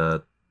 who's like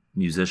a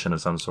musician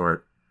of some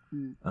sort.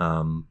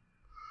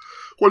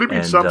 What do you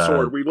mean some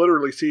sort? We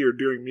literally see her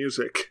doing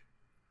music.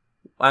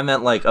 I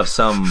meant like of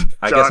some,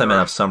 I guess I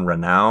meant of some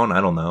renown.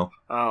 I don't know.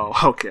 Oh,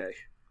 okay.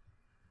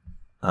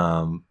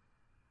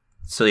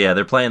 So yeah,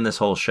 they're playing this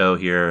whole show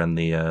here in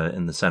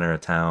the center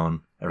of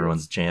town.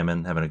 Everyone's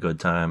jamming, having a good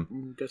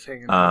time. Just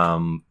hanging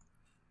out.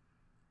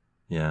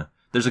 Yeah.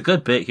 There's a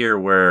good bit here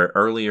where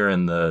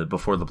earlier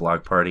before the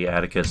block party,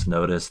 Atticus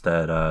noticed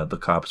that the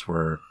cops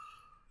were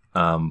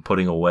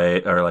putting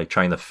away or like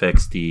trying to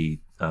fix the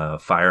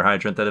fire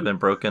hydrant that had been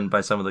broken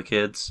by some of the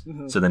kids.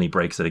 Mm-hmm. So then he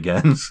breaks it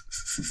again.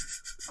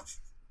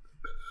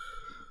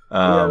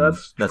 Yeah,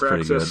 that's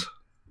pretty good.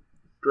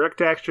 Direct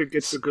action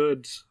gets the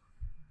goods.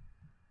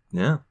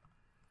 Yeah.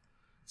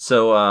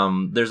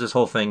 So there's this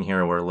whole thing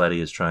here where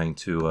Letty is trying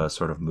to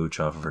sort of mooch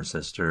off of her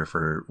sister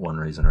for one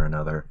reason or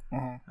another,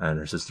 and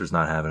her sister's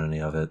not having any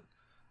of it.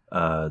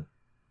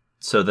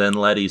 So then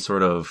Letty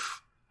sort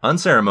of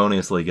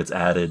unceremoniously gets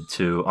added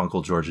to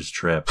Uncle George's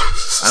trip.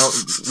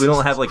 We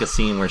don't have like a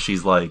scene where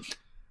she's like,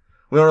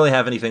 we don't really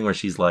have anything where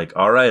she's like,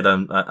 all right,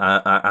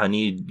 I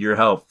need your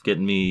help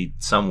getting me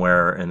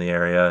somewhere in the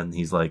area, and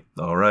he's like,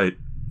 all right.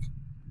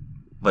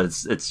 But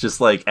it's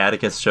just like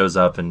Atticus shows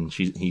up and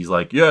he's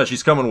like, yeah,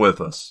 she's coming with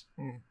us.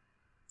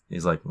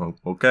 He's like, well,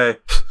 okay.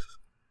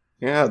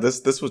 Yeah,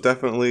 this was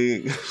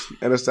definitely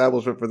an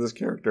establishment for this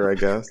character, I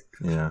guess.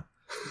 Yeah.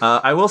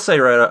 I will say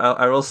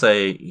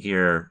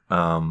here,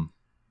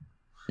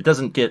 it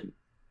doesn't get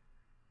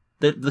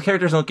the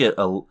characters don't get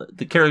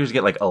the characters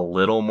get like a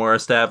little more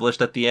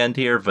established at the end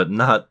here, but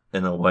not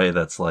in a way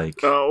that's like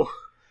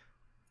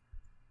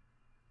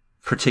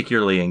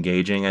particularly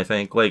engaging. I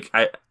think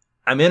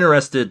I'm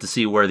interested to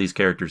see where these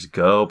characters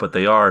go, but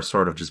they are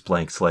sort of just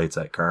blank slates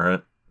at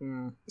current.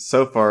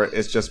 So far,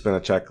 it's just been a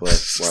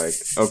checklist.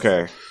 Like,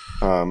 okay,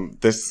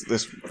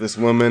 this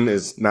woman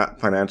is not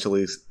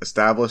financially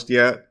established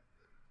yet.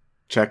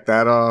 Check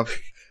that off.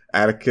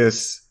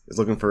 Atticus is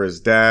looking for his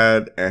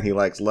dad, and he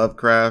likes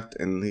Lovecraft,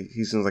 and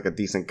he seems like a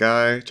decent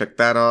guy. Check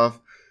that off.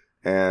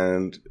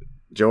 And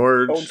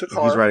George, he's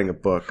writing a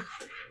book.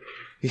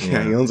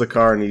 Yeah, he owns a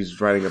car, and he's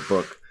writing a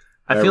book.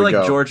 I feel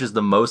like George is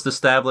the most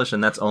established,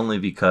 and that's only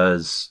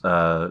because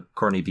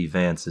Courtney B.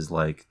 Vance is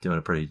like doing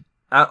a pretty.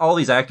 All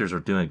these actors are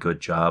doing good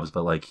jobs,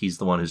 but like he's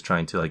the one who's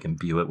trying to like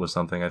imbue it with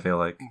something. I feel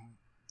like.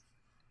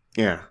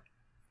 Yeah.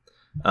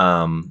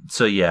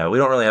 So yeah, we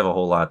don't really have a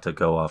whole lot to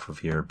go off of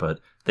here, but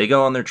they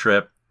go on their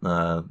trip,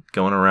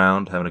 going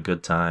around, having a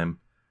good time,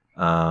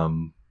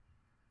 loving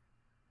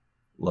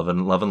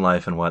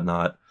life and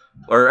whatnot.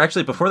 Or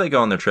actually, before they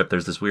go on their trip,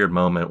 there's this weird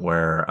moment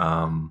where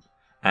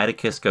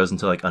Atticus goes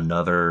into like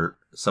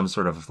some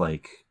sort of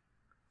like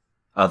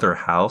other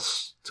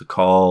house to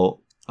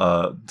call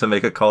to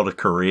make a call to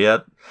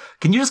Korea.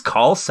 Can you just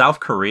call South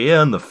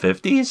Korea in the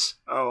 50s?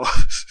 Oh,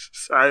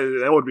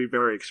 that would be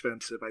very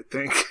expensive, I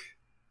think.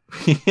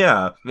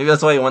 Yeah, maybe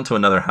that's why he went to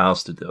another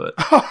house to do it.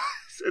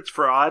 It's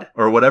fraud.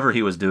 Or whatever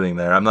he was doing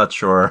there. I'm not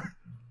sure.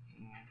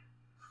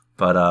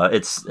 But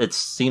it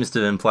seems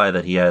to imply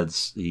that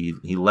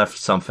he left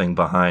something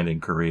behind in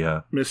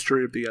Korea.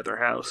 Mystery of the other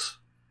house.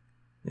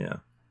 Yeah.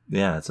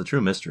 Yeah, it's a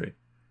true mystery.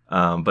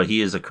 But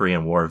he is a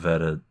Korean War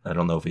vet. I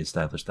don't know if he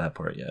established that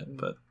part yet,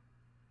 but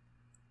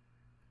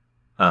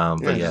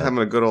he's having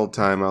a good old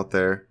time out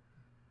there.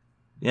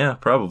 Yeah,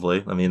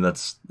 probably. I mean,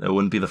 it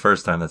wouldn't be the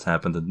first time that's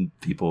happened to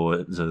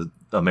people, to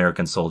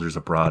American soldiers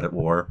abroad at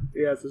war.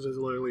 Yeah, this is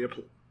literally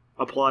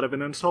a plot of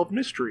an Unsolved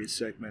Mysteries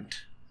segment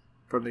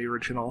from the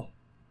original.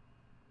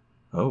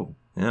 Oh,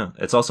 yeah.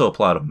 It's also a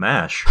plot of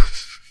MASH.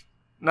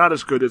 Not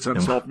as good as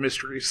Unsolved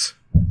Mysteries.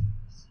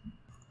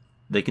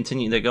 They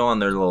go on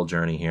their little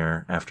journey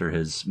here after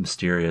his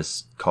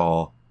mysterious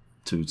call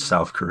to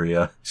South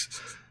Korea.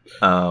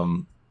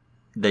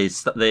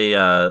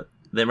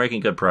 They're making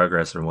good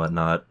progress and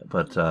whatnot,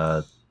 but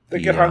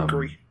they get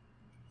hungry.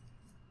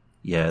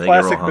 Yeah, they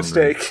classic get real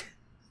mistake.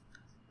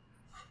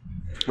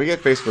 We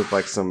get faced with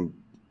like some.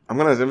 I'm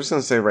just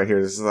gonna say right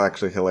here, this is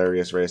actually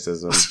hilarious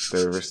racism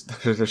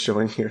they're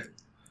showing here.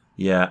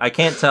 Yeah, I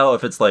can't tell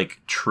if it's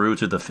like true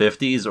to the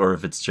 50s or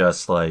if it's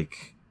just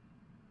like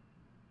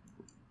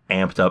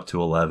amped up to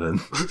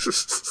 11.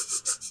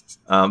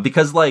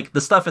 Because like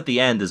the stuff at the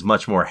end is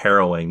much more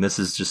harrowing. This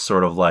is just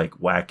sort of like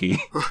wacky.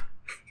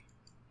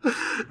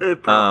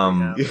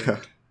 Yeah.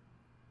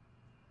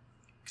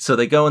 So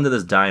they go into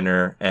this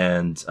diner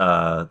and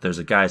there's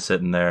a guy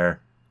sitting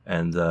there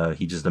and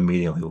he just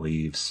immediately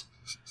leaves.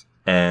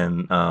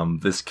 And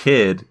this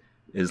kid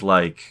is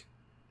like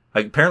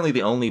apparently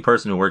the only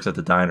person who works at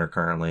the diner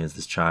currently is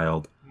this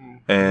child.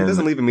 And he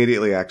doesn't leave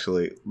immediately,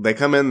 actually. They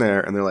come in there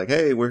and they're like,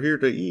 hey, we're here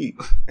to eat.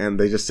 And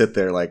they just sit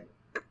there like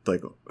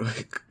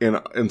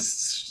in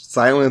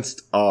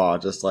silenced awe,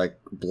 just like,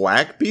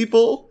 black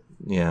people?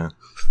 Yeah.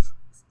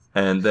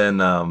 And then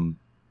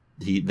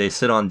they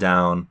sit on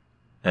down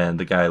and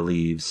the guy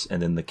leaves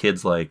and then the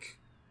kid's like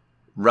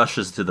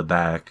rushes to the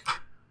back.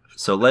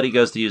 So Letty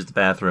goes to use the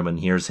bathroom and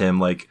hears him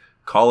like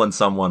calling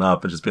someone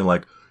up and just being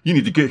like, you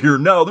need to get here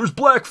now, there's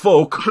black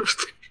folk.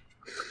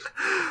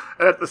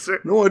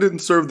 No, I didn't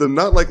serve them.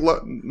 Not like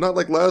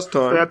last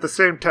time. At the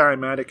same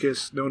time,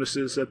 Atticus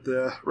notices that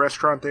the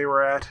restaurant they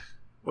were at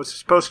was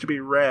supposed to be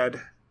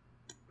red,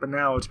 but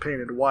now it's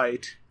painted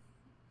white.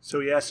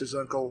 So he asks his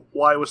uncle,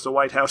 why was the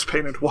White House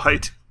painted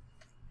white?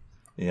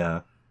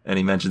 Yeah, and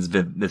he mentions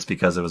it's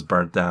because it was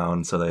burnt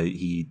down. So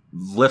he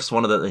lifts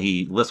one of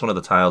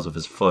the tiles with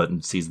his foot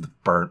and sees the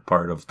burnt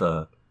part of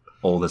the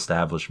old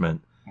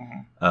establishment.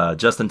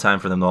 Just in time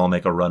for them to all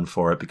make a run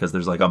for it because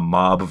there's like a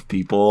mob of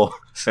people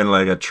and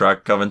like a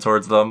truck coming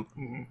towards them.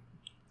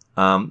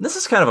 This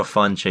is kind of a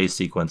fun chase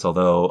sequence,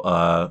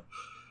 although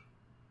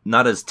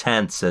not as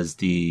tense as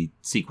the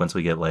sequence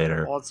we get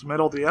later. Well, it's the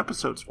middle of the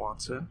episode,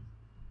 Swanson.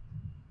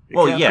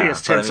 Well, yeah, be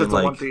as tense but I mean, as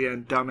the one at the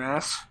end,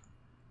 dumbass.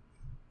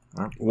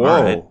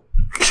 Whoa. Right.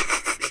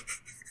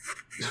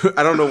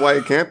 I don't know why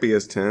it can't be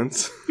as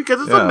tense.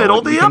 Because it's the middle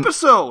of the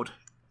episode.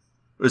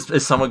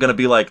 Is someone going to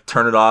be like,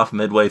 turn it off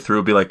midway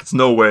through, be like, it's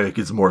no way it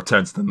gets more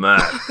tense than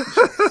that?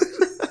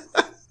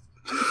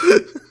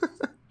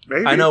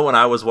 Maybe. I know when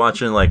I was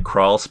watching like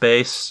Crawl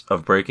Space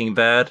of Breaking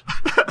Bad,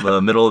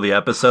 the middle of the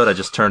episode, I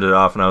just turned it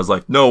off and I was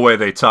like, no way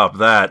they top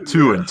that.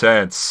 Too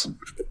intense.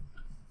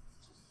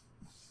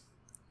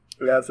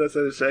 Yeah,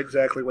 that's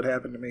exactly what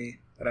happened to me.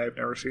 And I've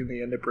never seen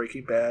the end of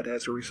Breaking Bad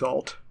as a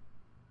result.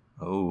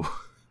 Oh.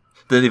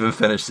 Didn't even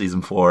finish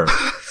season 4.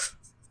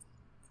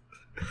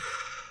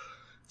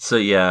 So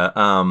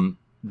yeah,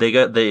 they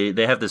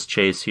have this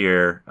chase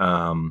here,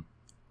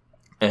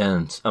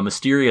 and a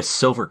mysterious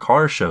silver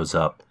car shows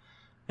up,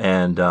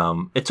 and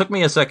it took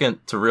me a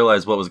second to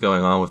realize what was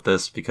going on with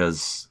this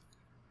because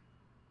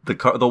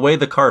the way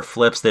the car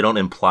flips, they don't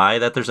imply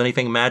that there's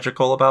anything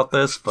magical about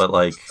this, but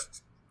like,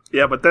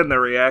 yeah, but then the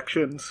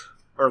reactions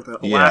or the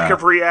lack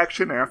of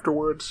reaction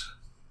afterwards,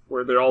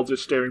 where they're all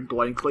just staring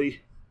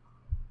blankly.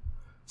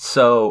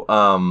 So,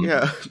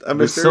 yeah, a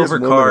mysterious silver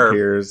car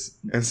appears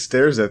and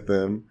stares at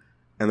them,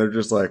 and they're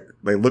just like,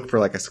 they look for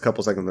like a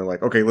couple seconds, and they're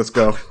like, okay, let's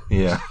go.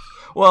 Yeah.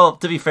 Well,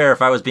 to be fair,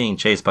 if I was being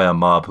chased by a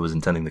mob who was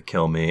intending to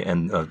kill me,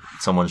 and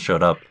someone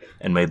showed up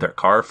and made their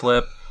car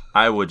flip,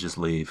 I would just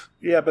leave.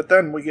 Yeah, but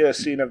then we get a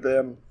scene of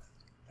them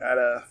at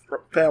a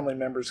family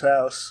member's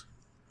house,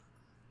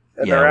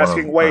 and they're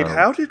asking, wait,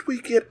 how did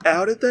we get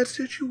out of that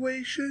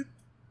situation?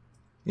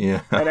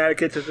 Yeah. And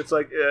Atticus says it's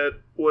like, it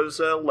was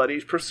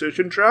Letty's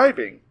precision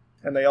driving.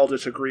 And they all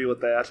disagree with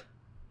that.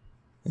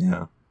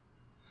 Yeah.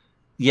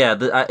 Yeah,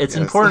 it's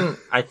important.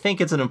 I think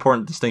it's an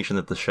important distinction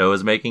that the show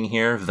is making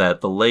here,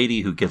 that the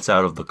lady who gets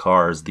out of the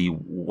car is the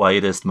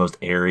whitest, most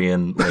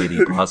Aryan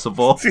lady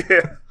possible.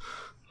 Yeah.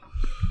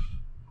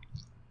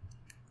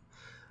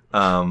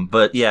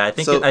 But yeah, I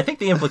think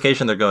the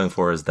implication they're going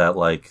for is that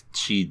like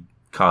she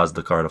caused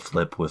the car to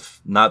flip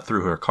with, not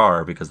through her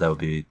car, because that would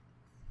be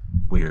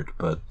weird,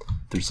 but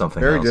through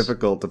something very else.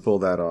 Difficult to pull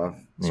that off,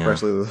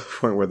 especially to the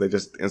point where they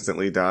just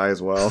instantly die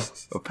as well.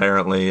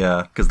 Apparently,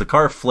 yeah, because the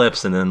car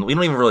flips and then we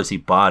don't even really see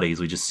bodies,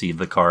 we just see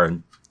the car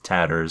in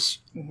tatters.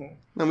 Mm-hmm.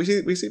 No,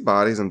 we see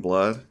bodies and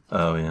blood.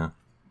 Oh yeah,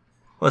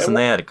 listen,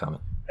 they had it coming.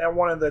 And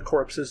one of the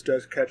corpses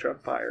does catch on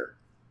fire.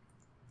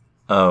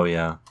 Oh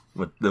yeah,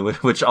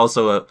 which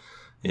also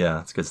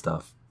yeah, it's good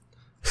stuff.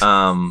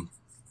 I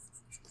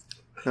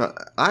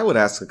would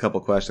ask a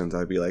couple questions.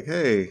 I'd be like,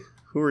 hey,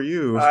 who are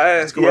you?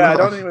 I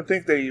don't even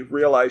think they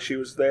realized she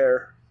was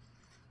there.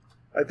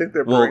 I think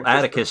they're... Well,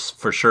 Atticus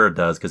for sure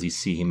does, because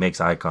he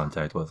makes eye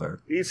contact with her.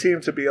 He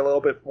seems to be a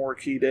little bit more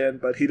keyed in,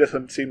 but he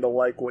doesn't seem to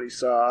like what he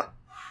saw.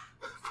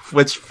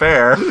 Which,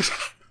 fair.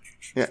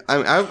 Yeah,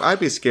 I'd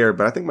be scared,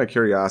 but I think my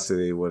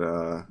curiosity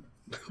would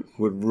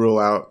rule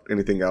out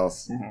anything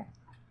else. Mm-hmm.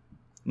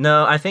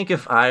 No, I think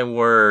if I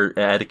were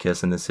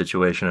Atticus in this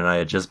situation and I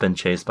had just been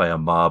chased by a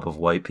mob of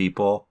white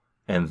people,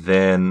 and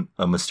then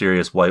a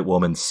mysterious white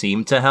woman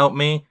seemed to help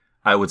me,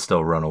 I would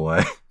still run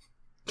away.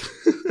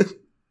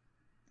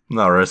 I'm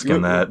not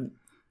risking that.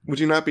 Would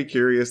you not be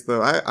curious,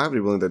 though? I'd be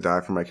willing to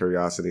die for my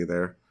curiosity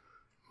there.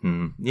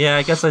 Yeah,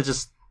 I guess I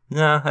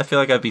feel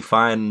like I'd be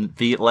fine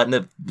letting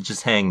it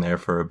just hang there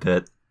for a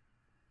bit.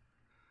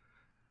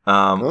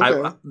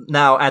 Okay.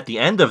 Now, at the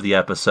end of the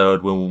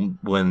episode,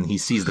 when he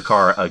sees the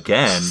car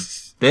again,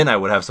 then I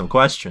would have some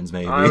questions,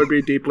 maybe. I would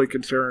be deeply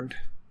concerned.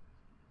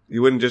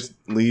 You wouldn't just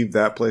leave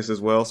that place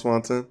as well,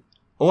 Swanson?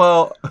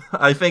 Well,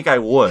 I think I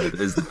would,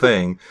 is the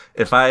thing.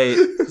 If I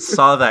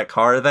saw that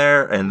car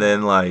there, and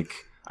then, like,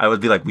 I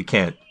would be like, we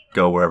can't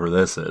go wherever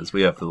this is.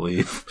 We have to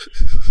leave.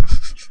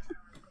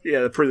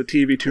 Yeah, for the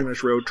TV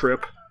Tuners road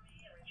trip.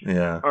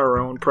 Yeah. Our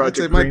own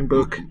Project Green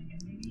Book.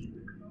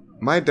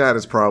 My dad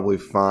is probably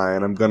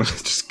fine. I'm gonna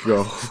just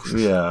go.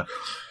 Yeah.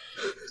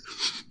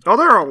 Oh,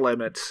 there are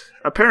limits.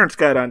 A parent's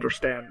gotta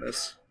understand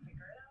this.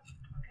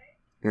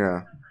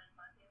 Yeah.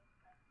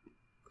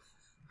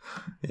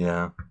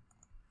 Yeah.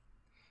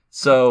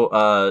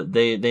 So,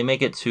 they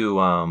make it to,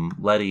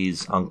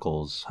 Letty's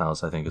uncle's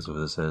house, I think is what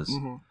this is.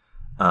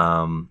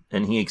 Mm-hmm.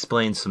 And he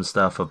explains some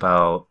stuff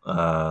about,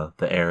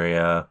 the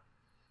area.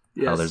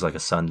 Yes. How there's like a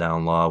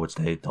sundown law, which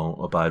they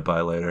don't abide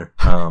by later.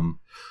 And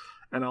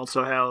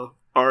also how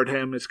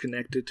Ardham is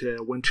connected to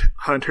witch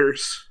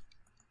hunters.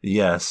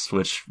 Yes,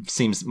 which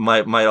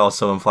might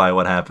also imply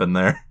what happened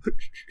there.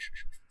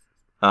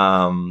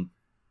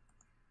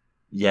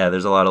 Yeah,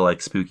 there's a lot of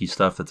like spooky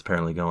stuff that's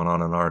apparently going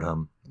on in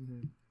Ardham.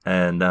 Mm-hmm.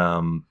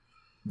 And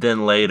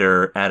then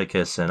later,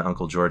 Atticus and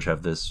Uncle George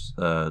have this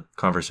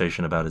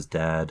conversation about his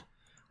dad,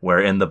 where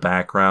in the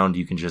background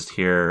you can just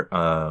hear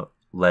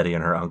Letty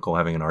and her uncle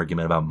having an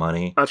argument about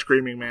money. A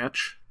screaming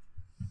match.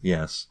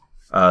 Yes.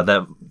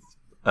 That,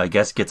 I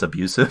guess, gets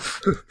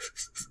abusive.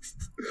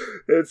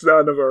 It's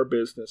none of our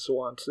business,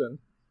 Swanson.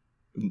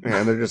 Yeah,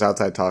 and they're just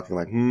outside talking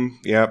like,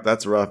 yep,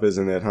 that's rough,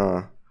 isn't it,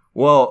 huh?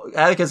 Well,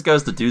 Atticus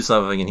goes to do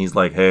something and he's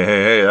like,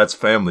 hey, that's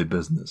family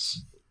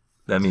business.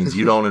 That means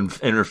you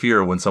don't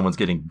interfere when someone's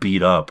getting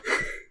beat up.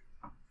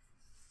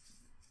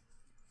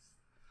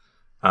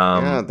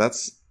 Yeah,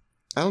 that's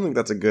I don't think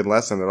that's a good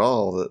lesson at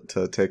all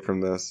to take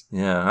from this.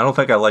 Yeah, I don't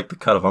think I like the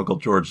cut of Uncle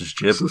George's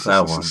jib with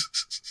that one.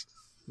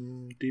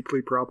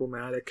 Deeply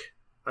problematic.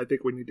 I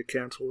think we need to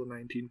cancel the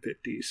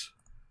 1950s.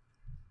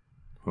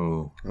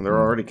 Oh, and they're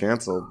already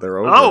canceled. They're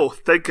over. Oh,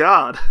 thank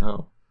God.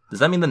 Oh, does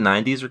that mean the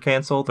 90s are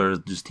canceled, or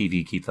does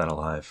TV keep that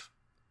alive?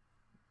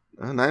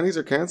 90s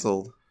are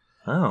canceled.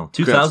 Oh,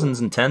 2000s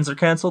and 10s are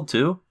canceled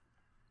too?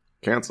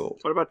 Canceled.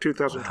 What about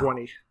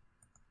 2020? Wow.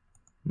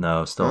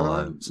 No, still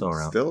alive. Still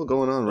around. Still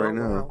going on right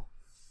now. Wow.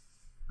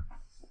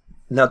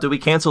 Now, do we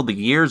cancel the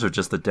years or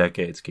just the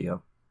decades,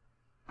 Keo?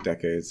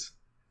 Decades.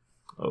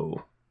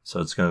 Oh,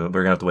 so we're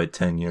gonna have to wait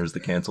 10 years to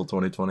cancel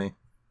 2020.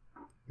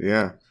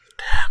 Yeah.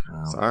 Damn.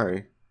 Wow.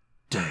 Sorry.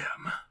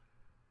 Damn.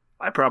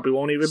 I probably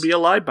won't even be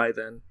alive by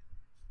then.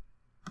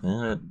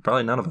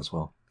 Probably none of us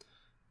will.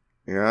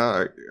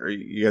 Yeah. Are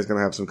you guys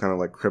gonna have some kind of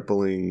like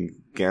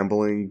crippling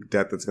gambling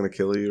debt that's gonna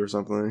kill you or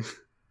something?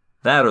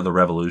 That or the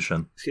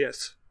revolution.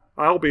 Yes.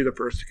 I'll be the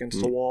first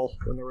against the wall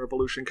when the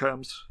revolution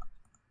comes.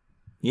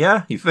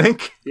 Yeah, you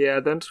think? Yeah,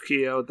 then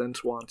Keo, then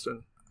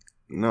Swanson.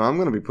 No, I'm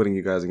gonna be putting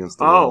you guys against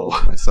the wall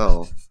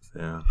myself.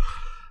 Yeah.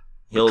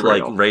 He'll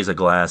like raise a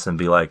glass and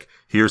be like,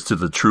 "Here's to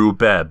the true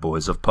bad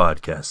boys of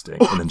podcasting,"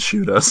 and then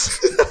shoot us.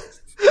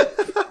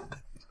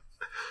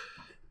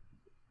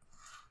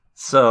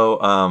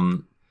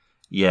 So,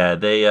 yeah,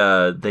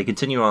 they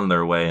continue on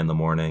their way in the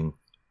morning,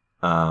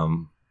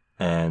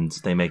 and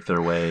they make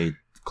their way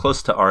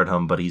close to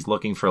Ardham, but he's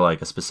looking for like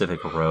a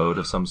specific road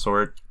of some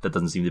sort that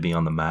doesn't seem to be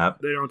on the map.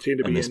 They don't seem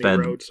to be any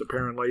roads,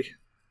 apparently.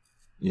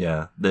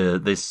 Yeah,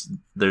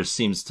 there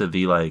seems to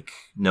be like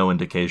no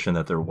indication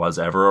that there was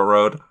ever a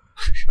road,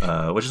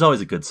 which is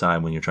always a good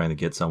sign when you're trying to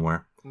get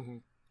somewhere.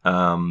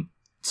 Mm-hmm.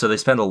 So they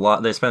spend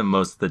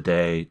most of the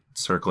day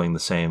circling the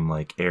same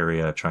like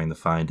area trying to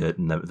find it,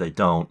 and they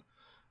don't.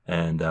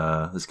 And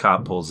this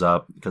cop pulls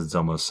up because it's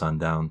almost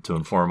sundown to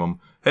inform them,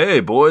 "Hey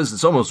boys,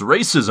 it's almost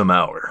racism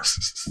hour."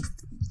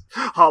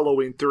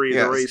 Halloween 3,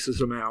 yes. The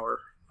racism hour.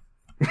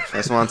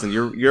 Hey, Swanson,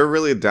 you're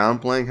really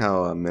downplaying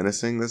how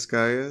menacing this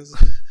guy is.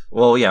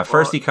 Well, yeah.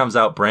 First, he comes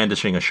out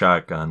brandishing a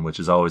shotgun, which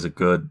is always a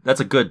good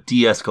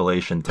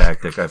de-escalation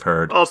tactic. I've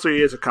heard. Also,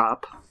 he is a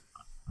cop.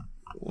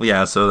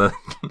 Yeah, so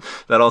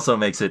that also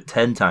makes it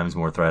 10 times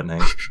more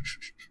threatening.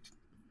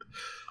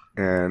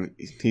 And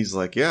he's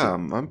like, "Yeah,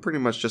 I'm pretty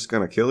much just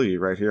gonna kill you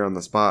right here on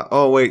the spot."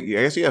 Oh wait,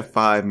 I guess you have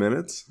 5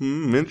 minutes.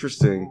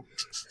 Interesting.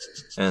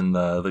 And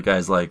the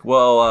guy's like,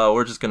 "Well,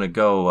 we're just gonna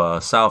go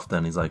south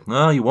then." He's like,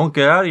 "No, you won't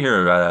get out of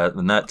here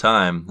in that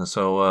time."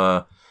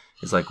 So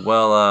he's like,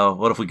 "Well,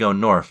 what if we go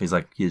north?" He's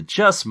like, "You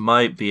just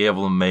might be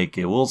able to make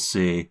it. We'll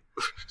see."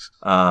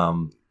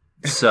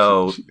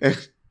 So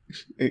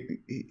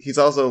he's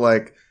also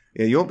like,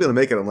 "Yeah, you won't be able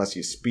to make it unless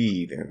you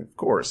speed," and of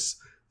course,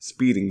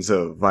 speeding's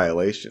a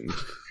violation.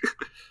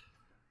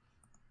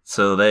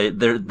 So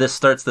this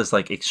starts this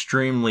like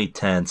extremely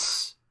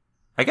tense.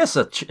 I guess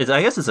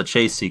it's a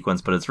chase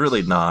sequence, but it's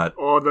really not.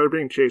 Oh, they're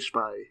being chased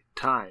by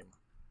time.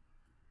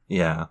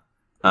 Yeah,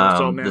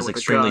 this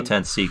extremely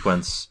tense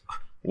sequence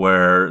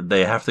where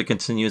they have to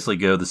continuously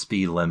go the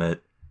speed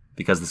limit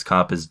because this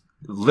cop is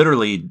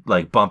literally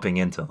like bumping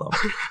into them,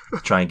 to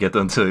try and get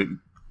them to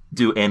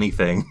do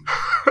anything.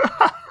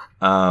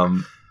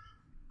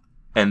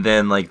 And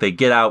then like they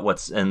get out what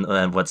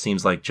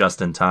seems like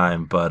just in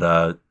time, but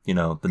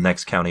the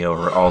next county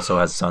over also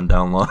has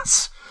sundown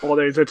laws. Well,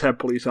 there's 10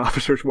 police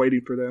officers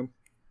waiting for them.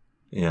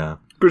 Yeah.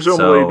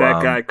 Presumably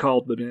that guy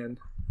called them in,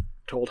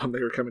 told them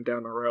they were coming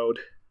down the road.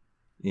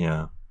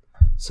 Yeah.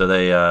 So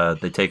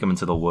they take them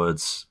into the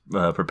woods,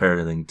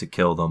 preparing to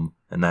kill them,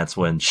 and that's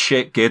when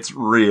shit gets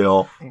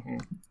real. Mm-hmm.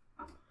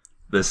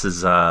 This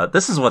is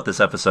what this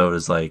episode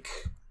is like.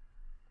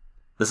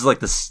 This is like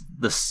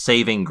the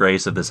saving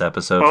grace of this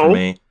episode for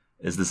me,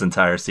 is this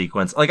entire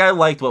sequence. Like, I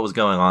liked what was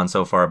going on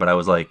so far, but I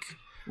was like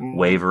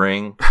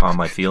wavering on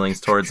my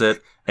feelings towards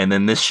it, and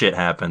then this shit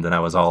happened, and I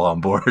was all on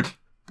board.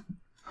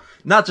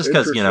 Not just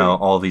because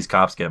all these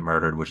cops get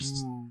murdered, which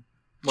is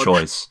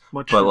choice,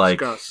 but like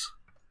discuss.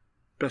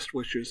 Best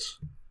wishes.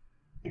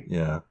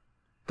 Yeah,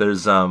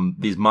 there's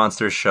these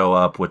monsters show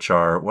up, which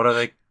are, what are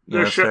they?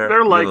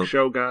 They're like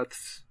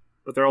Shoguts,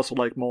 but they're also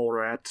like mole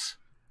rats.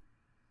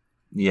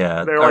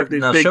 Yeah, they're like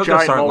these big Shoguts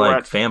giant aren't mole like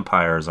rats.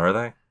 Vampires, are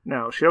they?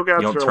 No,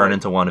 Shoguts. You don't turn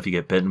into one if you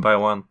get bitten by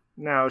one.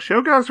 No,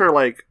 Shoguts are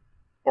like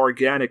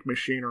organic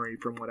machinery,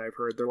 from what I've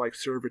heard. They're like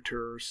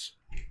servitors.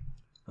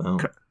 Oh.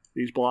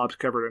 These blobs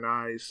covered in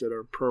eyes that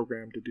are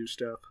programmed to do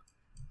stuff.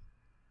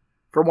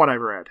 From what I've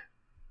read,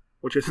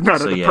 which is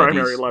none of the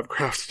primary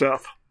Lovecraft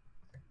stuff.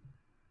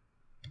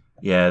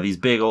 Yeah, these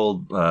big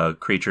old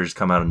creatures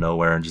come out of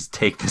nowhere and just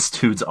take this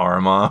dude's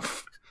arm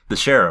off. The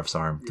sheriff's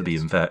arm, to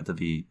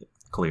be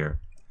clear.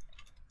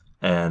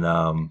 And,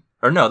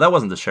 or no, that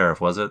wasn't the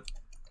sheriff, was it?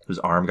 Whose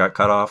arm got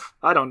cut off?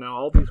 I don't know.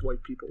 All these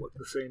white people look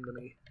the same to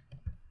me.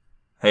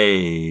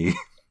 Hey.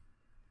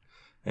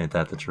 Ain't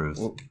that the truth?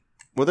 Well,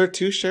 were there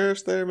 2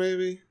 sheriffs there,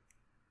 maybe?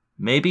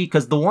 Maybe,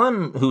 because the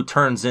one who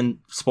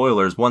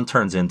one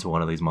turns into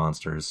one of these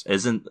monsters,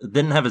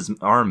 didn't have his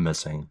arm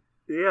missing.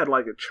 He had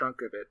like a chunk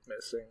of it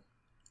missing.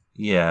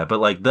 Yeah, but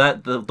like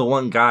that, the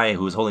one guy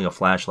who was holding a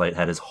flashlight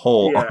had his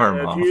whole arm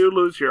if off. you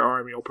lose your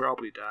arm, you'll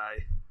probably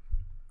die.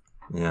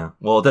 Yeah,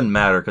 well, it didn't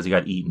matter because he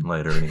got eaten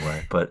later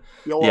anyway. But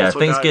You'll yeah, also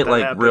things die get if that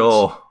like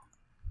happens.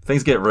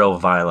 things get real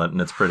violent,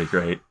 and it's pretty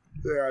great.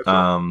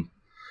 Yeah.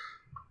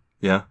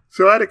 Yeah.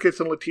 So Atticus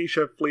and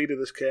Letitia flee to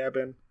this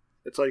cabin.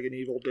 It's like an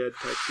Evil Dead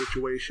type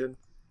situation.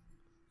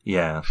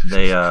 Yeah,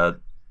 they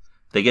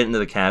get into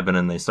the cabin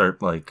and they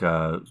start like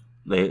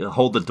they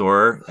hold the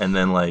door, and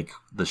then like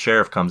the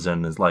sheriff comes in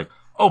and is like,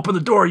 "Open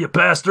the door, you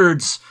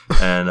bastards!"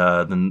 And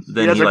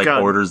then he like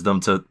gun. orders them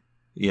to,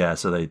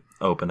 so they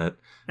open it.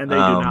 And they do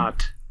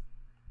not.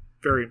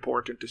 Very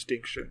important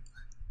distinction.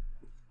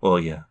 Well,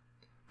 yeah,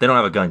 they don't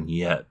have a gun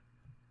yet.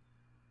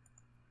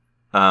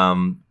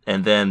 And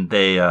then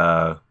they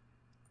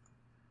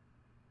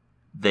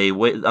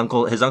wait.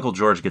 His uncle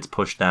George gets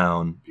pushed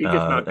down, He gets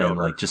knocked and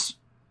over. like just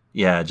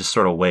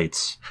sort of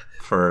waits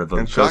for the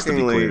And coast to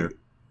be clear.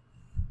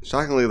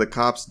 shockingly, the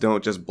cops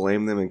don't just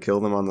blame them and kill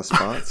them on the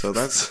spot. So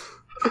that's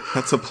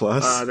a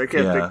plus. They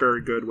can't Yeah. think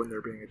very good when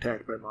they're being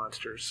attacked by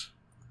monsters.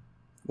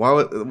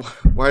 Why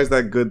is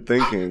that good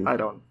thinking? I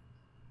don't.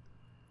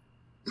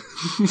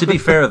 To be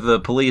fair, the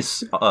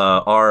police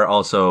are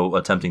also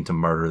attempting to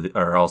murder,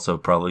 are also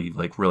probably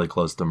like really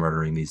close to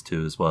murdering these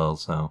two as well.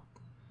 So,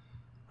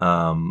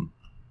 They're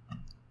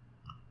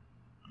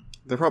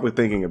probably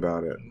thinking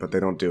about it, but they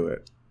don't do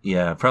it.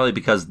 yeah, probably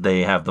because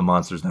they have the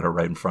monsters that are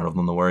right in front of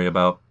them to worry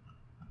about.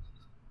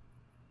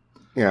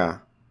 Yeah.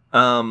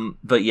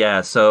 But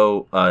yeah,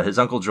 so his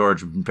Uncle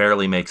George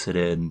barely makes it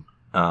in,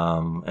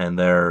 and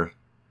they're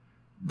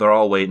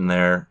all waiting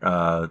there.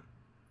 I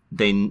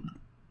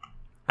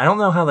don't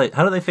know how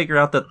do they figure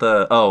out that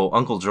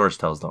Uncle George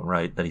tells them,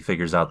 right, that he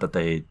figures out that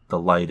the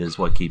light is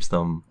what keeps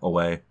them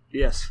away.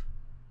 Yes.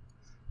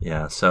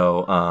 Yeah,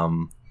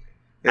 so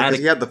Because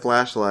he had the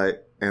flashlight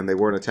and they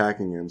weren't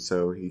attacking him,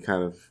 so he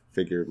kind of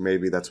figured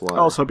maybe that's why.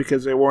 Also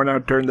because they weren't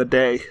out during the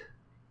day.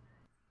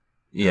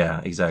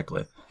 yeah,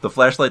 exactly. The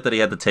flashlight that he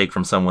had to take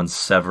from someone's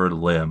severed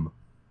limb,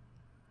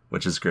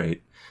 which is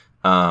great.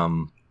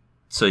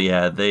 So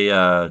yeah, they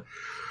have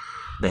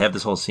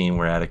this whole scene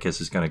where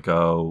Atticus is going to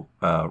go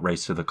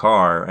race to the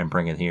car and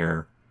bring it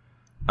here.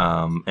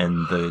 And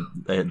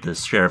the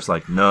sheriff's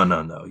like, no.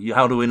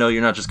 How do we know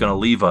you're not just going to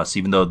leave us,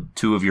 even though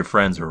two of your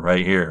friends are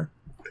right here?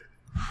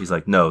 He's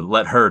like, no,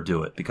 let her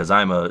do it, because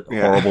I'm a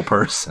horrible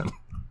person.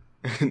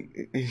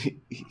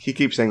 he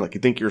keeps saying, like,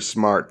 you think you're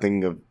smart,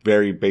 thinking of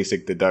very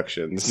basic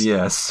deductions.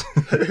 Yes.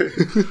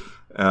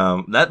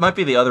 That might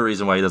be the other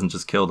reason why he doesn't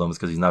just kill them, is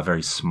because he's not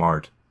very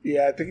smart.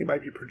 Yeah, I think he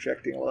might be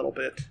projecting a little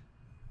bit.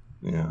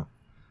 Yeah.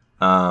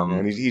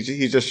 And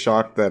he's just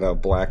shocked that a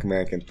black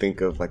man can think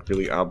of, like,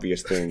 really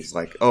obvious things,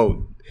 like,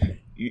 oh,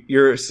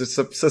 you're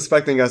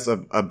suspecting us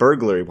of a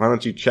burglary. Why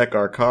don't you check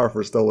our car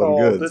for stolen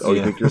goods?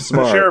 You think you're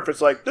smart. The sheriff is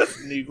like,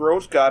 this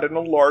Negro's got an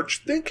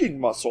enlarged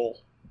thinking muscle.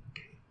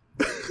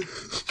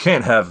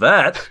 Can't have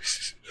that.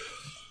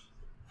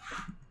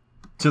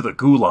 To the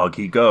gulag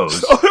he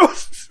goes.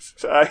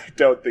 I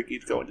don't think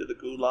he's going to the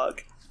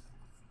gulag.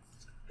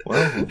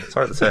 Well, it's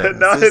hard to say.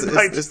 Not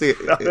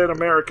in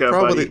America,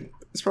 buddy.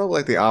 It's probably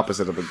like the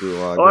opposite of a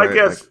gulag. Well, right?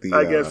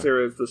 I guess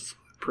there is this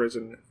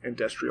prison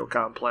industrial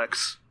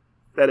complex.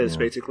 That is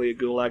basically a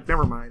gulag.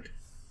 Never mind.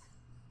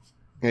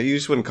 Yeah, you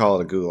just wouldn't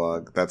call it a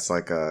gulag. That's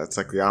like it's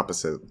like the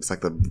opposite. It's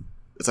like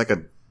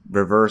a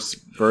reverse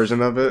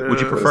version of it. Would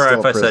you prefer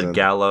if I said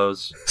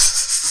gallows?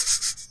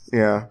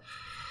 Yeah.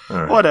 All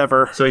right.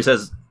 Whatever. So he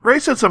says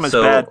racism is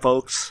bad,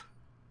 folks.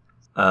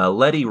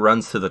 Letty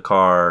runs to the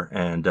car,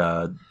 and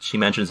she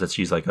mentions that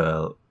she's like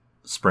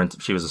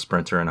she was a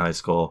sprinter in high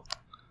school.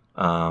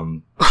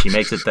 She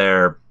makes it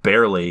there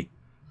barely,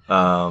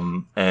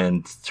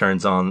 and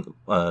turns on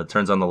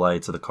the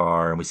lights of the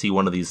car, and we see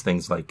one of these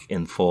things like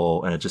in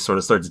full, and it just sort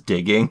of starts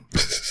digging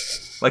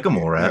like a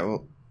mole rat. Yeah,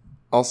 well,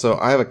 also,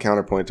 I have a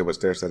counterpoint to what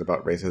Stare said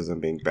about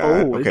racism being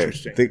bad. Oh, okay,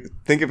 interesting.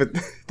 Think of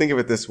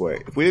it this way: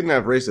 if we didn't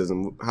have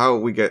racism, how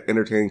would we get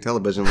entertaining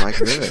television like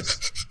this?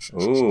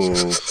 Ooh,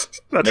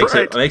 That's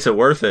right. Makes it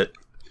worth it.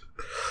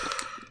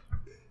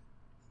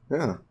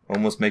 Yeah,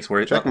 Almost makes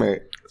worth it.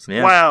 checkmate.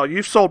 Yeah. Wow,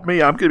 you sold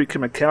me. I'm going to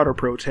become a counter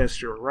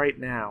protester right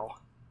now.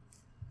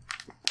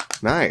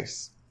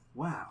 Nice.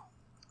 Wow.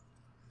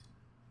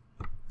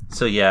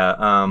 So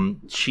yeah,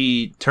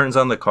 she turns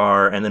on the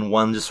car, and then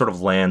one just sort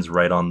of lands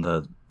right on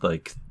the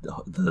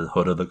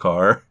hood of the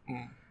car,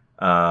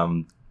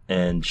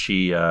 and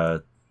she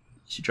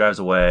drives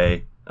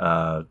away,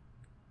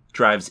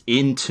 drives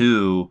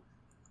into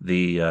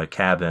the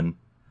cabin,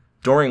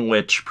 during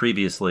which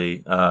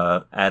previously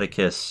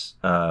Atticus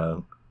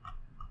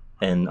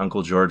and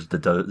Uncle George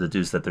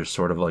deduce that there's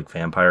sort of like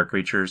vampire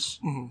creatures.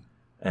 Mm-hmm.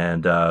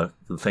 And the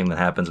thing that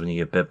happens when you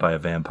get bit by a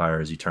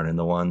vampire is you turn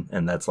into one.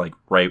 And that's like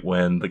right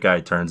when the guy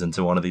turns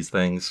into one of these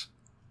things.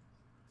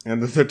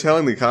 And they're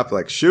telling the cop,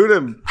 like, shoot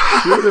him!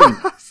 Shoot him!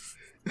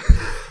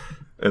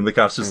 And the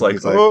cop's just And like,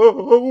 he's like,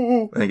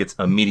 oh! And he gets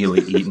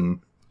immediately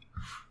eaten.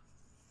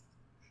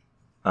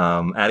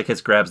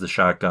 Atticus grabs the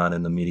shotgun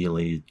and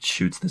immediately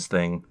shoots this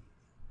thing.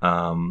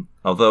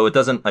 Although it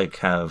doesn't it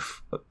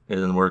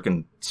isn't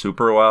working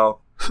super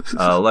well.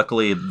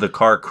 Luckily, the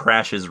car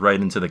crashes right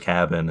into the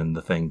cabin, and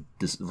the thing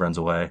just runs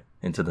away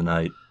into the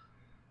night.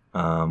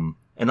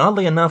 And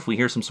oddly enough, we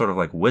hear some sort of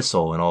like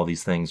whistle, and all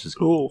these things just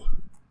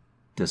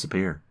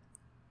disappear.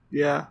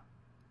 Yeah.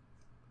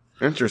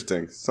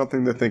 Interesting.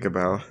 Something to think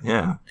about.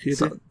 Yeah.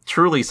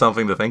 Truly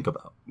something to think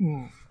about.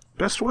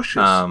 Best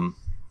wishes.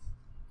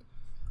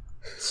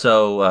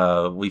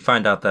 So we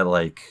find out that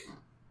like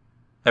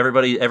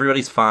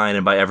everybody's fine,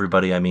 and by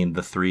everybody I mean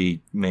the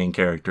three main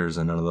characters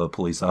and none of the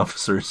police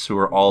officers, who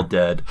are all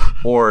dead,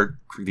 or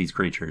these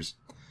creatures.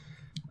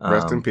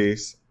 Rest in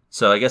peace.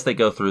 So I guess they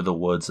go through the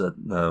woods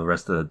the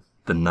rest of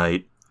the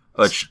night.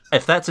 Which,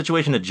 if that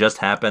situation had just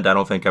happened, I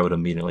don't think I would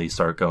immediately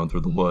start going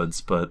through the woods.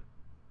 But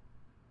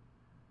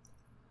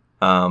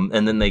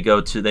and then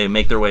they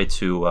make their way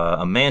to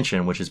a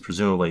mansion, which is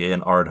presumably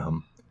in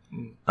Ardham.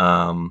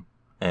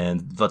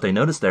 And what they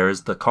notice there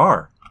is the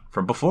car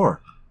from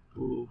before.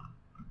 Ooh.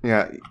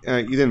 Yeah,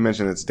 you didn't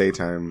mention it's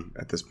daytime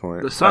at this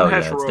point. The sun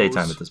has rose. It's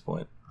daytime at this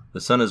point.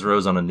 The sun has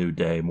rose on a new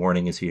day.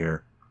 Morning is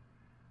here.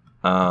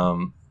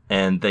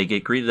 And they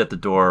get greeted at the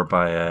door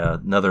by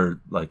another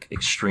like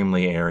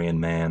extremely Aryan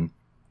man,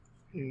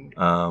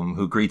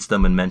 who greets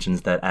them and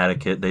mentions that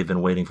they've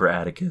been waiting for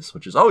Atticus,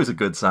 which is always a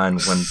good sign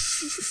when.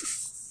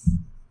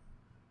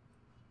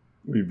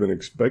 We've been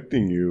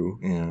expecting you.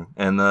 Yeah,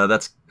 and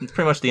that's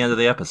pretty much the end of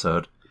the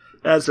episode.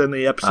 As in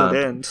the episode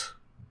ends.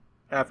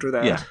 After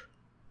that. Yeah,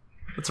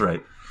 that's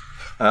right.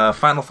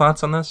 Final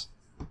thoughts on this?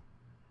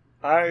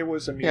 I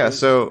was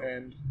amused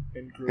and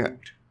groomed. Yeah.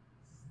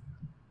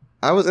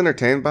 I was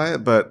entertained by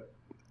it, but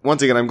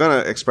once again, I'm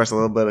going to express a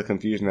little bit of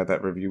confusion at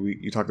that review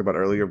you talked about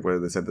earlier, where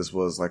they said this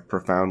was like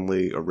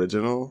profoundly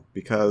original,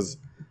 because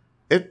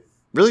it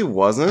really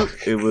wasn't.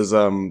 It was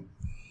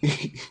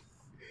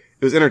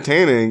it was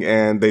entertaining,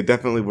 and they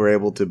definitely were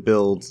able to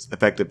build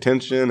effective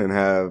tension and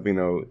have,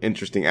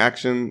 interesting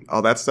action,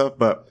 all that stuff,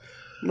 but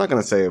I'm not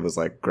going to say it was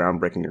like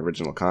groundbreaking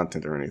original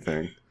content or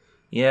anything.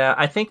 Yeah,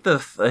 I think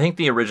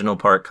the original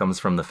part comes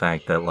from the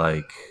fact that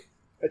like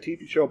a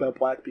TV show about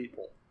black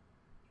people,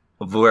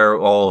 where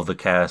all of the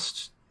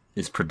cast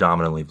is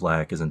predominantly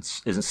black, isn't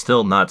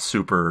still not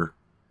super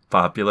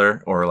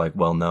popular or like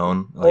well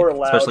known, like, or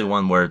allowed. Especially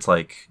one where it's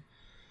like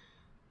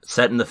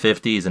set in the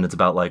 50s and it's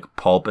about like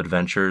pulp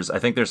adventures. I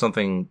think there's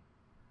something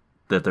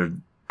that they're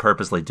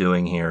purposely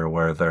doing here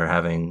where they're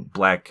having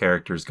black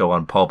characters go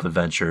on pulp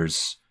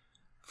adventures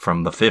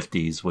from the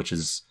 50s, which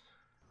is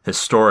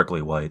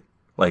historically white.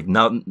 Like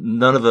none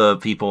of the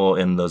people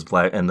in those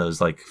like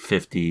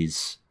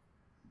 50s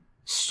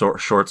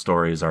short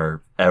stories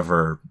are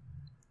ever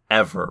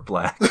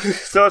black.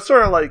 So it's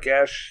sort of like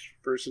Ash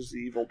versus the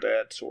Evil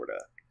Dead, sort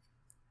of.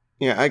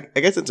 Yeah, I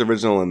guess it's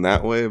original in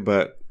that way,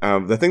 but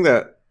the thing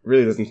that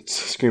really doesn't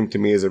scream to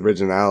me as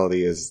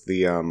originality is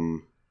the a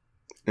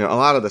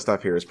lot of the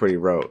stuff here is pretty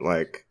rote,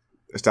 like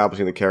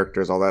establishing the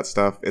characters, all that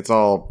stuff. It's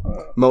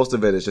all most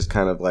of it is just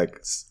kind of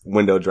like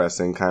window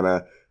dressing, kind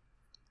of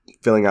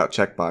filling out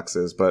check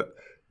boxes, but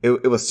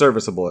it was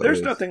serviceable.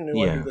 There's nothing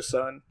new under the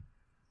sun.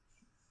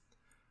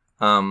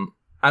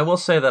 I will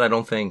say that I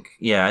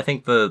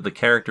think the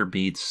character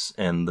beats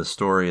and the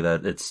story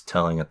that it's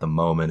telling at the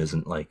moment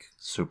isn't like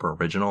super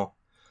original.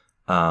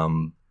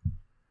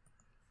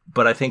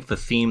 But I think the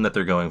theme that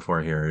they're going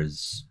for here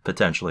is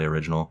potentially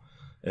original.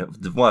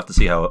 We'll have to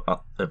see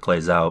how it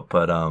plays out,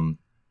 but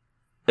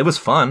it was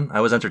fun.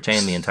 I was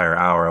entertained the entire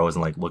hour. I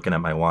wasn't like looking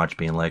at my watch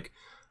being like,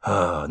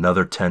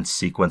 another tense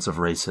sequence of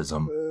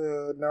racism.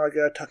 Now I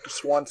gotta talk to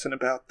Swanson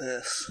about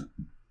this.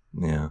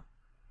 Yeah.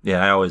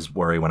 Yeah, I always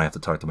worry when I have to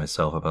talk to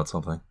myself about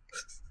something.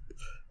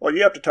 Well,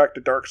 you have to talk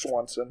to Dark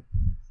Swanson.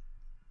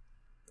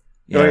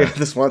 Yeah.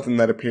 The Swanson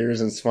that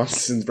appears in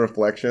Swanson's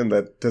reflection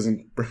that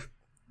doesn't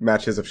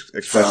match his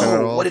expression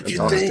at all. What did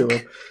you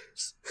think?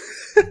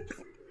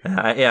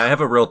 I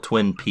have a real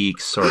Twin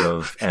Peaks sort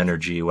of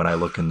energy when I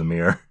look in the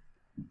mirror.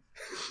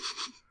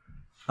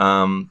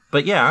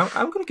 But yeah,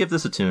 I'm going to give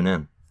this a tune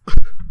in.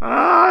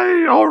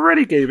 I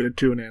already gave it a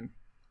tune in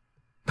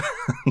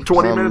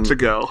 20 minutes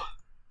ago.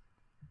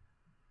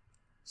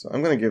 So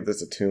I'm going to give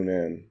this a tune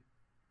in.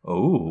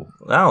 Oh,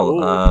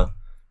 wow.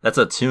 That's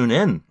a tune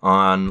in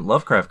on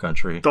Lovecraft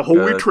Country. The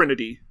Holy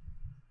Trinity.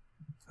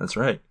 That's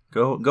right.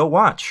 Go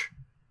watch.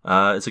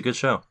 It's a good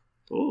show.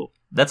 Ooh.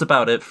 That's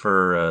about it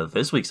for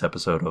this week's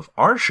episode of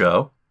our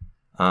show.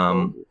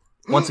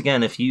 Once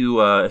again, if you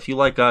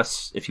like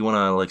us, if you want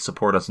to like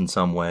support us in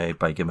some way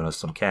by giving us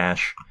some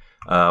cash,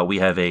 we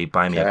have a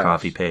Buy Me a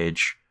Coffee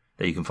page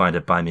that you can find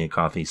at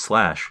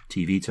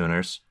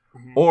buymeacoffee.com/TVTuners,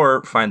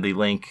 or find the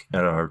link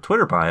at our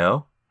Twitter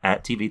bio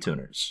at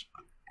TVTuners.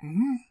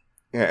 Mm-hmm.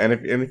 Yeah, and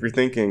if you're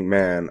thinking,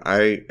 man,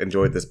 I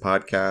enjoyed this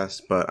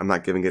podcast, but I'm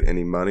not giving it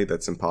any money,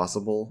 that's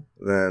impossible,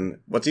 then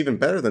what's even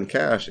better than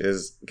cash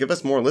is give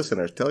us more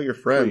listeners. Tell your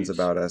friends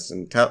about us,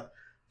 and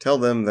tell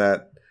them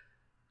that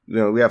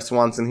we have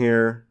Swanson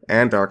here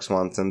and Dark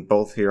Swanson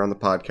both here on the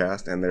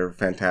podcast, and they're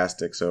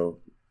fantastic. So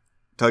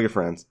tell your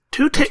friends.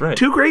 Two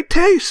great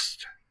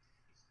tastes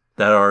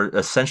that are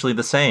essentially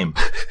the same.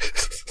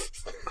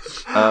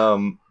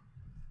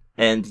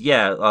 And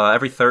yeah,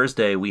 every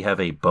Thursday we have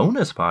a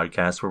bonus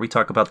podcast where we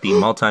talk about the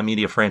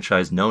multimedia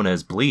franchise known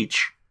as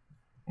Bleach.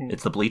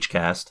 It's the Bleach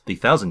Cast, the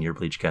 1000-year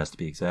Bleach Cast to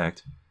be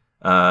exact.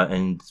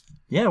 And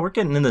yeah, we're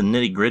getting in the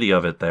nitty gritty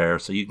of it there,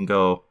 so you can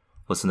go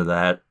listen to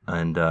that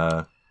and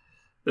There's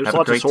have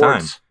lots a great of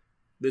swords time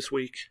this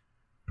week.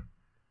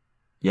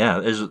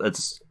 Yeah,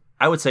 it's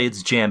I would say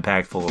it's jam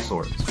packed full of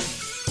swords.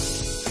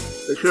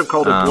 They should have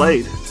called it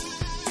Blade.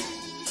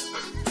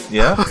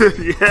 Yeah,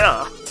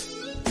 Yeah.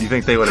 you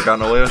think they would have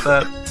gotten away with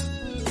that?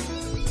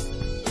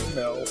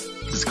 No.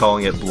 Just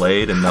calling it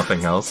Blade and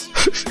nothing else.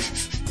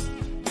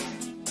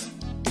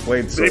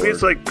 Blade sword. Maybe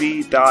it's like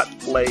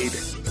B.Blade.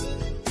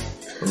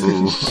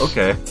 Ooh,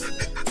 okay.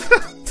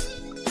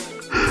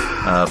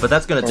 But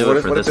that's going to do Or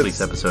it for what if this week's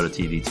it's episode of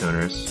TV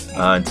Tuners.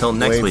 Until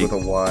next Blade week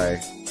with a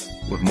Y.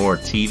 with more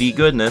TV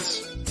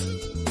goodness.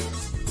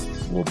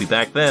 We'll be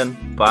back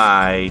then.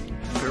 Bye.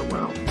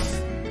 Farewell.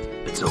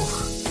 It's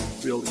over.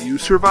 Will you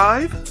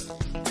survive?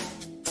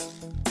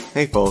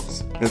 Hey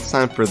folks, it's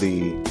time for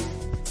the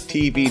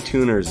TV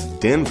Tuners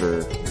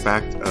Denver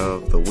Fact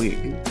of the Week.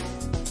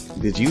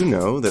 Did you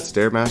know that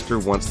Stairmaster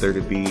wants there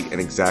to be an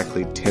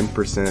exactly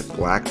 10%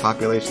 black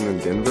population in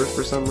Denver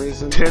for some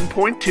reason?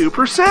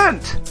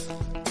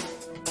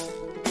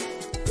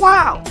 10.2%!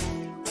 Wow!